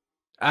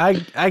 I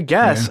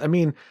guess. Yeah. I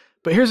mean,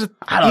 but here's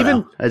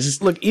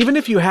even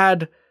if you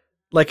had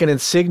an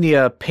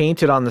insignia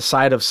painted on the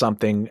side of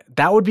something,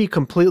 that would be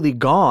completely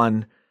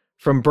gone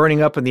from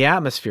burning up in the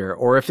atmosphere.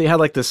 Or if they had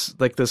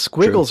the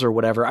squiggles or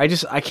whatever, I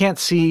can't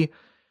see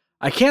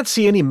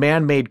any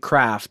man-made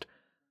craft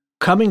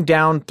coming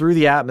down through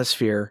the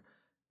atmosphere,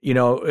 you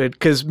know,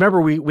 because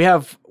remember, we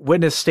have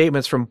witness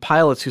statements from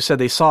pilots who said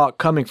they saw it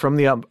coming from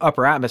the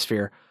upper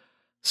atmosphere.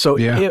 So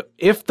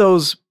if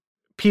those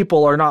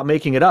people are not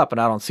making it up,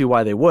 and I don't see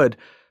why they would,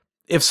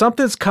 if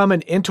something's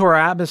coming into our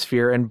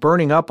atmosphere and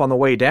burning up on the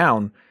way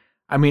down,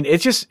 I mean,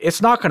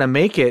 it's not going to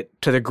make it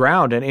to the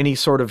ground in any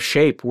sort of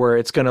shape where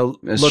it's going to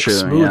look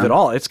smooth at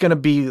all. It's going to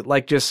be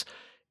like just,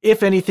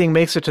 if anything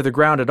makes it to the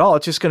ground at all,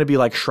 it's just going to be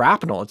like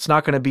shrapnel. It's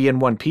not going to be in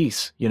one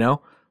piece, you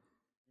know?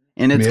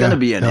 And it's going to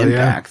be an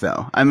impact,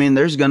 though. I mean,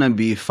 there's going to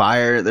be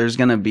fire. There's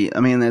going to be, I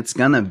mean, it's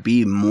going to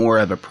be more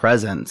of a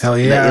presence. Hell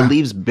yeah. It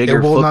leaves bigger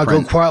It will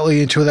footprint. not go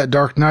quietly into that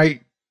dark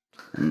night.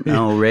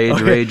 No,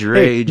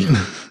 rage.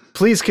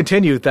 Please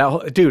continue.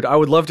 Dude, I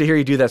would love to hear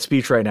you do that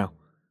speech right now.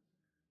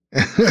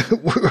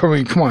 I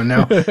mean, come on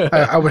now.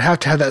 I would have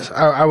to have that.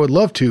 I would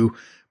love to,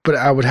 but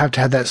I would have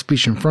to have that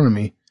speech in front of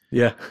me.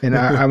 Yeah. And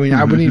I mean,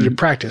 I would need to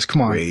practice.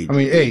 Come on. Hey,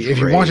 if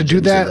you want to do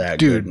that,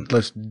 dude,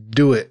 let's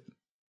do it.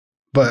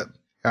 But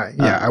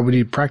I would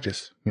need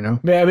practice, you know?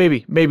 Yeah,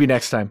 maybe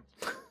next time.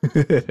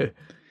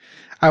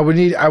 I would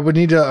need a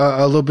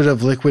little bit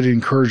of liquid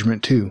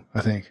encouragement too,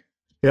 I think.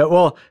 Yeah,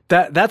 well,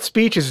 that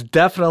speech is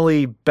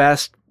definitely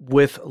best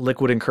with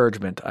liquid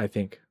encouragement, I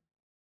think.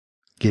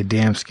 Get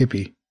damn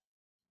Skippy.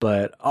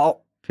 But I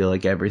feel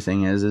like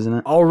everything is, isn't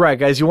it? All right,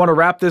 guys, you want to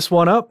wrap this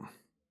one up?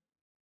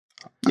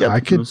 Yeah, I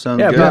could.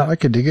 I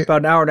could dig it.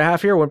 About an hour and a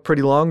half here, went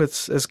pretty long.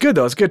 It's good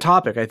though. It's a good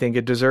topic. I think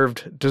it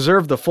deserved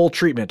the full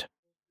treatment.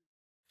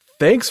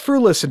 Thanks for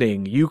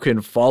listening. You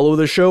can follow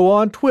the show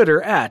on Twitter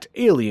at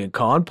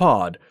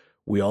AlienConPod.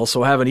 We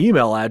also have an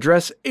email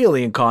address,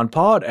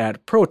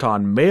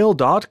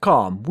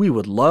 alienconpod@protonmail.com. We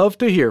would love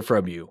to hear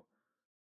from you.